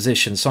control of the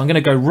position. So I'm going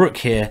to go rook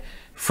here,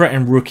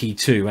 threaten rook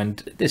e2, and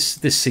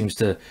this seems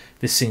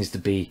to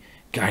be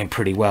going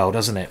pretty well,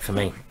 doesn't it, for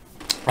me?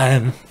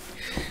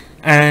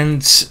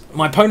 And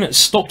my opponent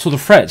stopped all the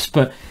threats,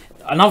 but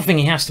another thing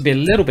he has to be a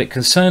little bit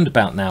concerned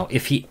about now,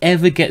 if he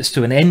ever gets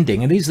to an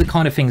ending, and these are the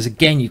kind of things,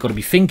 again, you've got to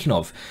be thinking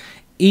of,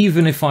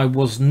 even if I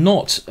was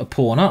not a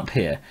pawn up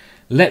here,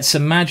 let's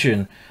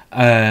imagine,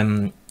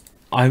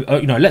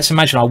 let's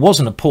imagine I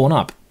wasn't a pawn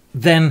up,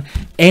 then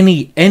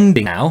any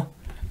ending now,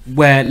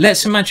 where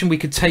let's imagine we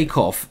could take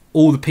off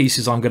all the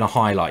pieces I'm going to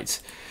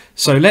highlight.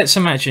 So let's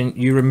imagine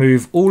you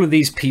remove all of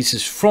these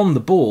pieces from the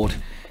board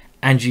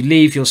and you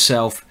leave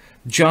yourself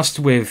just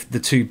with the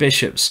two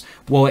bishops.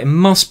 Well, it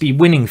must be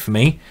winning for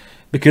me,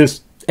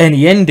 because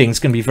any ending is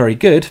going to be very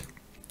good,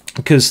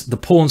 because the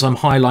pawns I'm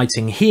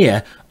highlighting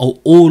here are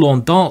all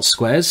on dart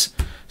squares,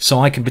 so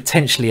I can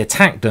potentially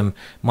attack them.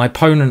 My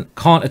opponent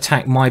can't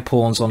attack my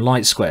pawns on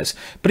light squares,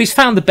 but he's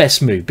found the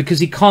best move because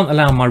he can't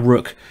allow my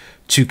rook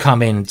to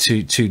come in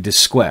to this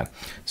square.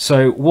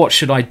 So what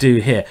should I do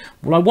here?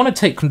 Well, I want to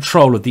take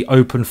control of the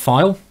open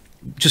file,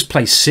 just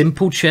play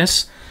simple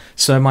chess.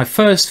 So my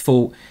first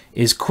thought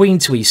is queen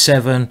to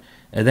e7,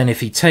 and then if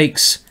he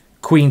takes,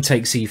 queen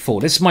takes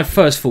e4. This is my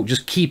first thought,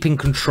 just keeping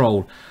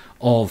control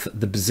of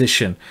the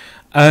position.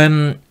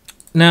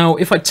 Now,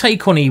 if I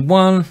take on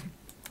e1,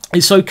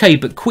 it's okay,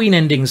 but queen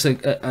endings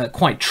are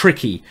quite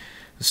tricky,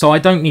 so I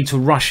don't need to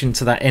rush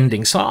into that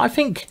ending. So I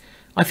think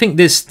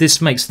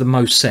this makes the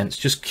most sense.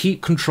 Just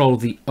keep control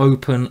of the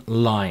open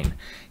line.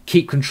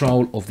 Keep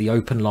control of the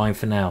open line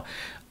for now.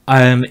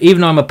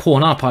 Even though I'm a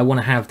pawn up, I want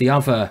to have the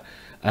other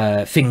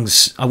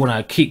things. I want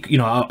to keep,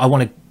 I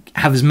want to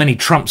have as many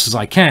trumps as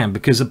I can,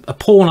 because a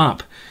pawn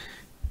up,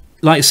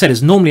 like I said,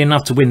 is normally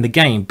enough to win the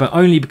game, but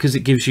only because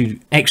it gives you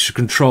extra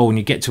control when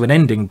you get to an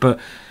ending. But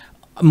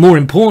more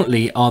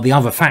importantly are the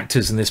other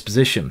factors in this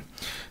position.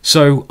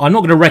 So I'm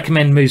not going to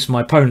recommend moves to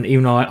my opponent,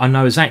 even though I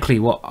know exactly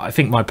what I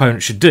think my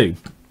opponent should do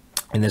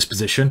in this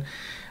position.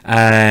 But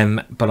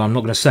I'm not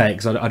going to say it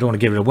because I don't want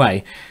to give it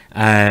away.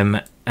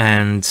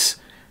 And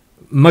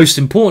most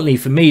importantly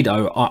for me,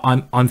 though,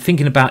 I'm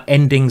thinking about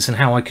endings and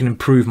how I can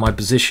improve my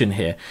position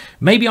here.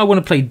 Maybe I want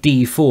to play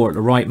d4 at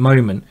the right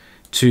moment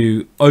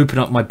to open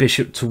up my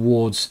bishop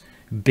towards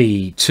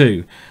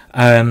b2.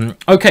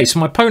 Okay, so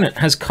my opponent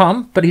has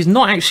come, but he's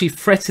not actually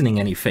threatening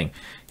anything.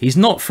 He's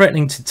not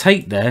threatening to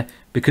take there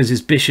because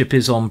his bishop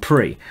is on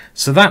pre.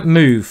 So that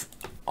move,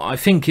 I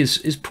think,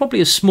 is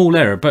probably a small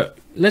error, but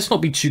let's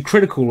not be too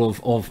critical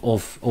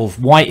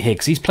of White here,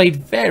 because he's played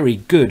very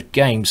good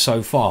games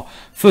so far.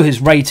 For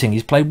his rating,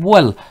 he's played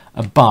well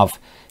above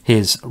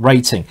his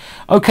rating.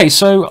 Okay,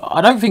 so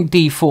I don't think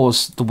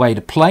d4's the way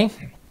to play.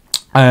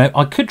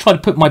 I could try to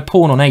put my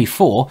pawn on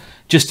a4,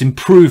 just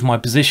improve my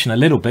position a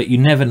little bit. You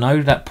never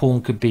know, that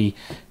pawn could be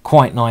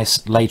quite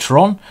nice later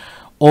on.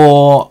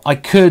 Or I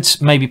could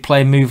maybe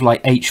play a move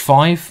like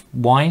h5.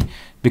 Why?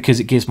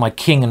 Because it gives my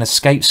king an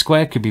escape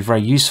square, could be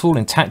very useful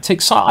in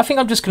tactics. So I think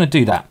I'm just going to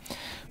do that.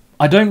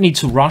 I don't need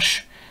to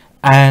rush,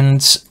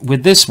 and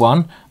with this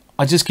one,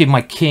 I just give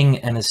my king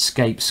an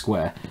escape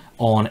square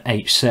on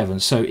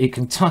h7, so it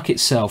can tuck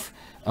itself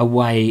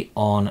away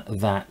on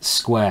that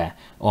square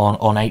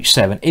on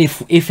h7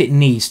 if it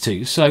needs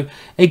to. So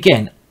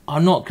again,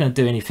 I'm not going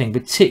to do anything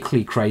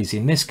particularly crazy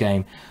in this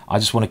game. I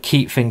just want to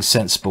keep things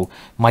sensible.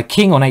 My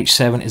king on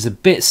h7 is a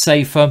bit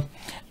safer,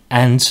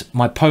 and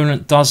my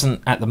opponent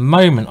doesn't at the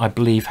moment, I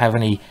believe, have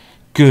any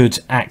good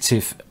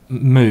active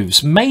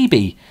moves.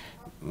 Maybe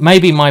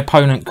my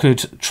opponent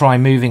could try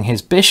moving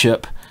his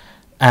bishop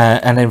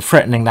and then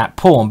threatening that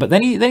pawn. But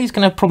then he's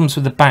going to have problems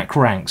with the back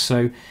rank,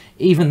 so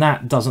even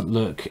that doesn't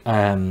look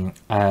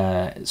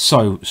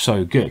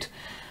so good.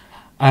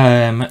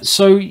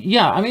 So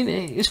yeah, I mean,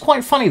 it's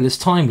quite funny, this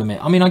time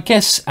limit. I mean, I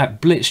guess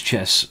at Blitz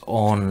Chess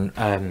on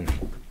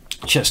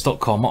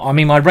chess.com, I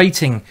mean, my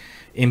rating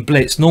in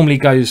Blitz normally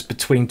goes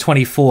between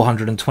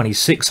 2400 and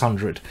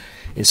 2600.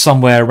 It's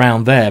somewhere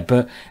around there,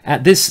 but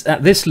at this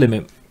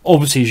limit,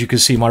 obviously, as you can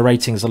see, my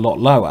rating is a lot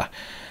lower.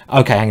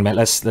 Okay, hang on a minute,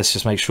 let's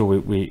just make sure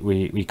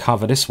we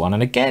cover this one.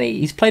 And again,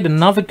 he's played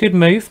another good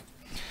move.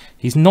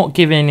 He's not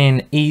giving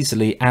in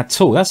easily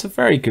at all. That's a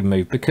very good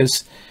move,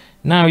 because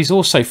now he's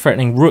also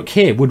threatening rook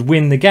here would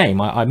win the game.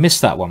 I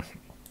missed that one.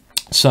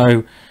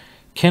 So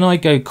can I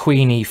go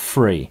queen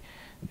e3?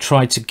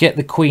 Try to get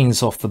the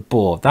queens off the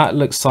board. That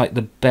looks like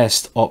the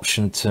best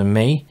option to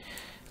me.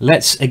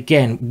 Let's,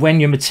 again,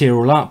 when your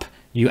material up,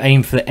 you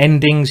aim for the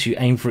endings, you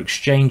aim for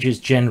exchanges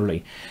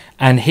generally.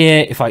 And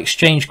here, if I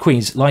exchange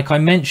queens, like I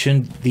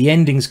mentioned, the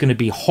ending's going to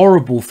be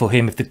horrible for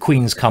him if the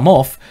queens come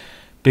off,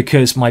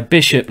 because my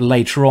bishop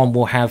later on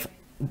will have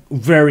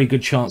very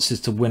good chances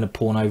to win a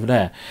pawn over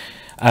there.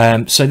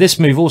 So this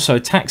move also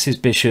attacks his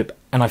bishop,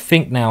 and I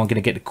think now I'm going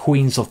to get the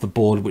queens off the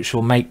board, which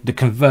will make the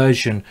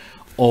conversion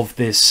of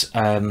this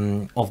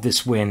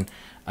win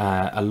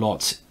a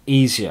lot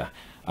easier.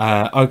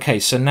 Okay,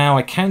 so now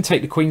I can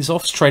take the queens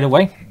off straight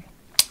away,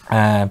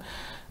 and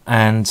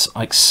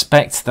I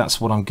expect that's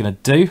what I'm going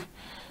to do.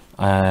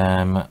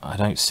 I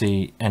don't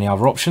see any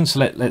other options, so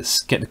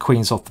let's get the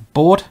queens off the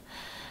board.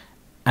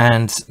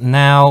 And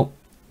now,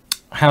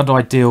 how do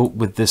I deal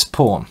with this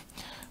pawn?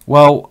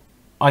 Well,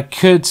 I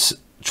could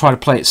try to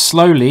play it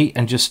slowly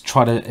and just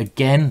try to,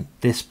 again,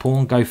 this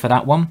pawn, go for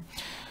that one.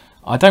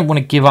 I don't want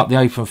to give up the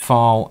open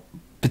file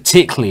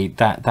particularly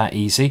that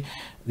easy.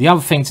 The other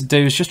thing to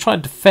do is just try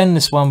to defend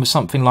this one with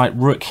something like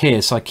rook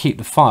here, so I keep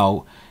the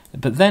file.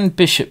 But then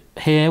bishop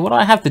here. Well,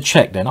 I have the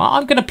check then.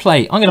 I'm going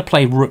to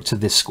play rook to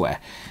this square,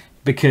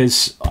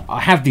 because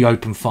I have the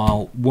open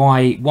file.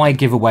 Why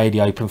give away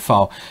the open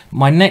file?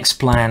 My next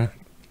plan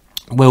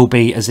will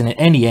be, as in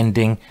any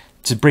ending,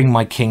 to bring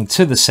my king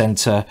to the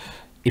center.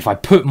 If I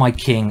put my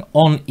king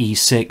on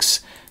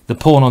e6, the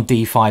pawn on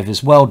d5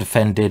 is well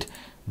defended,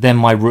 then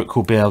my rook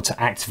will be able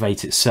to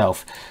activate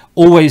itself.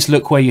 Always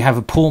look where you have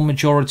a pawn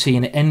majority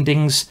in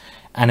endings,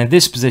 and in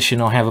this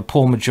position I have a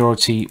pawn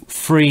majority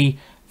 3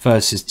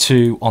 versus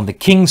 2 on the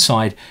king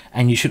side,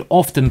 and you should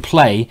often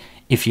play,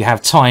 if you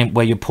have time,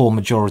 where your pawn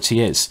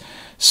majority is.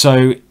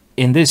 So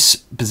in this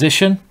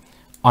position,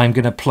 I'm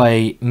going to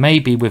play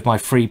maybe with my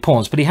 3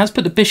 pawns, but he has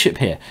put the bishop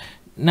here.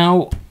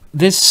 Now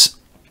this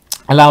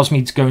allows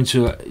me to go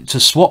into to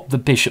swap the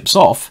bishops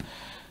off,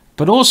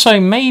 but also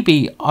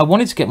maybe I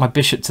wanted to get my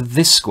bishop to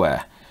this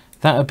square.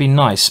 That would be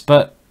nice,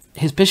 but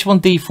his bishop on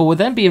d4 would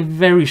then be a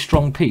very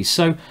strong piece.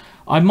 So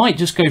I might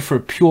just go for a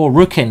pure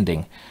rook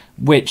ending,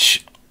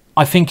 which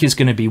I think is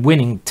going to be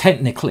winning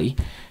technically,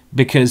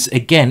 because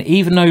again,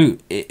 even though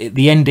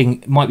the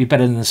ending might be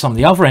better than some of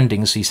the other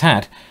endings he's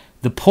had,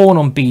 the pawn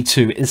on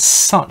b2 is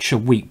such a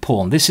weak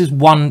pawn. This is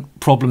one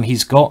problem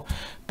he's got,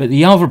 but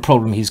the other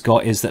problem he's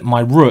got is that my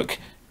rook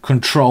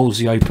controls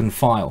the open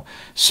file.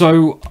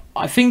 So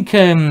I think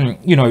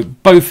you know,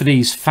 both of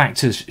these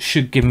factors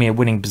should give me a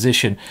winning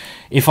position.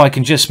 If I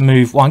can just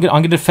move, well, I'm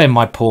going to defend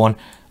my pawn.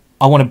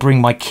 I want to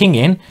bring my king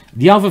in.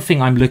 The other thing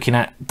I'm looking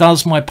at,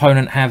 does my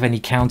opponent have any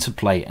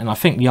counterplay? And I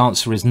think the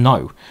answer is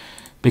no,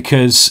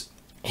 because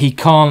he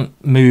can't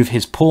move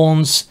his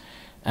pawns.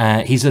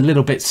 He's a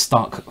little bit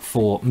stuck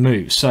for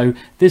moves. So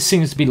this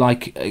seems to be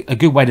like a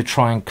good way to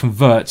try and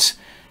convert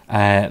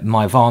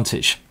my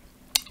advantage.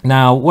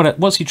 Now,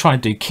 what's he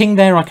trying to do? King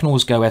there, I can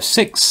always go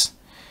f6.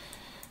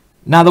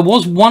 Now, there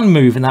was one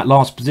move in that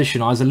last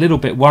position I was a little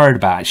bit worried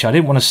about, actually. I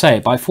didn't want to say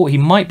it, but I thought he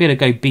might be able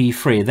to go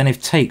b3, then if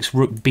takes,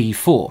 rook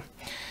b4,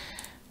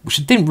 which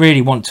I didn't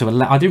really want to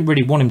allow. I didn't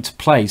really want him to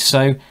play.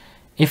 So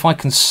if I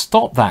can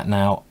stop that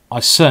now, I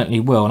certainly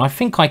will. And I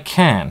think I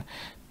can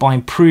by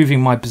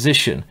improving my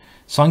position.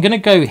 So I'm going to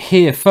go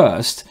here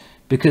first,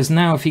 because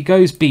now if he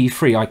goes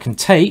b3, I can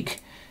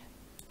take,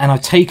 and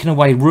I've taken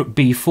away rook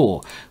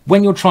b4.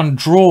 When you're trying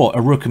to draw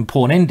a rook and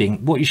pawn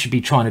ending, what you should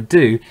be trying to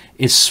do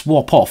is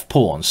swap off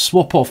pawns.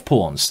 Swap off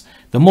pawns.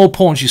 The more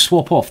pawns you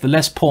swap off, the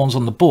less pawns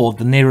on the board,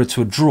 the nearer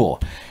to a draw.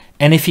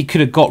 And if he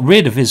could have got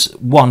rid of his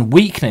one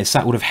weakness,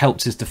 that would have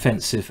helped his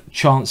defensive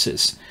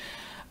chances.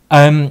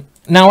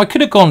 Now, I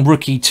could have gone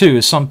rook e2,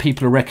 as some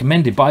people are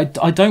recommended, but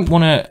I don't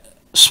want to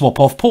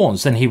swap off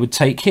pawns. Then he would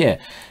take here.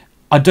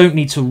 I don't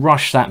need to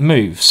rush that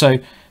move. So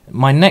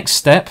my next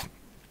step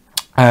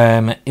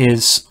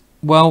is,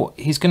 well,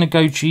 he's going to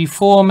go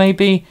g4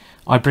 maybe.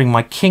 I bring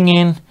my king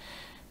in.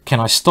 Can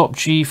I stop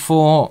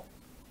g4?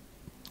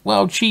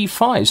 Well,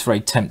 g5 is very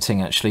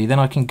tempting, actually. Then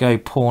I can go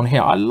pawn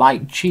here. I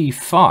like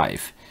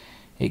g5.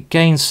 It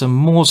gains some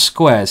more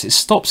squares. It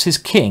stops his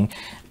king.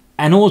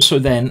 And also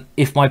then,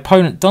 if my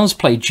opponent does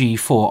play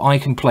g4, I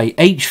can play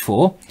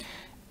h4.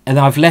 And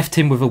I've left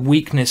him with a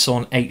weakness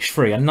on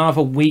h3.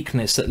 Another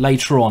weakness that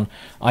later on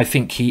I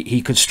think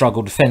he could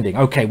struggle defending.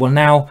 Okay, well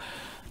now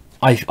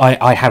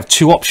I have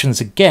two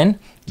options again.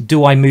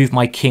 Do I move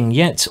my king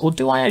yet, or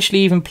do I actually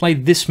even play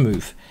this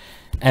move,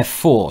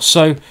 f4?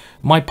 So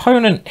my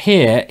opponent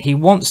here, he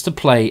wants to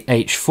play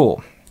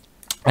h4,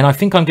 and I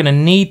think I'm going to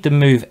need the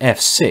move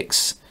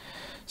f6.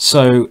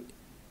 So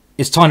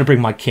it's time to bring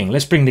my king.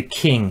 Let's bring the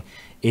king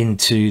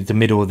into the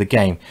middle of the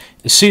game.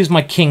 As soon as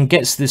my king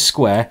gets this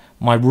square,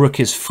 my rook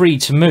is free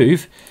to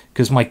move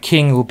because my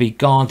king will be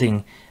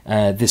guarding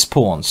this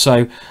pawn.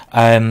 So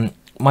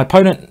my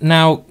opponent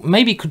now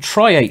maybe could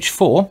try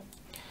h4,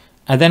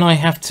 and then I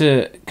have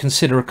to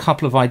consider a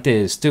couple of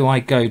ideas. Do I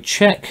go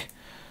check,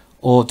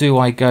 or do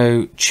I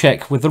go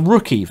check with the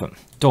rook even?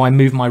 Do I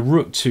move my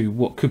rook to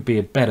what could be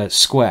a better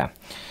square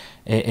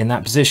in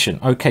that position?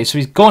 Okay, so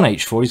he's gone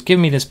h4. He's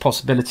given me this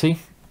possibility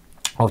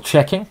of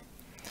checking.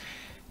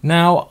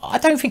 Now, I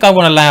don't think I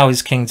want to allow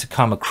his king to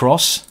come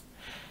across.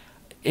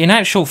 In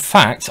actual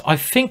fact, I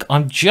think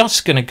I'm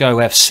just going to go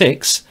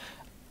f6.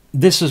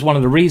 This is one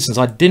of the reasons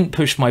I didn't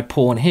push my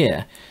pawn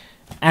here.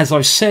 As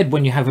I said,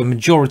 when you have a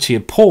majority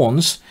of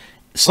pawns,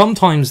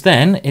 sometimes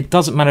then it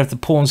doesn't matter if the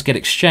pawns get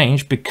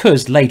exchanged,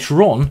 because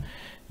later on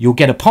you'll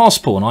get a pass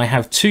pawn. I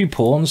have 2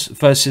 pawns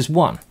versus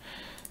 1.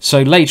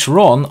 So later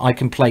on I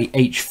can play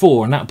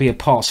h4 and that'll be a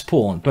pass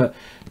pawn. But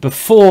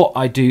before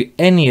I do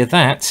any of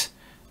that,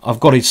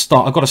 I've got to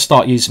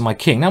start using my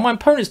king. Now my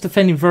opponent's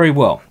defending very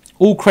well.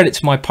 All credit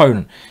to my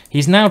opponent.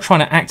 He's now trying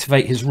to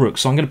activate his rook,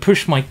 so I'm going to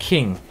push my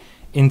king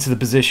into the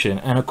position.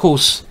 And of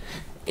course,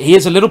 he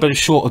is a little bit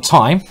short of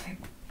time.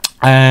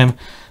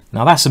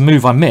 Now that's a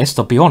move I missed,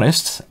 I'll be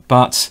honest,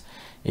 but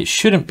it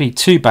shouldn't be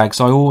too bad because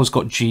I always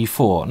got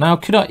g4. Now,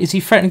 is he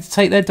threatening to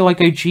take there? Do I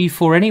go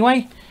g4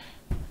 anyway?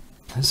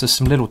 There's just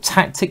some little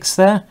tactics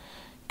there.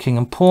 King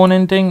and pawn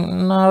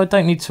ending. No, I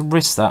don't need to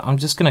risk that. I'm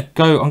just going to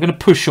go. I'm going to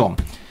push on.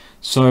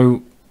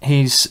 So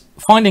he's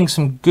finding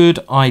some good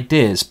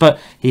ideas, but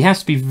he has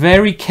to be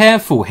very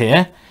careful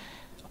here.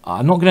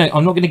 I'm not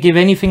going to give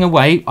anything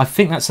away. I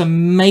think that's a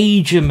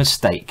major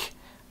mistake.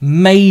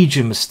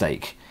 Major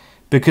mistake.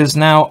 Because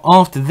now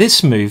after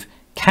this move,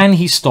 can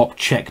he stop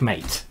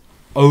checkmate?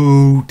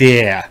 Oh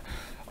dear.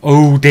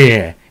 Oh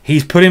dear.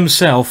 He's put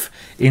himself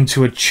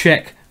into a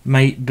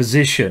checkmate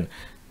position.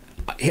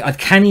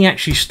 Can he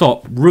actually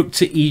stop rook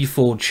to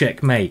e4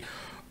 checkmate?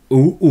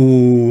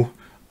 Ooh.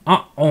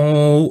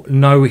 Uh-oh.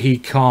 No, he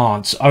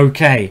can't.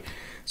 Okay.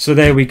 So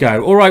there we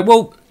go. All right.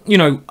 Well, you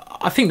know,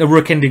 I think the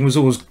rook ending was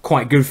always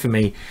quite good for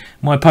me.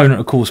 My opponent,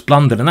 of course,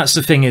 blundered. And that's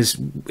the thing, is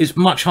it's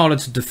much harder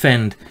to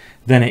defend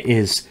than it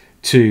is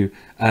to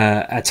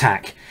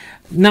attack.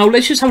 Now,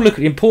 let's just have a look at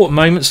the important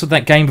moments of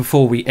that game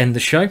before we end the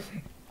show.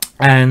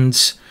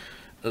 And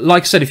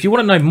like I said, if you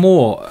want to know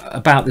more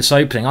about this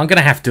opening, I'm going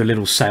to have to do a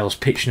little sales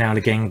pitch now and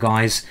again,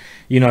 guys.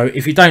 You know,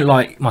 if you don't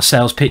like my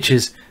sales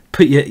pitches,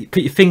 put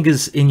your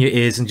fingers in your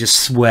ears and just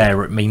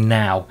swear at me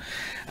now.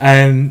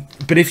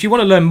 But if you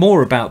want to learn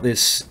more about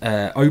this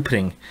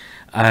opening,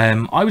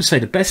 I would say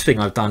the best thing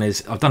I've done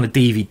is I've done a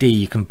DVD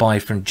you can buy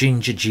from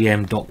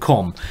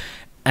GingerGM.com,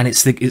 and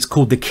it's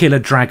called The Killer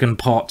Dragon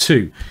Part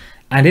 2.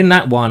 And in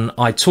that one,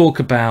 I talk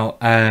about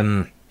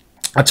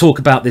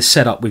this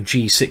setup with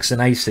G6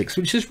 and A6,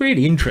 which is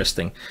really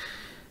interesting.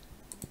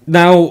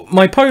 Now,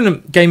 my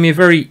opponent gave me a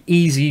very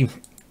easy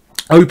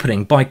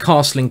opening by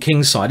castling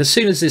kingside. As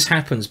soon as this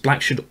happens,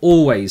 black should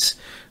always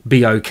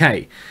be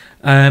okay.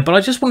 But I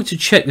just wanted to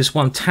check this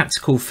one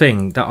tactical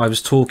thing that I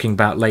was talking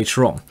about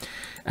later on.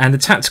 And the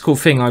tactical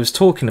thing I was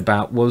talking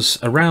about was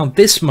around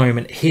this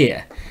moment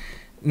here.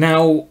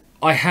 Now,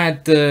 I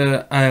had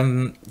the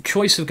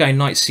choice of going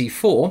knight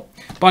c4.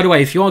 By the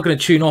way, if you are going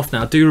to tune off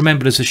now, do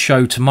remember there's a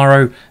show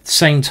tomorrow,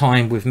 same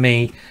time with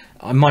me.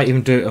 I might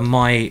even do it on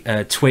my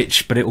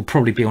Twitch, but it will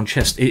probably be on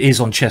chess. It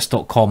is on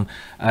chess.com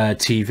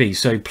TV.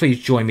 So please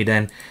join me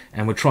then,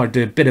 and we'll try to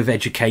do a bit of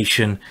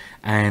education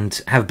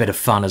and have a bit of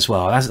fun as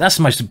well. That's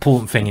the most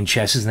important thing in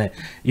chess, isn't it?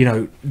 You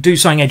know, do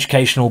something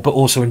educational, but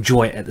also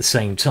enjoy it at the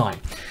same time.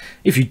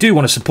 If you do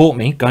want to support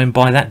me, go and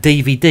buy that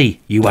DVD.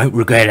 You won't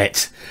regret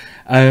it.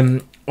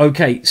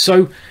 Okay,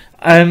 so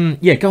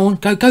yeah, go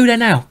there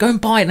now. Go and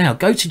buy it now.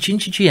 Go to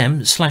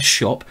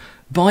GingerGM/shop.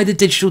 Buy the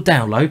digital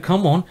download.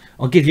 Come on,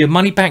 I'll give you a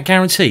money back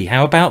guarantee.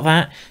 How about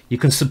that? You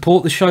can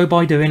support the show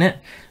by doing it.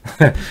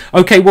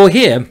 Okay, well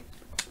here,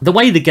 the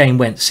way the game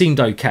went seemed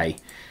okay.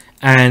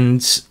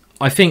 And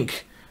I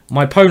think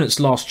my opponent's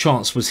last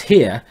chance was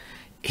here.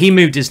 He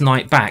moved his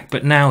knight back,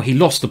 but now he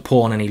lost the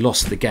pawn and he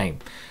lost the game.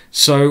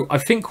 So I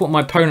think what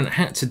my opponent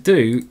had to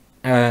do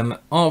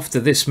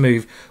after this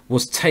move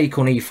was take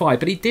on e5.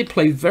 But he did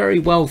play very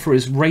well for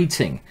his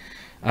rating.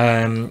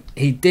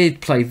 He did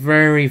play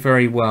very,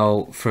 very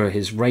well for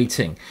his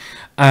rating.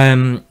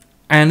 And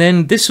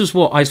then this was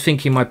what I was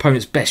thinking my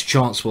opponent's best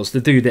chance was,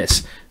 to do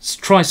this.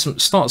 Start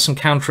some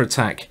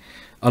counter-attack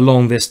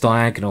along this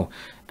diagonal.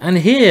 And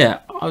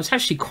here, I was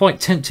actually quite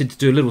tempted to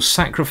do a little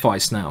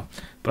sacrifice now.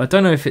 But I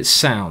don't know if it's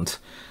sound.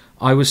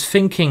 I was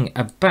thinking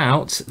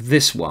about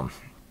this one.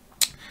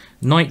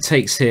 Knight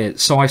takes here.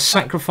 So I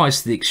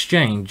sacrificed the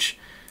exchange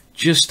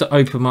just to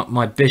open up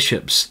my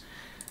bishops.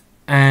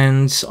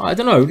 and I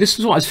don't know, this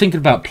is what I was thinking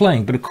about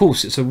playing, but of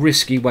course it's a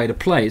risky way to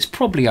play. It's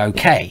probably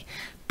okay,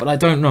 but I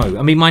don't know.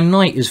 I mean, my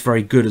knight is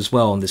very good as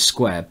well on this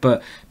square,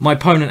 but my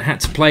opponent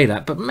had to play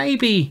that. But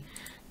maybe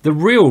the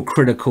real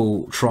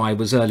critical try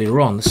was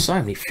earlier on. There's so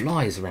many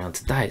flies around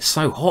today. It's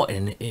so hot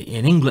in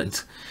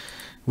England,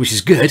 which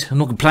is good. I'm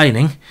not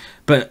complaining.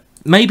 But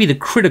maybe the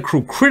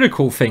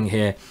critical thing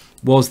here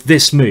was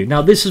this move.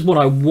 Now, this is what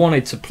I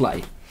wanted to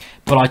play,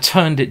 but I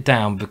turned it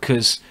down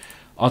because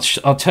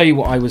I'll tell you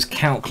what I was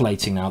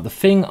calculating now. The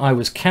thing I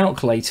was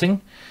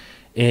calculating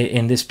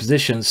in this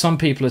position, some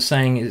people are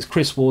saying it's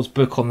Chris Ward's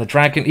book on the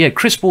dragon. Yeah,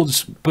 Chris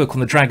Ward's book on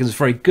the dragon is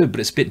very good,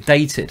 but it's a bit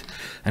dated,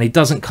 and he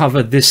doesn't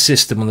cover this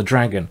system on the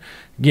dragon.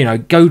 You know,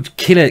 go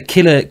Killer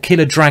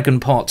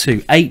Dragon Part 2,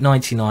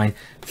 $8.99,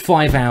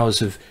 5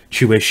 hours of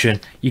tuition.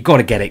 You got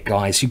to get it,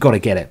 guys. You got to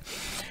get it.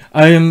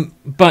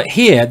 But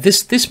here,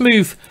 this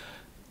move,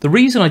 the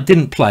reason I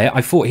didn't play it,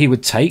 I thought he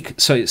would take.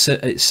 So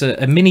it's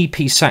a mini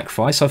piece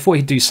sacrifice. I thought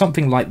he'd do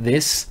something like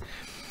this.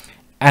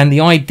 And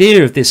the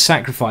idea of this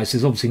sacrifice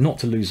is obviously not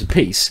to lose a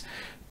piece,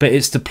 but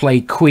it's to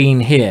play queen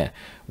here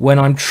when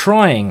I'm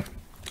trying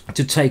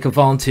to take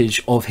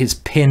advantage of his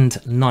pinned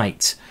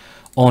knight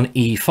on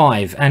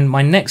e5. And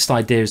my next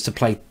idea is to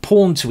play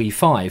pawn to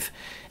e5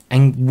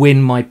 and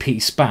win my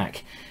piece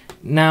back.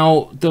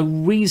 Now, the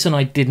reason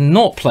I did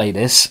not play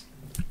this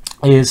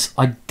is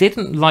I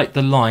didn't like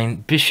the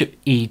line bishop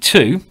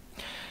e2.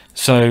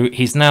 So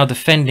he's now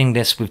defending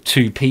this with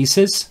 2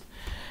 pieces.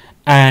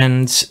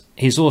 And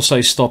he's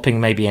also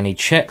stopping maybe any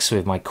checks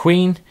with my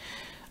queen.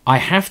 I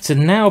have to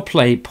now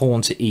play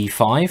pawn to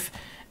e5.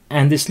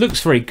 And this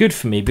looks very good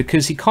for me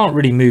because he can't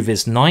really move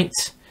his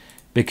knight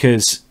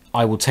because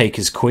I will take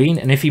his queen.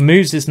 And if he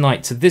moves his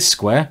knight to this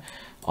square,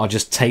 I'll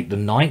just take the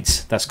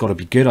knight. That's got to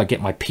be good. I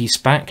get my piece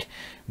back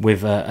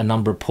with a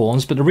number of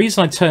pawns. But the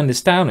reason I turned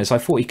this down is I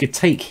thought he could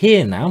take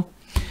here now.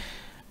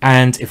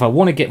 And if I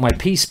want to get my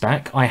piece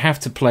back, I have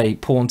to play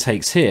pawn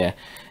takes here.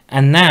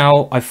 And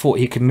now I thought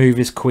he could move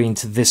his queen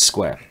to this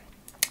square.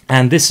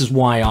 And this is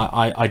why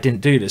I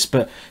didn't do this.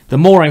 But the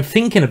more I'm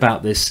thinking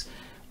about this,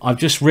 I've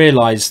just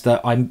realized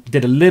that I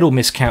did a little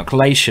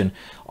miscalculation.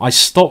 I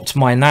stopped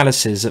my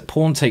analysis at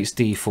pawn takes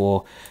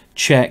d4,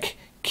 check,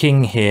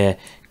 king here,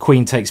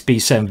 queen takes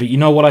b7. But you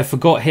know what I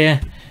forgot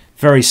here?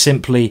 Very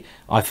simply,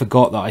 I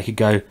forgot that I could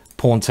go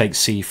pawn takes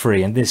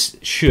c3. And this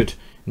should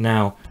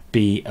now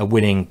be a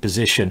winning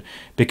position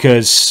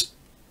because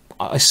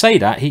I say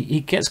that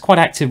he gets quite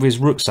active with his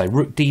rooks though.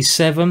 Rook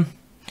d7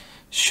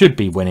 should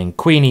be winning.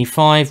 Queen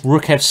e5,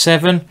 rook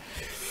f7.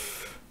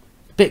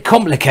 Bit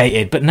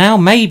complicated, but now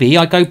maybe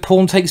I go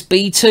pawn takes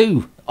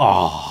b2.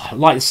 Oh,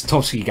 like the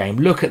Satoshi game.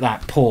 Look at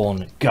that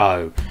pawn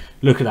go.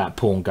 Look at that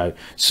pawn go.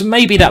 So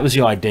maybe that was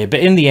the idea, but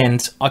in the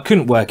end, I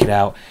couldn't work it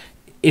out.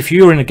 If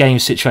you're in a game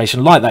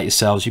situation like that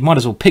yourselves, you might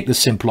as well pick the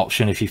simple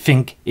option if you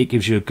think it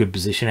gives you a good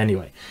position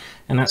anyway.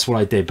 And that's what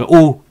I did. But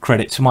all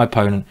credit to my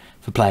opponent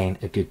for playing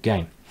a good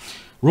game.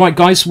 Right,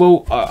 guys,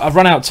 well, I've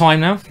run out of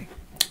time now.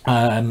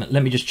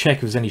 Let me just check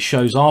if there's any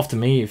shows after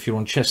me if you're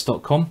on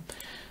chess.com.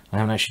 I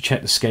haven't actually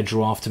checked the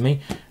schedule after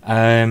me.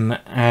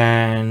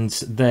 And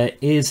there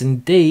is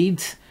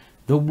indeed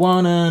the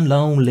one and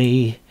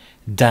only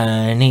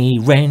Danny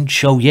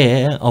Wrench. Oh,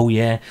 yeah. Oh,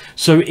 yeah.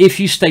 So if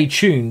you stay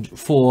tuned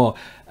for,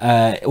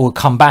 or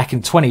come back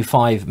in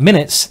 25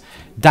 minutes,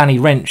 Danny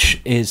Wrench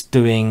is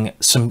playing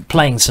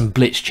some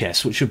blitz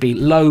chess, which would be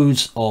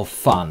loads of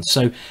fun.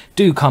 So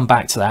do come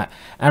back to that.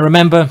 And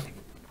remember,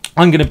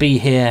 I'm going to be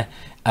here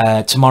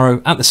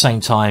tomorrow at the same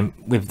time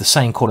with the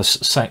same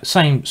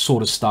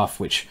sort of stuff,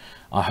 which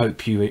I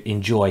hope you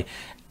enjoy.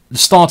 The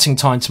starting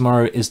time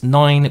tomorrow is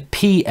 9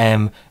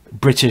 p.m.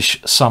 British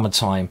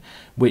summertime,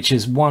 which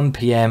is 1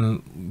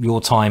 p.m.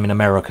 your time in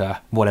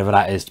America, whatever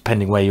that is,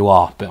 depending where you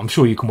are. But I'm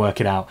sure you can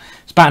work it out.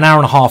 It's about an hour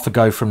and a half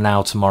ago from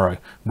now tomorrow,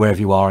 wherever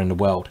you are in the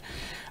world.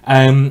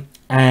 And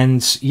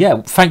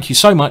yeah, thank you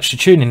so much for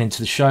tuning into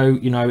the show.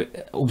 You know,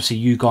 obviously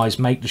you guys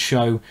make the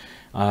show.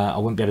 I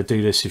wouldn't be able to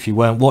do this if you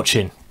weren't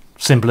watching.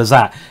 Simple as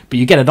that. But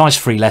you get a nice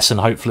free lesson,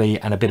 hopefully,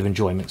 and a bit of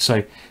enjoyment.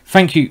 So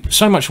thank you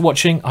so much for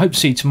watching. I hope to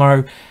see you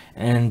tomorrow.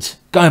 And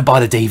go and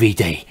buy the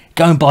DVD.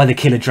 Go and buy the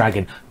Killer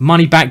Dragon.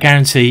 Money back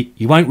guarantee.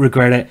 You won't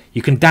regret it.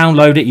 You can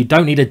download it. You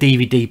don't need a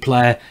DVD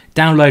player.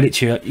 Download it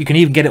to you can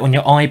even get it on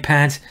your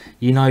iPad.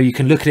 You know, you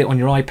can look at it on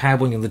your iPad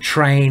when you're on the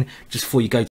train just before you go